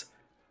wastes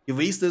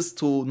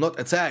to not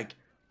attack,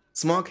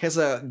 Smog has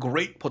a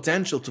great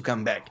potential to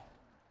come back.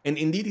 And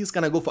indeed he's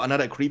gonna go for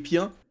another creep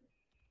here.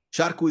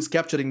 Sharku is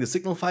capturing the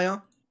signal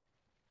fire.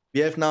 We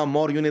have now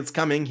more units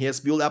coming. He has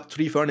built up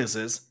 3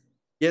 furnaces.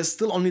 He has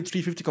still only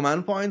 350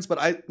 command points, but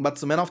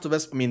the Man of the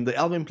West, the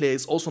Elven player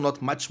is also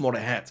not much more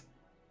ahead.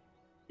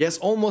 He has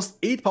almost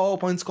 8 power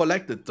points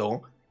collected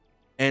though.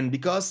 And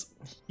because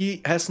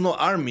he has no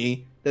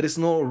army, there is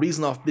no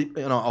reason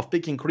of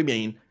picking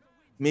Crebain.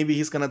 Maybe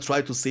he's gonna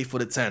try to save for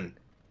the 10.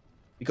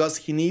 Because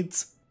he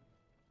needs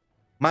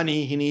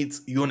money, he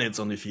needs units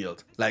on the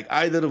field. Like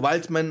either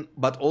Wildman,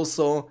 but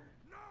also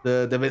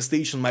the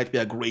Devastation might be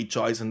a great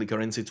choice in the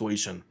current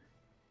situation.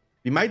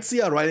 We might see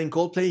a Riley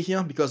Cole play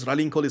here, because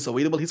Riley Cole is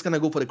available. He's gonna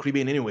go for the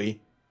Crebain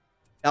anyway.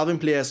 Elven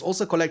player has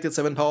also collected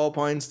 7 power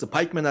points. The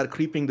pikemen are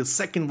creeping the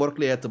second Warg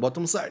layer at the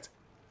bottom side.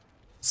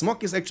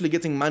 Smog is actually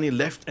getting money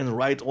left and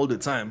right all the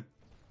time.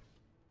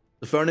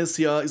 The furnace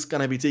here is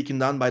gonna be taken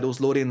down by those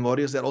Lothian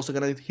warriors. They're also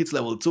gonna hit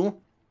level 2.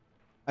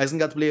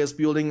 Isengard player is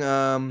building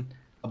a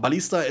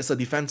ballista as a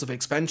defensive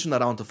expansion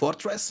around the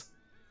fortress.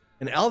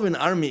 An Elven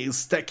army is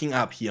stacking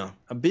up here.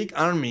 A big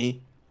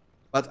army,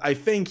 but I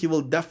think he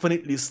will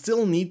definitely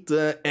still need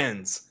the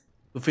ends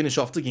to finish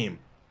off the game.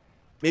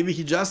 Maybe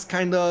he just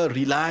kinda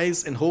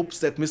relies and hopes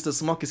that Mr.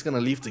 Smog is gonna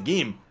leave the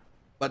game.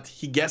 But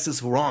he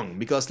guesses wrong,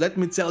 because let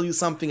me tell you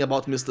something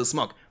about Mr.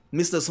 Smog.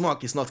 Mr.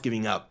 Smog is not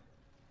giving up.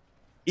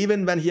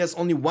 Even when he has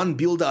only 1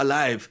 builder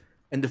alive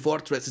and the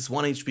fortress is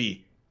 1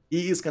 HP,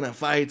 he is gonna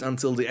fight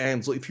until the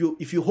end. So if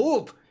you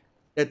hope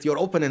that your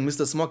opponent,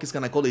 Mr. Smog, is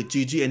gonna call it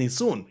GG any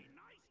soon,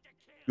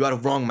 you are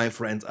wrong, my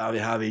friend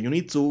Avehave. You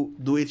need to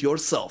do it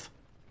yourself.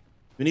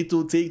 You need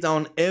to take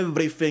down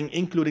everything,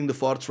 including the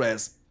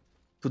fortress,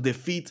 to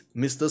defeat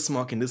Mr.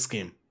 Smog in this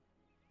game.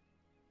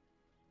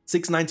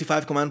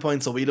 695 command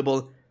points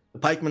available. The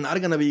pikemen are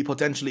gonna be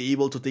potentially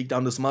able to take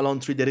down the Smallon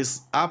tree. There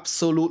is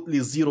absolutely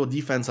 0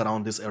 defense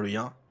around this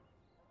area.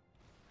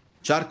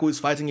 Sharku is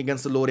fighting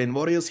against the Lothian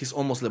warriors. He's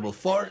almost level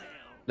 4.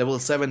 Level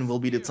 7 will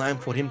be the time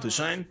for him to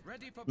shine.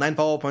 9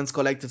 power points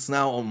collected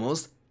now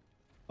almost.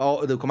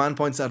 Oh, the command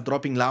points are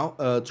dropping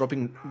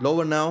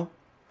lower now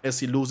as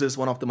he loses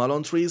one of the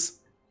Malon trees.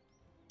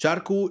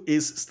 Sharku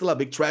is still a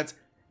big threat,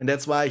 and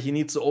that's why he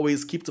needs to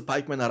always keep the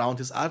pikemen around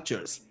his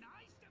archers.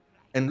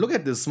 And look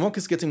at this, Smog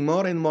is getting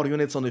more and more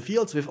units on the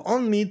field with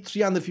only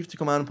 350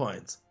 command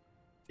points.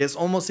 He has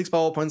almost 6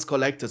 power points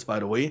collected, by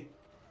the way.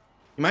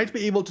 He might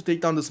be able to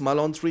take down this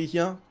Malon tree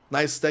here.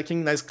 Nice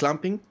stacking, nice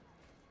clumping.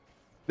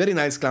 Very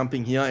nice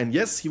clumping here, and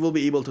yes, he will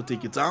be able to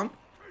take it down.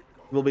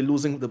 He will be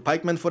losing the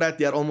pikemen for that.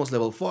 They are almost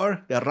level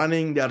 4. They are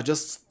running, they are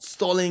just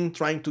stalling,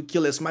 trying to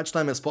kill as much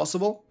time as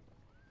possible.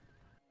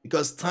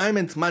 Because time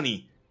and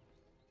money,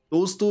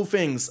 those 2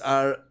 things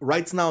are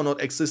right now not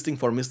existing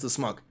for Mr.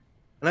 Smog.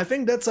 And I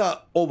think that's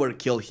a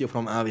overkill here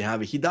from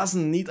Avehave. He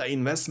doesn't need an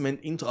investment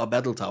into a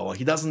battle tower.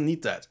 He doesn't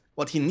need that.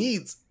 What he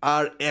needs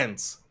are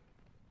ends.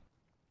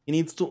 He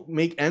needs to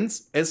make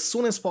ends as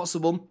soon as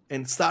possible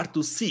and start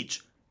to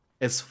siege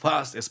as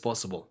fast as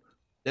possible.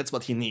 That's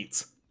what he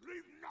needs.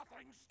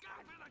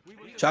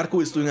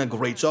 Sharku is doing a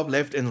great job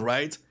left and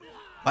right.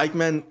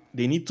 Pikemen,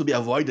 they need to be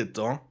avoided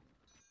though.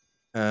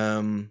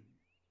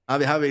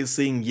 Avehave is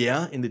saying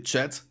yeah in the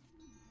chat.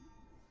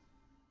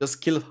 Just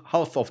kill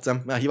half of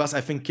them. He was, I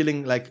think,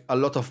 killing like a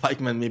lot of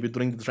pikemen maybe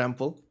during the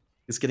trample.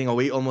 He's getting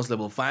away, almost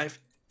level 5.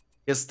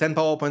 He has 10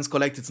 power points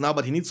collected now,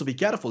 but he needs to be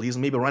careful. He's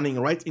maybe running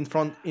right in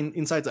front,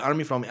 inside the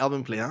army from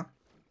Elven player.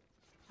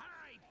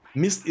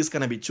 Mist is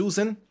gonna be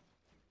chosen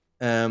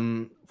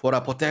for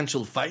a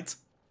potential fight.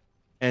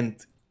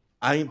 And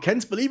I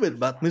can't believe it,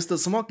 but Mr.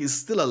 Smog is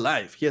still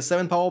alive. He has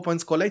 7 power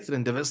points collected,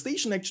 and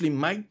Devastation actually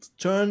might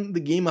turn the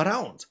game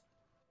around.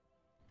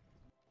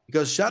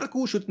 Because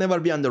Sharku should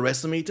never be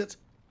underestimated.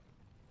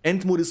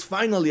 Entmood is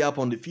finally up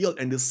on the field,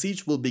 and the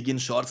siege will begin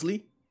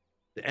shortly.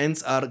 The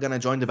Ents are gonna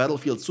join the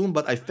battlefield soon,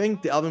 but I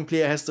think the Elven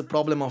player has the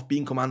problem of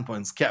being command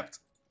points capped.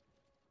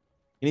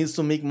 He needs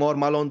to make more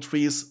Malon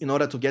trees in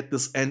order to get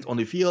this Ent on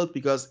the field,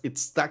 because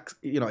it's stuck,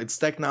 it's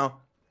stacked now.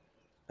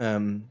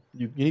 You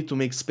need to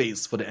make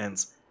space for the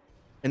Ents.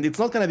 And it's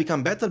not gonna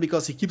become better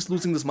because he keeps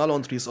losing these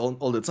Malon trees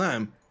all the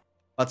time.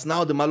 But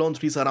now the Malon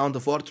trees around the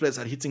fortress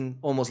are hitting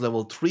almost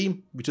level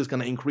 3, which is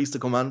gonna increase the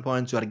command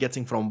points you are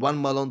getting from 1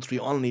 Malon tree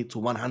only to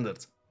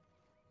 100.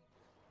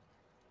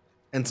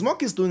 And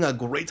Smok is doing a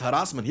great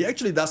harassment. He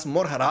actually does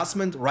more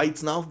harassment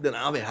right now than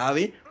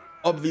Ave.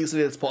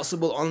 Obviously it's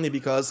possible only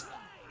because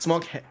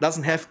Smok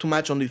doesn't have too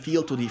much on the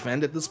field to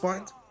defend at this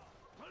point.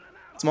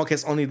 Smok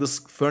has only these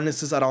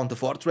furnaces around the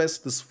fortress,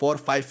 these 4 or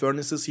 5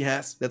 furnaces he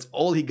has, that's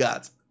all he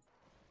got.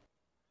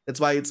 That's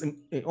why it's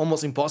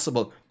almost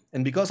impossible.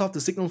 And because of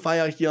the signal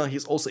fire here,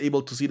 he's also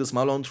able to see the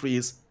Malone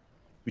trees,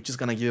 which is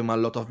gonna give him a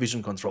lot of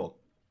vision control.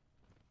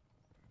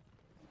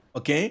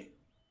 Okay,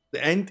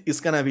 the Ant is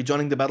gonna be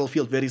joining the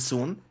battlefield very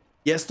soon.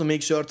 He has to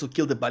make sure to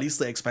kill the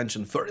ballista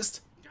expansion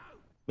first.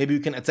 Maybe you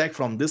can attack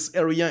from this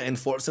area and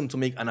force him to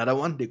make another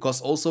one. They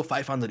cost also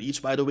 500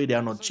 each, by the way, they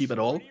are not cheap at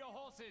all.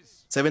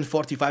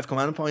 745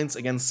 command points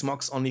against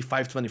Smok's only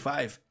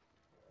 525.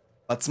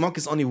 But Smok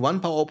is only 1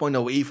 power point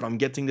away from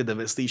getting the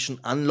devastation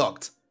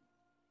unlocked.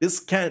 This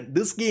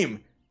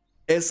game,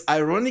 as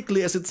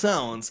ironically as it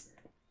sounds,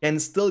 can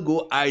still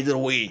go either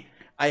way.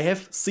 I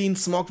have seen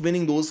Smok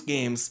winning those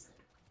games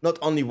not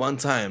only one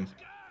time,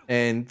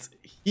 and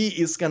he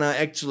is gonna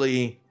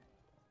actually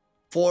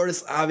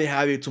force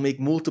Ave to make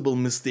multiple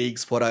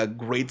mistakes for a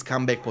great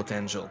comeback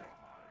potential.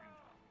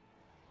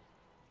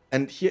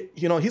 And he,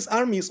 you know, his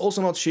army is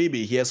also not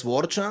shabby. He has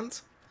War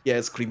Chant, he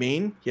has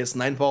Cremain, he has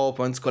 9 power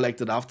points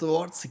collected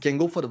afterwards. He can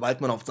go for the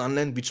Wildman of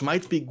Dunland, which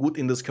might be good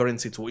in this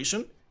current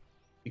situation,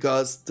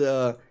 because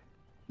the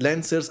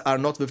Lancers are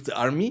not with the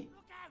army.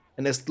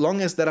 And as long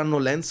as there are no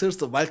Lancers,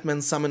 the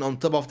Wildman summon on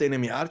top of the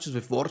enemy archers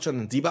with War Chant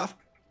and debuff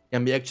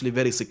can be actually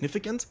very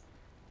significant.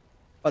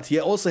 But he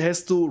also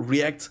has to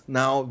react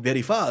now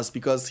very fast,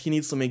 because he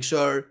needs to make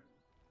sure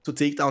to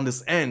take down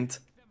this Ant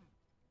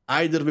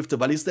either with the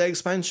ballista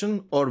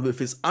expansion or with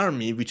his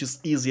army, which is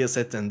easier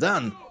said than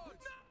done.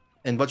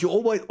 And what you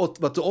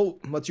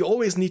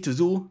always need to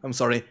do,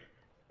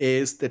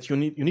 is that you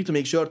need to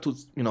make sure to,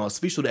 you know,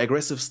 switch to the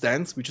aggressive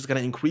stance, which is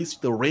gonna increase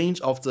the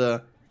range of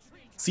the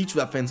siege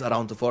weapons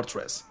around the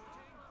fortress.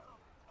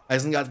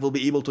 Isengard will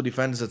be able to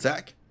defend his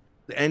attack.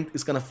 The Ant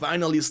is gonna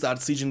finally start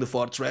sieging the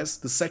fortress.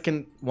 The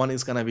second one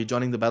is gonna be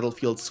joining the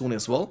battlefield soon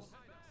as well.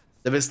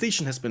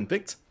 Devastation has been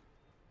picked.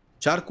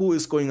 Charku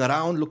is going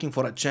around looking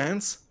for a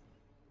chance.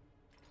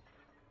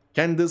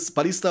 Can this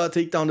ballista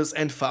take down this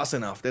Ant fast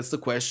enough? That's the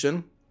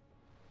question.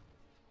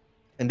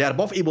 And they are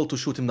both able to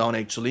shoot him down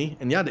actually.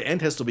 And yeah, the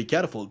Ant has to be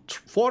careful.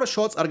 4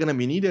 shots are gonna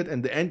be needed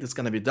and the Ant is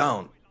gonna be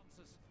down.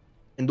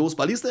 And those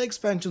ballista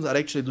expansions are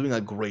actually doing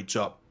a great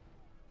job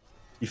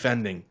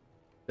defending.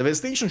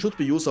 Devastation should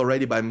be used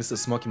already by Mr.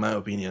 Smok in my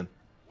opinion,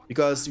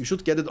 because you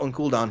should get it on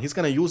cooldown. He's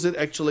gonna use it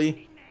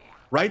actually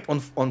right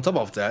on top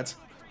of that.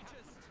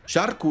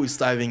 Charku is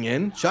diving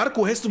in.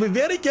 Charku has to be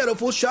very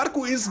careful.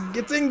 Charku is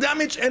getting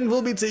damage and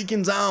will be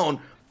taken down.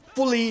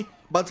 Fully,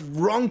 but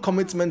wrong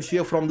commitment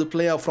here from the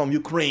player from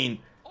Ukraine.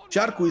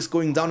 Charku is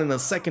going down in a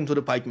second to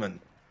the pikeman.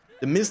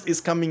 The mist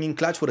is coming in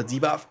clutch for the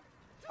debuff.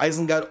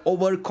 Isengard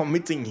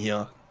over-committing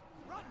here.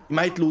 He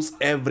might lose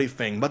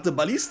everything, but the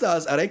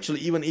ballistas are actually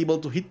even able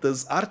to hit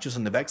those archers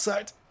on the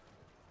backside.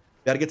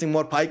 They are getting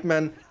more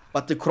pikemen,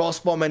 but the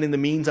crossbowmen in the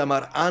meantime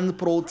are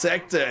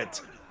unprotected.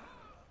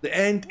 The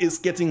Ant is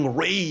getting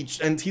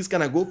raged and he's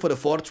gonna go for the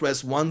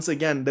fortress once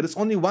again. There is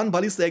only 1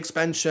 ballista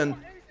expansion,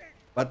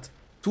 but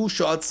 2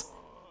 shots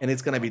and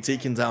it's gonna be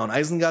taken down.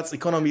 Isengard's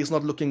economy is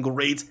not looking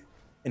great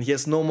and he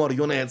has no more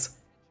units.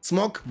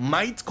 Smok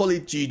might call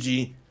it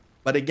GG,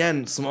 but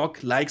again,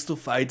 Smok likes to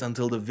fight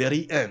until the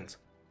very end.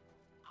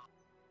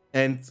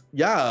 And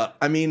yeah,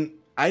 I mean,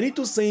 I need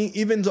to say,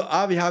 even though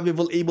Ave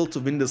will be able to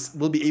win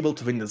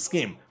this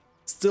game,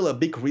 still a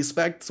big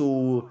respect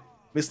to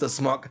Mr.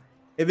 Smok.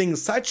 Having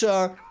such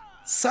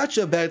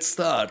a bad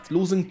start,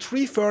 losing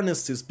 3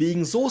 furnaces,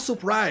 being so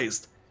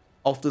surprised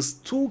of this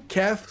 2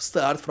 cav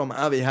start from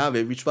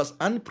Ave, which was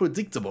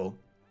unpredictable.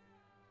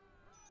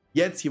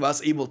 Yet he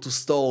was able to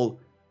stall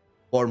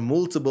for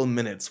multiple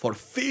minutes, for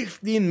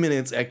 15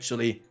 minutes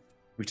actually,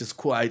 which is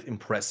quite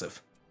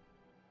impressive.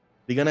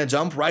 We're gonna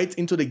jump right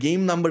into the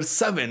game number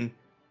 7.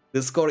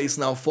 The score is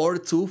now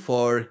 4-2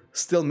 for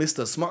still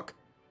Mr. Smok.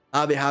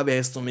 Ave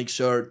has to make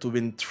sure to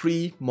win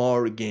 3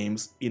 more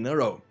games in a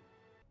row.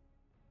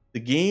 The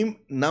game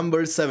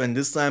number 7,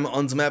 this time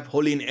on the map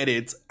Holy in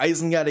Edit,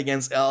 Isengard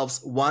against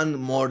Elves one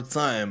more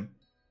time.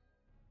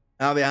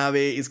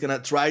 Ave is gonna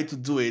try to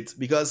do it,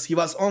 because he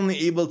was only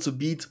able to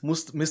beat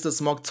Mr.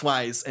 Smok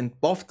twice, and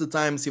both the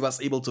times he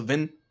was able to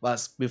win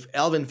was with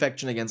Elven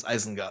faction against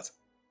Isengard.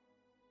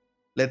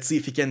 Let's see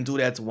if he can do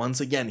that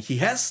once again. He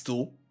has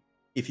to,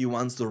 if he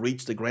wants to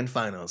reach the grand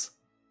finals.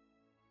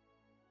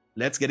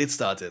 Let's get it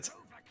started.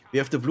 We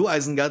have the blue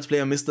Isengard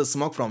player Mr.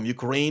 Smok from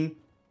Ukraine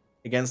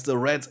against the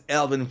red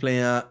Elven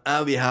player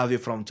Ave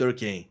from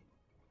Turkey.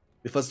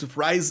 With a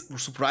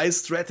surprise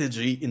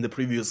strategy in the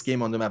previous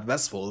game on the map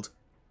Westfold,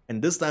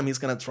 and this time he's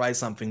gonna try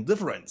something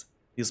different.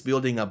 He's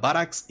building a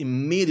barracks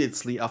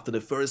immediately after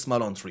the first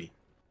Malon tree.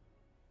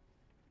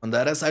 On the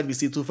other side we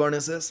see 2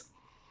 furnaces.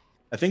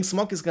 I think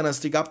Smok is gonna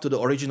stick up to the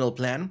original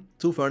plan,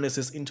 2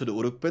 furnaces into the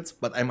Uruk pit,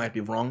 but I might be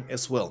wrong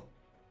as well.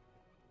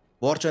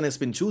 Warchan has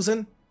been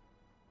chosen,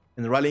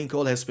 and Rallying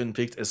Call has been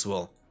picked as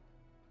well.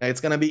 It's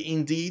gonna be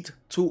indeed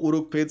 2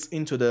 Uruk pits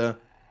into the,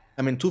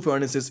 2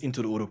 furnaces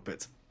into the Uruk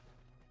pit.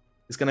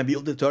 He's gonna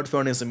build the 3rd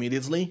furnace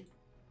immediately.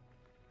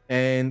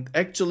 And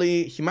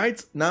actually, he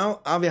might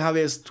now, Ave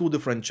has 2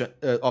 different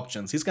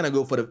options. He's gonna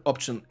go for the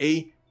option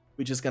A,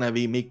 which is gonna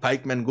be make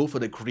pikemen go for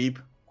the creep,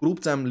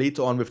 group them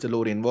later on with the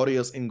Lothian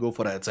warriors and go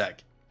for the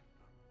attack.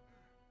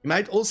 He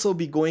might also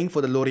be going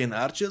for the Lothian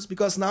archers,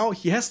 because now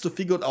he has to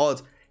figure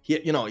out,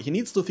 he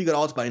needs to figure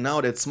out by now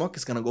that Smok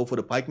is gonna go for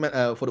the pikemen,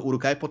 for the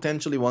Urukai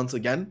potentially once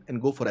again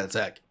and go for the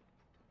attack.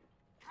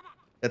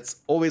 That's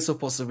always a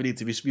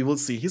possibility, which we will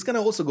see. He's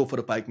gonna also go for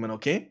the pikemen,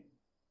 okay?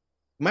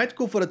 He might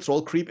go for the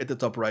troll creep at the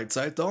top right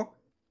side though,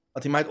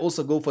 but he might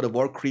also go for the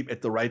war creep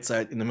at the right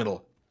side in the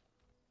middle.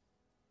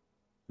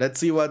 Let's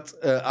see what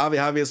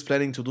Ave is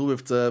planning to do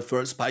with the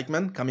first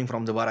pikemen coming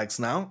from the barracks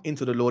now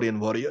into the Lothian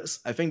warriors.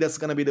 I think that's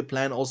gonna be the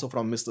plan also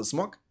from Mr.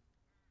 Smok.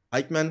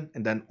 Pikemen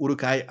and then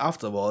Urukai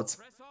afterwards.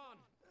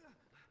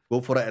 Go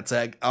for the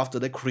attack after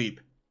the creep.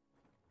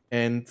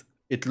 And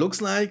it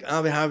looks like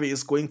Ave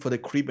is going for the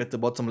creep at the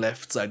bottom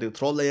left side. The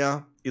troll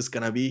layer is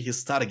gonna be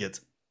his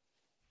target.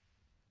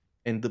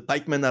 And the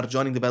pikemen are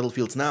joining the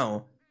battlefield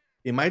now.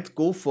 They might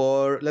go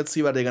for, let's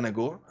see where they're gonna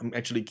go. I'm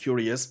actually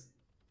curious.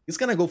 He's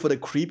gonna go for the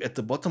creep at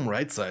the bottom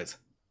right side.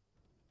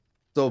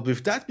 So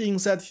with that being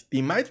said,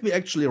 they might be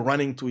actually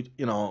running to,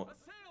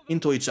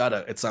 into each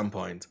other at some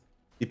point,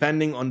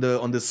 depending on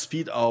the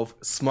speed of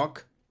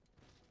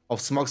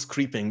Smok's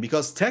creeping.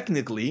 Because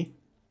technically,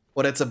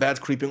 oh, that's a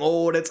bad creeping.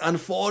 Oh, that's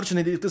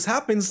unfortunate. If this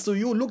happens to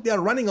you, look, they are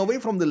running away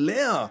from the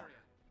lair.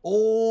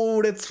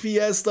 Oh, that's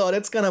Fiesta.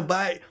 That's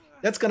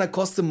gonna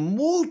cost them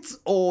mult.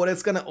 Oh,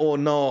 that's gonna. Oh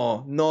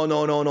no,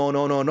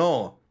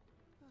 no.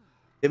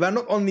 They were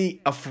not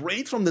only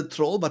afraid from the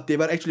troll, but they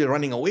were actually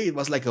running away. It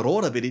was like a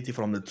roar ability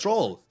from the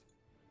troll.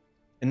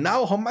 And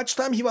now how much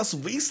time he was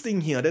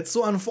wasting here. That's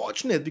so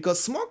unfortunate, because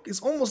Smok is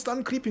almost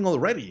done creeping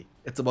already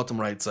at the bottom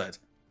right side.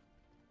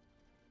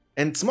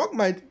 And Smok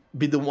might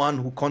be the one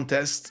who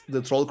contests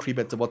the troll creep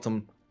at the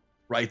bottom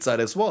right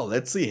side as well.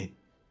 Let's see.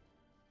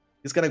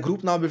 He's gonna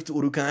group now with the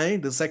Urukai.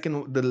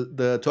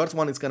 The third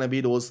one is gonna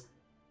be those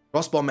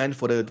crossbowmen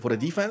for the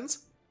defense.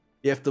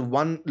 You have the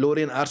 1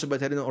 Lothian archer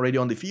battalion already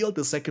on the field.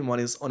 The second one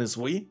is on its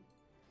way.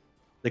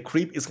 The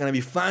creep is gonna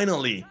be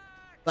finally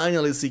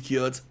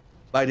secured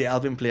by the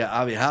Alpine player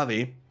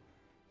Ave.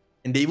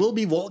 And they will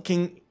be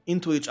walking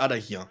into each other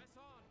here.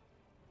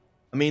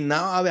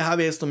 Now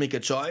Ave has to make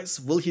a choice.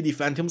 Will he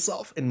defend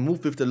himself and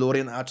move with the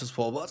Lothian archers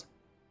forward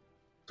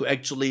to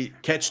actually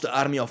catch the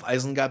army of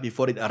Isengard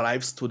before it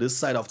arrives to this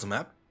side of the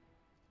map?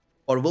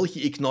 Or will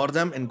he ignore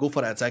them and go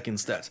for the attack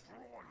instead?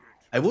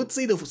 I would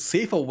say the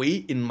safer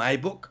way in my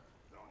book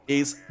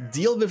is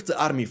deal with the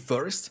army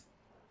first,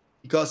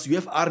 because you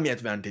have army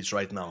advantage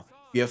right now.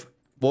 You have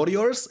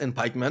warriors and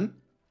pikemen,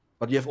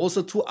 but you have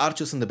also 2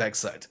 archers in the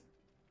backside.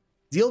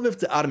 Deal with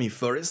the army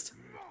first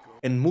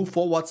and move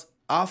forward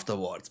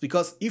afterwards,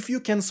 because if you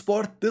can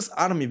support this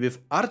army with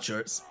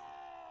archers,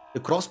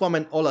 the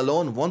crossbowmen all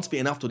alone won't be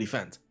enough to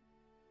defend.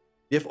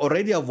 We have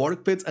already a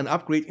work pit, and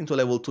upgrade into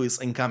level 2 is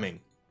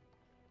incoming.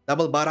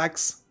 Double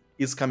barracks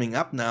is coming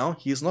up now.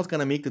 He is not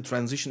gonna make the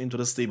transition into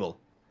the stable.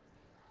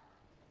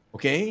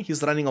 Okay,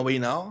 he's running away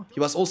now. He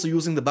was also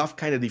using the buff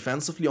kinda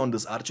defensively on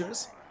these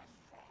archers.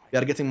 We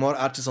are getting more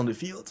archers on the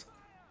field.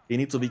 They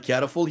need to be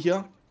careful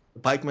here. The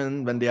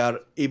pikemen, when they are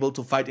able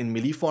to fight in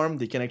melee form,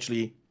 they can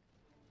actually...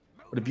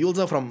 The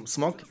builder from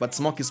Smok, but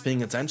Smok is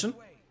paying attention.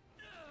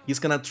 He's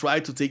gonna try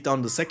to take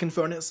down the second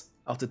furnace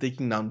after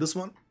taking down this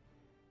one.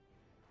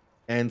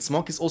 And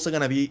Smok is also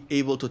gonna be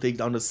able to take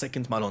down the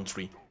second Malon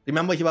tree.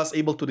 Remember, he was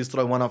able to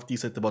destroy one of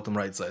these at the bottom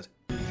right side.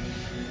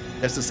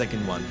 That's the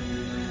second one.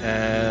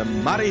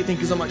 Mari, thank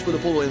you so much for the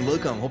follow and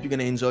welcome. Hope you're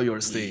gonna enjoy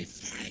your stay.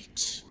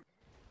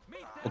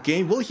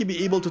 Okay, will he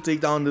be able to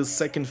take down the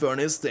second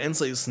furnace? The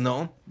answer is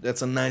no.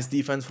 That's a nice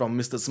defense from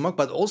Mr. Smok,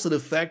 but also the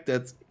fact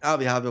that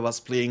Ave was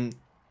playing...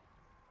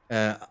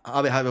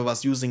 Ave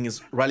was using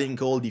his rallying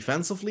call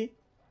defensively,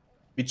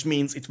 which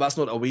means it was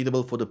not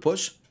available for the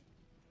push.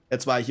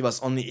 That's why he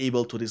was only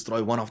able to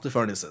destroy one of the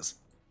furnaces.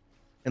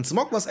 And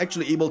Smok was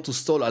actually able to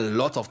stall a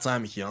lot of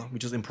time here,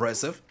 which is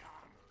impressive.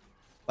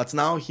 But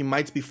now he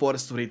might be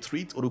forced to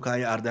retreat.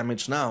 Urukai are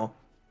damaged now,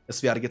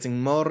 as we are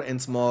getting more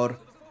and more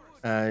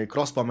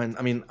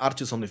crossbowmen,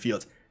 archers on the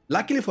field.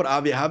 Luckily for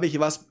Ave, he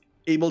was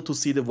able to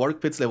see the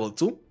work pits level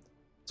 2.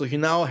 So he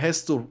now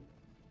has to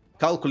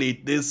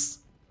calculate this.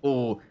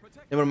 Oh,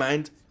 never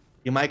mind.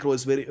 He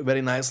micros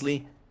very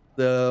nicely.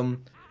 The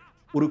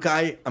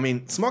Urukai,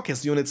 Smok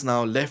has units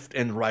now left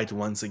and right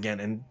once again.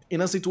 And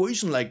in a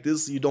situation like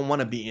this, you don't want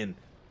to be in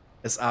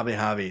as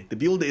Ave. The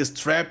builder is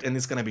trapped and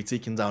is going to be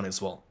taken down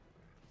as well.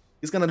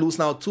 He's gonna lose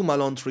now 2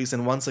 Malon trees,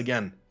 and once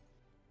again,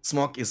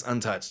 Smok is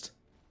untouched.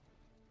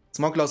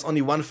 Smok lost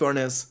only 1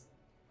 furnace,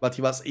 but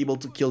he was able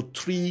to kill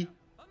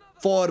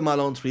 4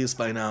 Malon trees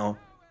by now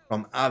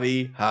from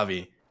Ave.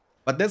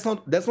 But that's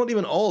not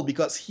even all,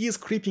 because he is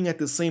creeping at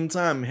the same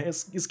time.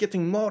 He's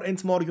getting more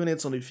and more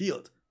units on the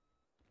field.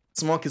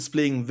 Smok is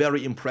playing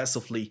very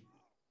impressively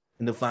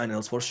in the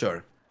finals for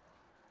sure.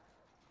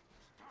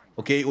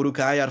 Okay,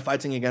 Urukai are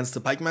fighting against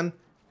the pikemen.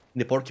 In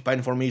the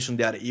porcupine formation,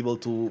 they are able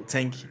to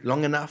tank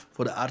long enough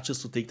for the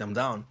archers to take them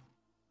down.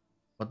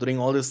 But during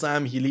all this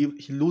time, he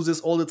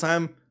loses all the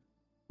time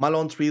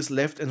Malon trees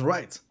left and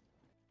right.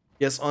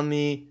 He has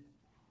only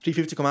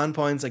 350 command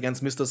points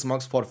against Mr.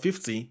 Smog's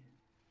 450.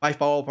 5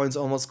 power points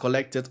almost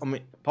collected. I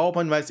mean, power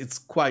point wise, it's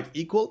quite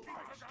equal.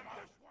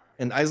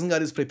 And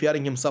Isengard is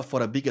preparing himself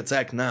for a big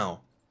attack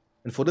now.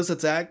 And for this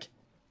attack,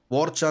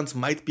 War Chant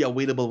might be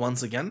available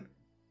once again.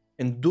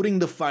 And during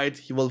the fight,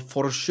 he will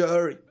for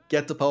sure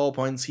get the power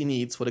points he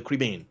needs for the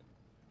Creebane.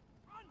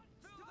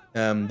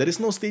 There is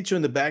no statue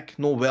in the back,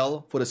 no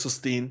well for the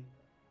sustain.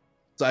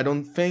 So I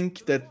don't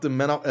think that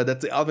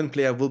the Elven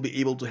player will be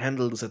able to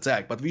handle this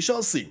attack. But we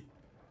shall see.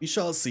 We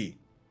shall see.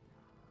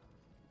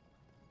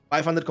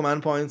 500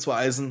 command points for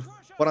Eisen,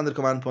 400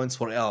 command points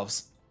for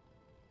Elves.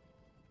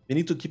 We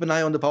need to keep an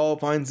eye on the power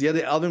points. Yeah,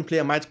 the Elven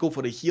player might go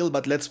for the heal,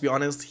 but let's be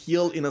honest,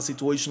 heal in a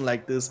situation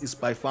like this is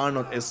by far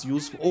not as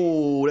useful.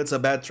 Oh, that's a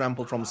bad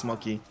trample from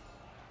Smoky.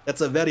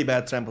 That's a very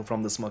bad trample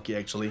from the Smoky,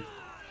 actually.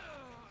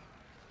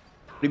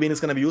 Creebane is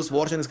gonna be used,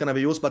 War Chant is gonna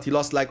be used, but he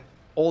lost like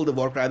all the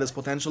Wark Riders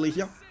potentially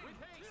here.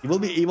 He will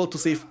be able to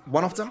save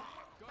one of them.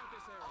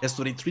 He has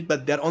to retreat,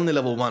 but they're only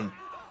level 1.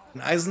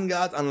 And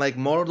Isengard, unlike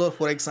Mordor,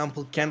 for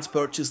example, can't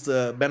purchase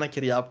the Banner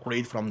Carrier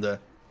upgrade from the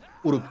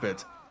Uruk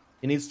pit.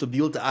 He needs to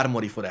build the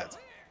armory for that.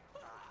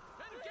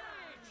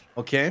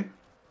 Okay.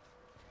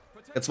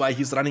 That's why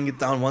he's running it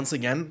down once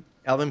again.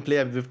 Elven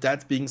player, with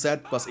that being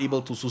said, was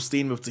able to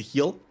sustain with the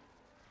heal.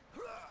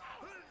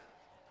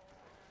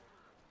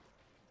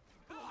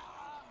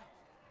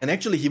 And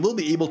actually, he will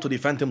be able to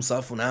defend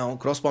himself for now.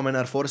 Crossbowmen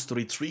are forced to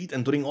retreat,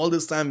 and during all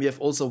this time, we have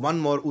also one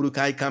more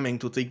Urukai coming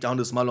to take down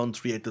this Malon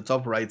tree at the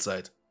top right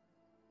side.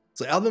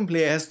 So Elven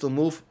player has to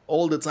move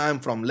all the time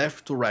from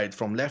left to right,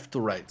 from left to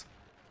right.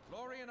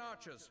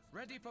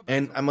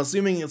 And I'm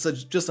assuming it's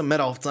just a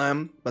matter of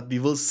time, but we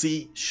will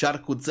see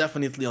Sharku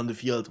definitely on the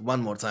field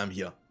one more time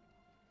here.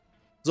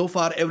 So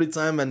far, every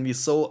time when we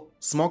saw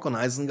Smog on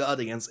Isengard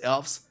against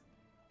Elves,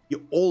 he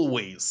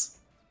always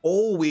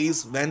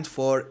went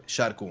for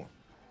Sharku.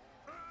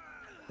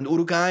 And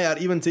Urukai are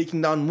even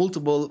taking down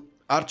multiple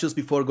archers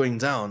before going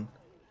down.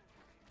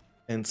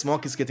 And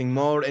Smog is getting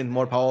more and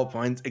more power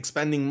points,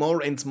 expanding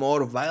more and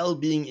more while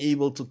being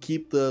able to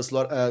keep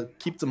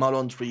the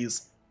Malon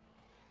trees,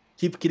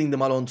 keep killing the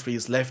Malon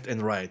trees left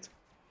and right.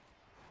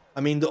 I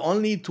mean, the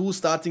only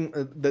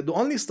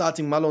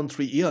starting Malon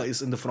tree here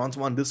is in the front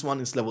one. This one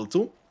is level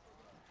 2.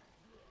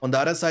 On the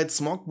other side,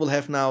 Smog will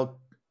have now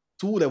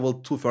 2 level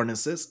 2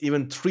 furnaces,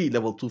 even 3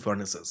 level 2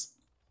 furnaces.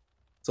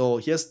 So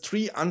he has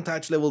 3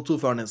 untouched level 2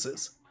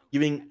 furnaces,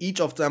 giving each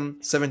of them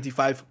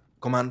 75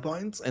 command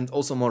points and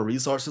also more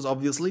resources,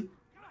 obviously,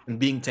 and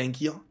being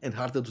tankier and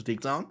harder to take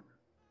down.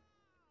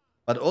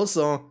 But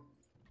also,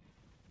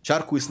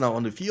 Sharku is now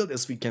on the field,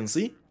 as we can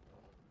see.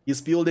 He's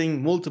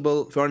building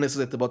multiple furnaces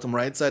at the bottom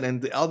right side, and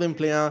the Elven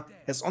player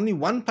has only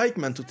 1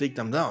 pikeman to take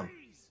them down.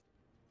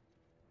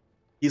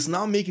 He's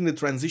now making the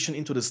transition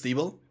into the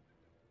stable.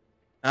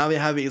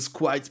 Have is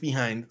quite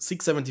behind,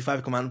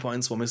 675 command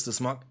points for Mr.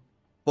 Smog.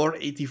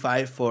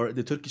 485 for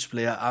the Turkish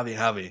player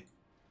Have.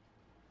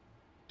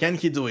 Can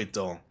he do it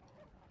though?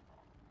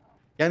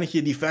 Can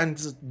he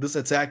defend this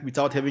attack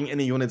without having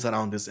any units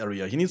around this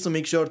area? He needs to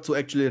make sure to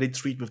actually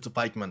retreat with the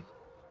pikemen.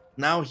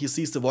 Now he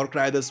sees the Wark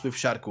Riders with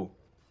Sharku.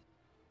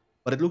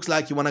 But it looks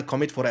like you wanna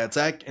commit for an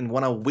attack and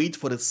wanna wait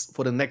for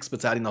the next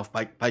battalion of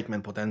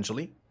pikemen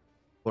potentially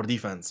for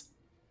defense.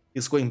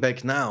 He's going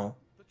back now.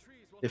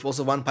 There's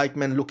also 1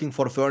 pikeman looking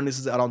for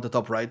furnaces around the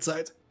top right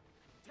side.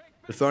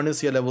 The furnace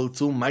here, level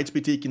 2, might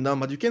be taken down,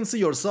 but you can see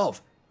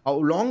yourself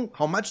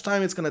how much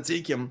time it's gonna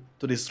take him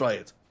to destroy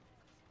it.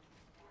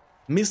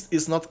 Mist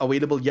is not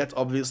available yet,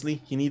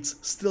 obviously. He needs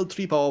still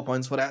 3 power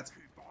points for that.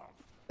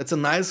 That's a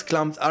nice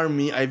clumped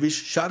army. I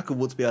wish Sharku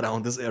would be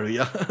around this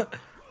area.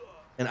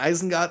 And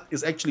Isengard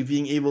is actually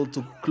being able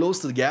to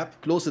close the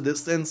gap, close the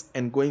distance,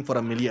 and going for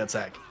a melee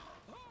attack.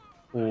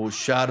 Oh,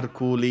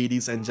 Sharku,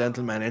 ladies and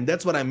gentlemen, and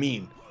that's what I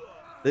mean.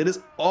 There is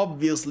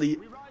obviously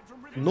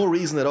no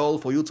reason at all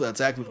for you to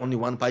attack with only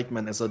 1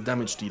 pikeman as a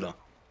damage dealer.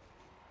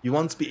 You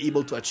won't be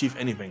able to achieve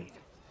anything.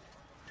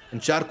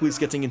 And Sharku is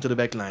getting into the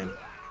backline.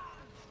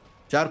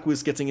 Sharku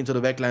is getting into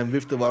the backline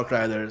with the Wark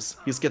Riders.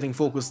 He's getting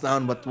focused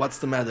down, but what's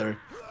the matter?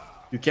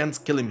 You can't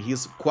kill him.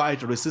 He's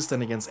quite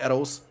resistant against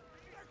arrows.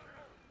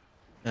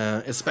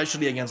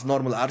 Especially against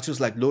normal archers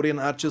like Lorien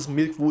archers.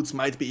 Milkwoods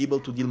might be able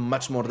to deal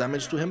much more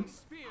damage to him.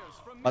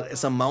 But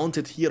as a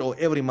mounted hero,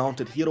 every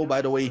mounted hero,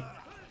 by the way,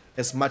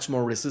 is much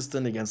more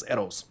resistant against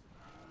arrows.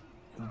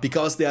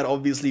 Because they are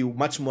obviously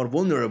much more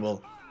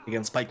vulnerable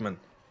against pikemen.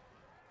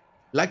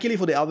 Luckily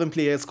for the Elven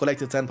player, he has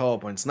collected 10 power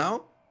points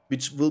now,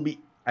 which will be,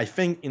 I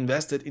think,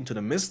 invested into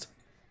the mist.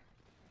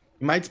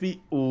 He might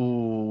be...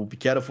 Oh, be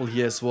careful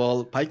here as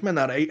well. Pikemen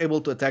are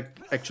able to attack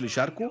actually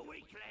Sharku.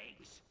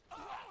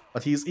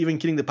 But he's even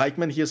killing the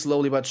pikemen here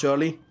slowly but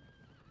surely.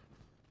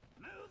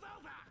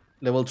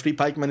 Level 3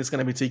 pikeman is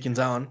gonna be taken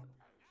down.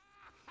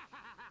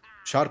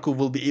 Sharku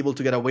will be able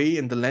to get away,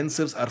 and the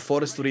Lancers are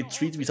forced to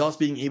retreat without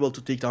being able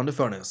to take down the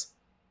furnace.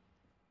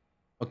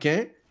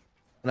 Okay?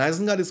 And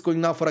Isengard is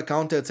going now for a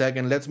counter-attack,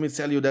 and let me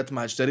tell you that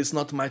much, there is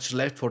not much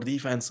left for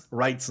defense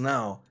right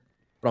now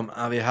from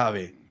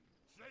AWE.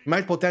 He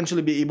might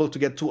potentially be able to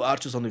get 2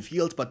 archers on the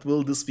field, but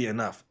will this be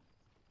enough?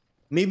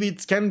 Maybe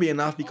it can be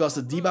enough because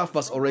the debuff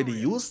was already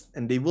used,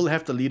 and they will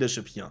have the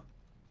leadership here.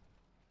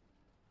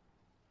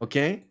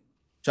 Okay?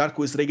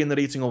 Sharku is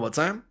regenerating over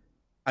time.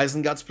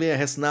 Isengard's player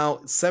has now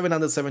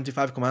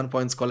 775 command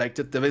points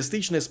collected.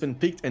 Devastation has been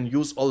picked and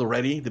used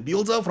already. The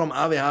builder from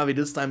AWE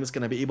this time is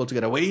going to be able to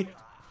get away.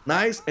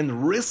 Nice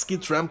and risky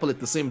trample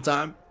at the same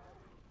time.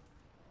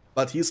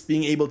 But he's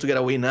being able to get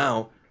away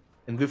now.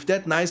 And with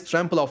that nice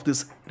trample of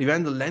this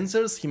Rivendell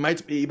Lancers, he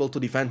might be able to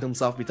defend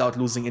himself without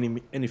losing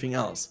anything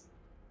else.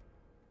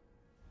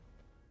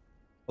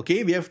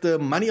 Okay, we have the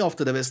money of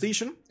the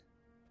Devastation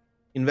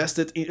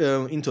invested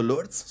into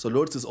Lords. So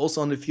Lords is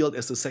also on the field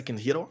as the second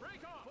hero.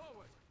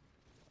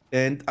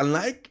 And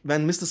unlike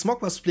when Mr.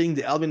 Smog was playing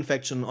the Alvin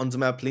faction on the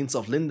map Plains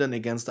of Linden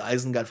against the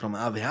Isengard from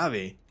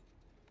AWE,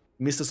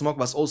 Mr. Smog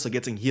was also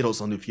getting heroes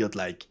on the field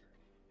like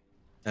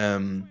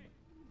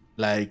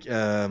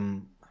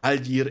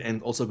Haldir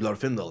and also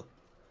Glorfindel.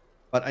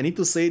 But I need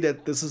to say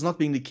that this is not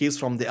being the case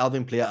from the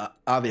Alvin player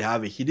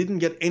AWE. He didn't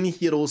get any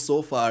heroes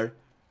so far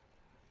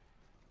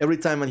every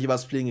time when he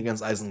was playing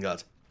against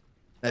Isengard.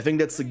 I think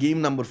that's the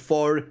game number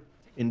 4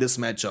 in this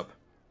matchup.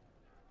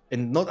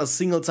 And not a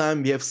single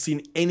time we have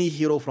seen any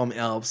hero from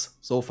Elves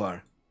so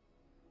far.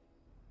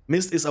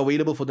 Mist is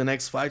available for the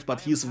next fight,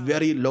 but he is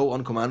very low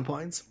on command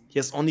points. He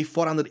has only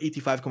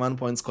 485 command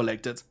points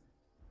collected.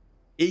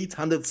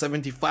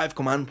 875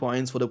 command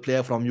points for the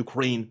player from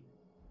Ukraine,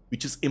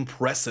 which is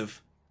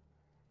impressive.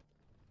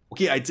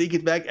 Okay, I take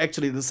it back.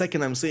 Actually, the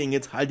second I'm saying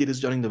it, Haldir is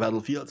joining the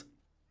battlefield.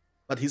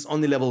 But he's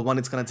only level 1.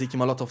 It's gonna take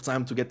him a lot of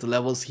time to get the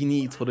levels he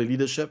needs for the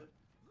leadership.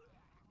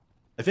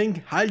 I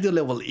think Haldir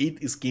level 8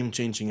 is game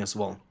changing as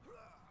well.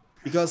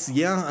 Because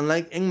yeah,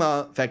 unlike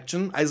Angmar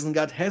faction,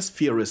 Isengard has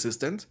fear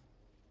resistant.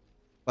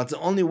 But the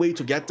only way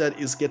to get that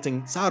is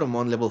getting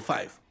Saruman level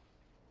 5.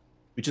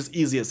 Which is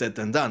easier said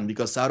than done,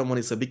 because Saruman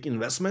is a big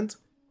investment.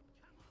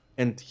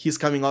 And he's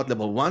coming out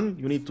level 1,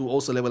 you need to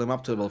also level him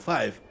up to level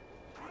 5.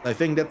 I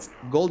think that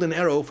Golden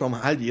Arrow from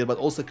Haldir, but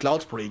also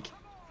Cloudbreak,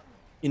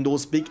 in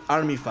those big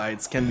army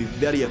fights can be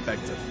very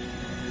effective.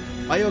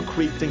 Bio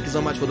Creek, thank you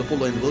so much for the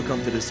follow and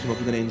welcome to the stream. Hope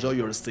you're gonna enjoy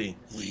your stay.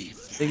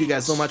 Thank you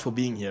guys so much for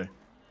being here.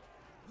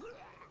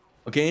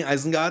 Okay,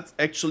 Isengard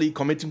actually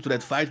committing to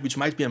that fight, which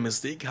might be a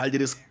mistake.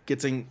 Haldir is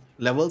getting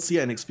levels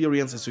here and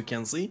experience, as you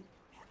can see.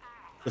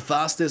 The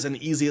fastest and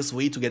easiest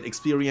way to get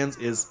experience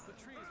is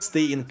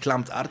stay in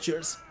clumped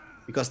archers,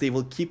 because they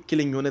will keep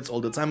killing units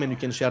all the time and you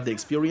can share the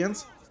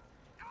experience.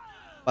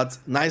 But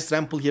nice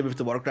trample here with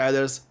the Warg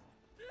Riders,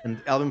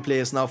 and Elven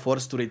player is now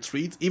forced to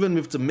retreat. Even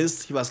with the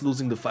mist, he was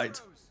losing the fight.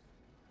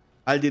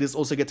 Haldir is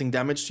also getting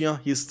damaged here.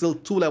 He is still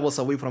 2 levels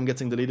away from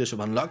getting the leadership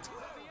unlocked.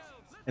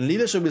 And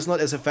leadership is not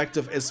as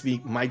effective as we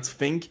might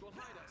think,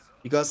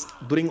 because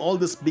during all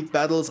these big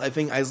battles, I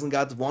think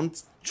Isengard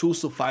won't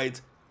choose to fight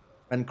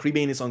when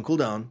Creebane is on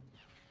cooldown.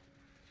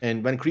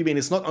 And when Creebane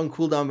is not on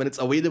cooldown, when it's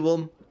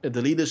available,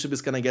 the leadership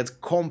is gonna get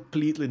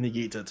completely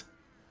negated.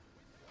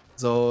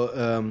 So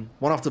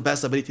one of the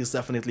best abilities,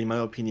 definitely in my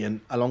opinion,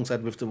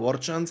 alongside with the War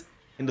Chant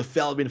and the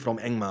Felwin from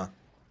Angmar,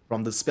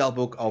 from the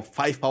spellbook of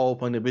 5 power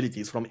point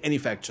abilities from any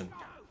faction.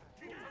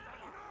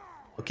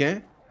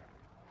 Okay?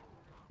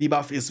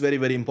 Debuff is very,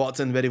 very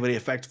important, very, very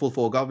effective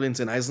for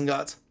Goblins and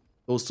Isengard.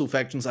 Those 2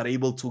 factions are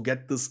able to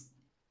get this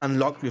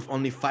unlocked with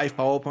only 5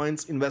 power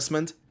points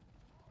investment.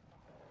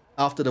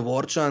 After the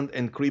War Chant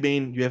and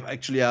Creebane, you have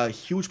actually a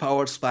huge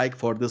power spike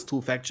for these 2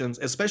 factions,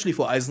 especially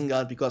for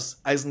Isengard, because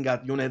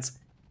Isengard units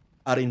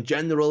are in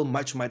general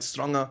much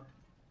stronger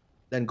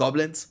than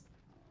Goblins.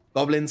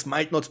 Goblins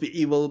might not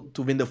be able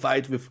to win the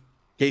fight with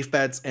Cave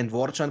Bats and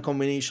War Chant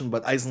combination,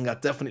 but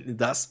Isengard definitely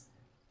does.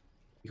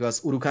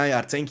 Because Uruk-hai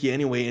are tanky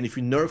anyway, and if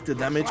you nerf the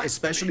damage,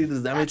 especially the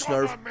damage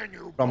nerf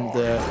from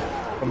the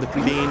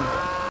Creebane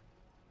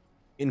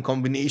in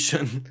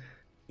combination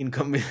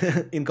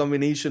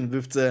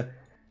with the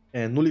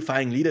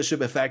nullifying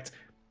leadership effect,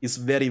 is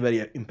very, very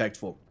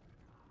impactful.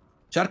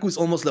 Sharku is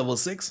almost level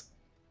 6.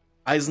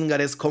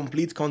 Isengard has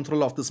complete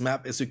control of this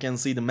map. As you can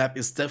see, the map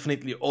is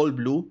definitely all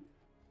blue.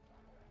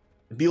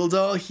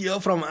 Builder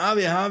here from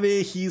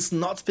AWE, he's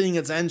not paying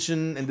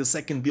attention, and the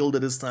second builder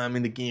this time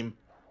in the game,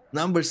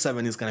 number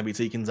 7, is gonna be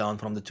taken down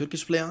from the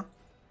Turkish player.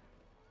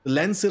 The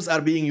Lancers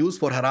are being used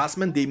for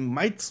harassment. They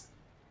might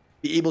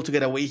be able to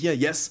get away here.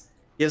 Yes,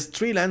 he has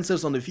 3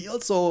 Lancers on the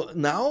field, so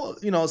now,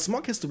 you know,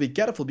 Smog has to be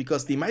careful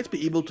because they might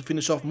be able to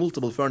finish off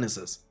multiple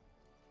furnaces.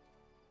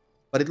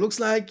 But it looks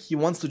like he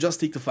wants to just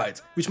take the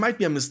fight, which might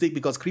be a mistake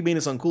because Creebane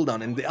is on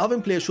cooldown and the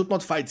Elven player should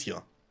not fight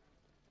here.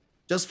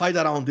 Just fight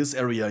around this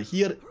area.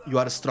 Here, you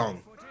are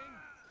strong.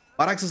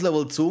 Barax is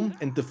level 2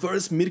 and the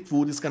first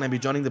Mirkwood is gonna be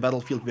joining the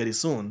battlefield very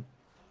soon.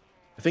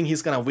 I think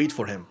he's gonna wait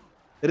for him.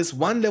 There is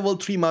 1 level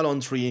 3 Malon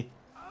tree,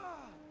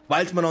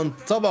 Wildman on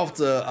top of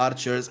the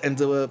archers, and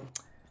the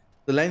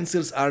The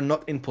Lancers are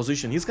not in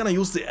position. He's gonna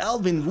use the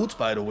Elvin Wood,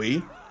 by the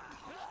way.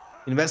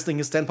 Investing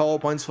his 10 power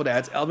points for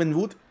that. Elvin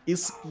Wood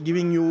is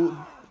giving you,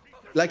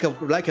 like a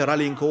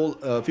rallying call,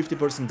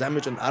 50%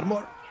 damage and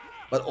armor.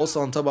 But also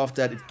on top of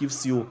that, it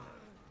gives you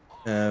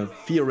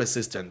fear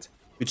resistant,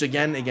 which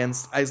again,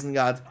 against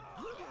Isengard,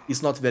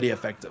 is not very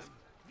effective.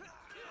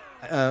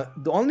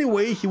 The only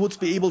way he would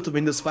be able to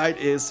win this fight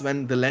is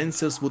when the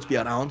Lancers would be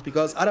around,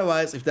 because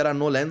otherwise, if there are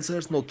no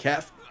Lancers, no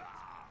Cav,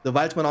 the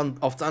Wildman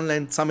of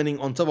Sunland summoning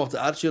on top of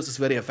the Archers is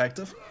very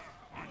effective.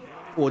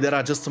 Or there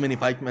are just too many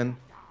pikemen.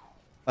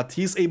 But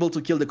he's able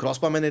to kill the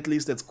crossbowman at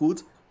least, that's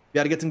good. We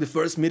are getting the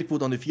first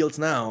Mirkwood on the field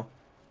now.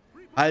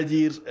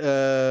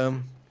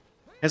 Haldir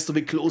has to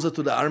be closer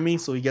to the army,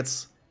 so he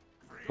gets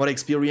more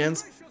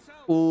experience.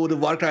 Oh, the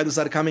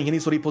Warcriders are coming. He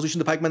needs to reposition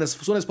the pikeman as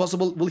soon as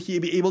possible. Will he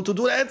be able to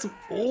do that?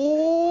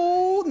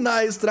 Oh,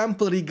 nice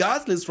trample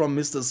regardless from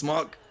Mr.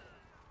 Smog.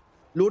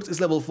 Lord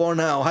is level 4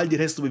 now. Haldir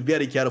has to be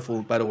very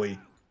careful, by the way.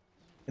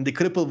 And the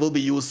cripple will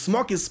be used.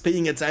 Smog is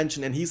paying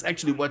attention and he's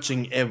actually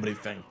watching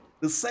everything.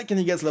 The second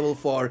he gets level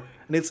 4,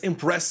 and it's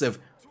impressive.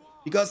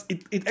 Because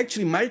it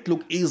actually might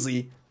look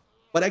easy,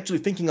 but actually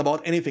thinking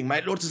about anything.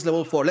 My Lord is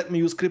level 4, let me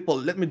use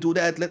cripple, let me do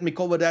that, let me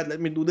cover that, let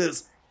me do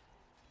this.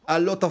 A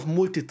lot of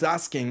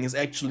multitasking is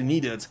actually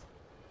needed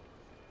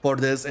for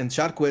this, and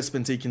Sharko has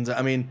been taken down.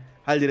 I mean,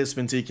 Haldir has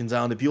been taken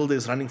down, the builder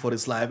is running for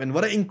his life, and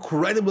what an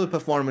incredible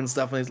performance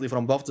definitely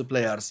from both the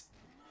players.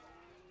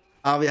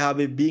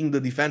 Avehave being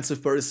the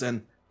defensive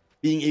person,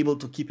 being able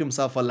to keep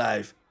himself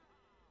alive.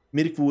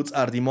 Mirkwoods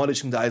are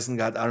demolishing the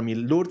Isengard army.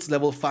 Lord's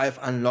level 5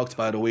 unlocked,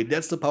 by the way.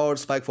 That's the power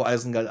spike for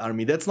Isengard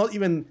army. That's not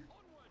even...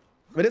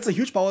 I mean, that's a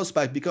huge power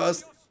spike,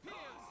 because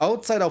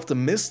outside of the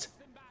mist,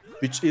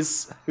 which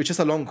is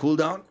a long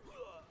cooldown,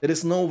 there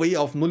is no way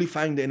of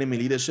nullifying the enemy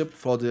leadership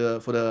for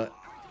the...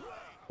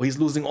 Oh, he's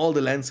losing all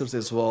the Lancers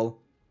as well.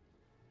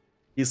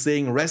 He's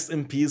saying, rest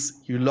in peace,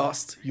 you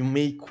lost, you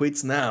may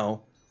quit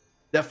now.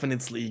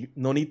 Definitely,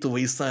 no need to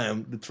waste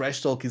time. The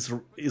trash talk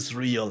is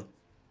real.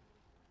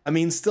 I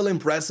mean, still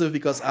impressive,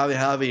 because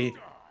Avehave,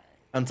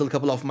 until a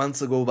couple of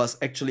months ago, was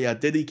actually a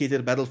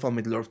dedicated Battle for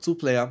Middle-earth 2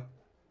 player,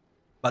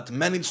 but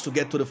managed to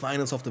get to the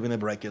finals of the winner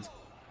bracket,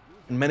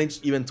 and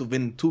managed even to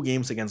win 2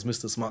 games against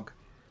Mr. Smog.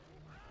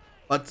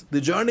 But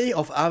the journey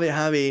of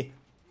Avehave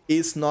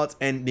is not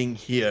ending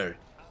here.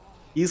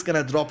 He's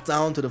gonna drop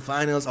down to the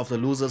finals of the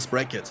losers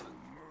bracket.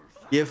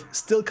 We have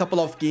still a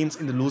couple of games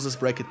in the losers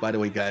bracket, by the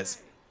way, guys.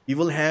 We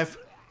will have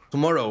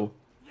tomorrow,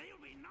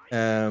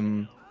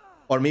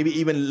 or maybe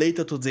even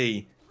later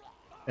today,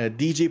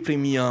 DJ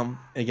Premium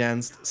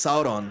against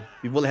Sauron.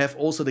 We will have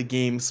also the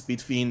games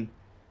between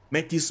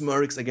Mighty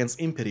Smurks against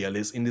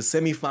Imperialists in the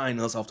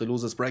semi-finals of the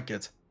losers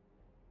bracket.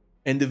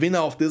 And the winner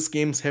of these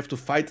games have to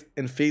fight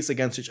and face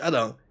against each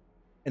other.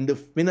 And the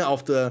winner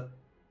of the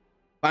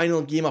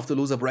final game of the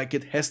loser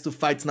bracket has to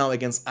fight now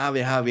against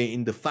Avehave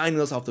in the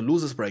finals of the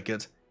losers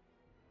bracket.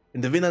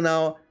 And the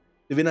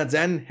winner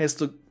then has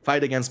to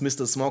fight against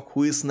Mr. Smog,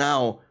 who is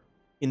now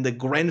in the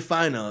grand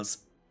finals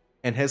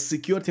and has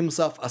secured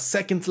himself a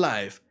second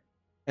life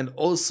and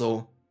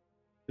also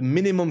the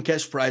minimum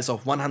cash prize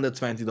of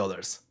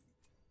 $120.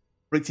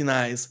 Pretty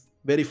nice,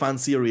 very fun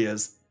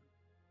series.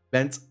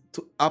 Went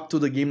up to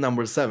the game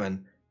number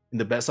 7 in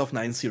the best of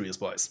 9 series,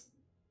 boys.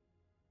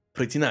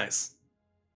 Pretty nice.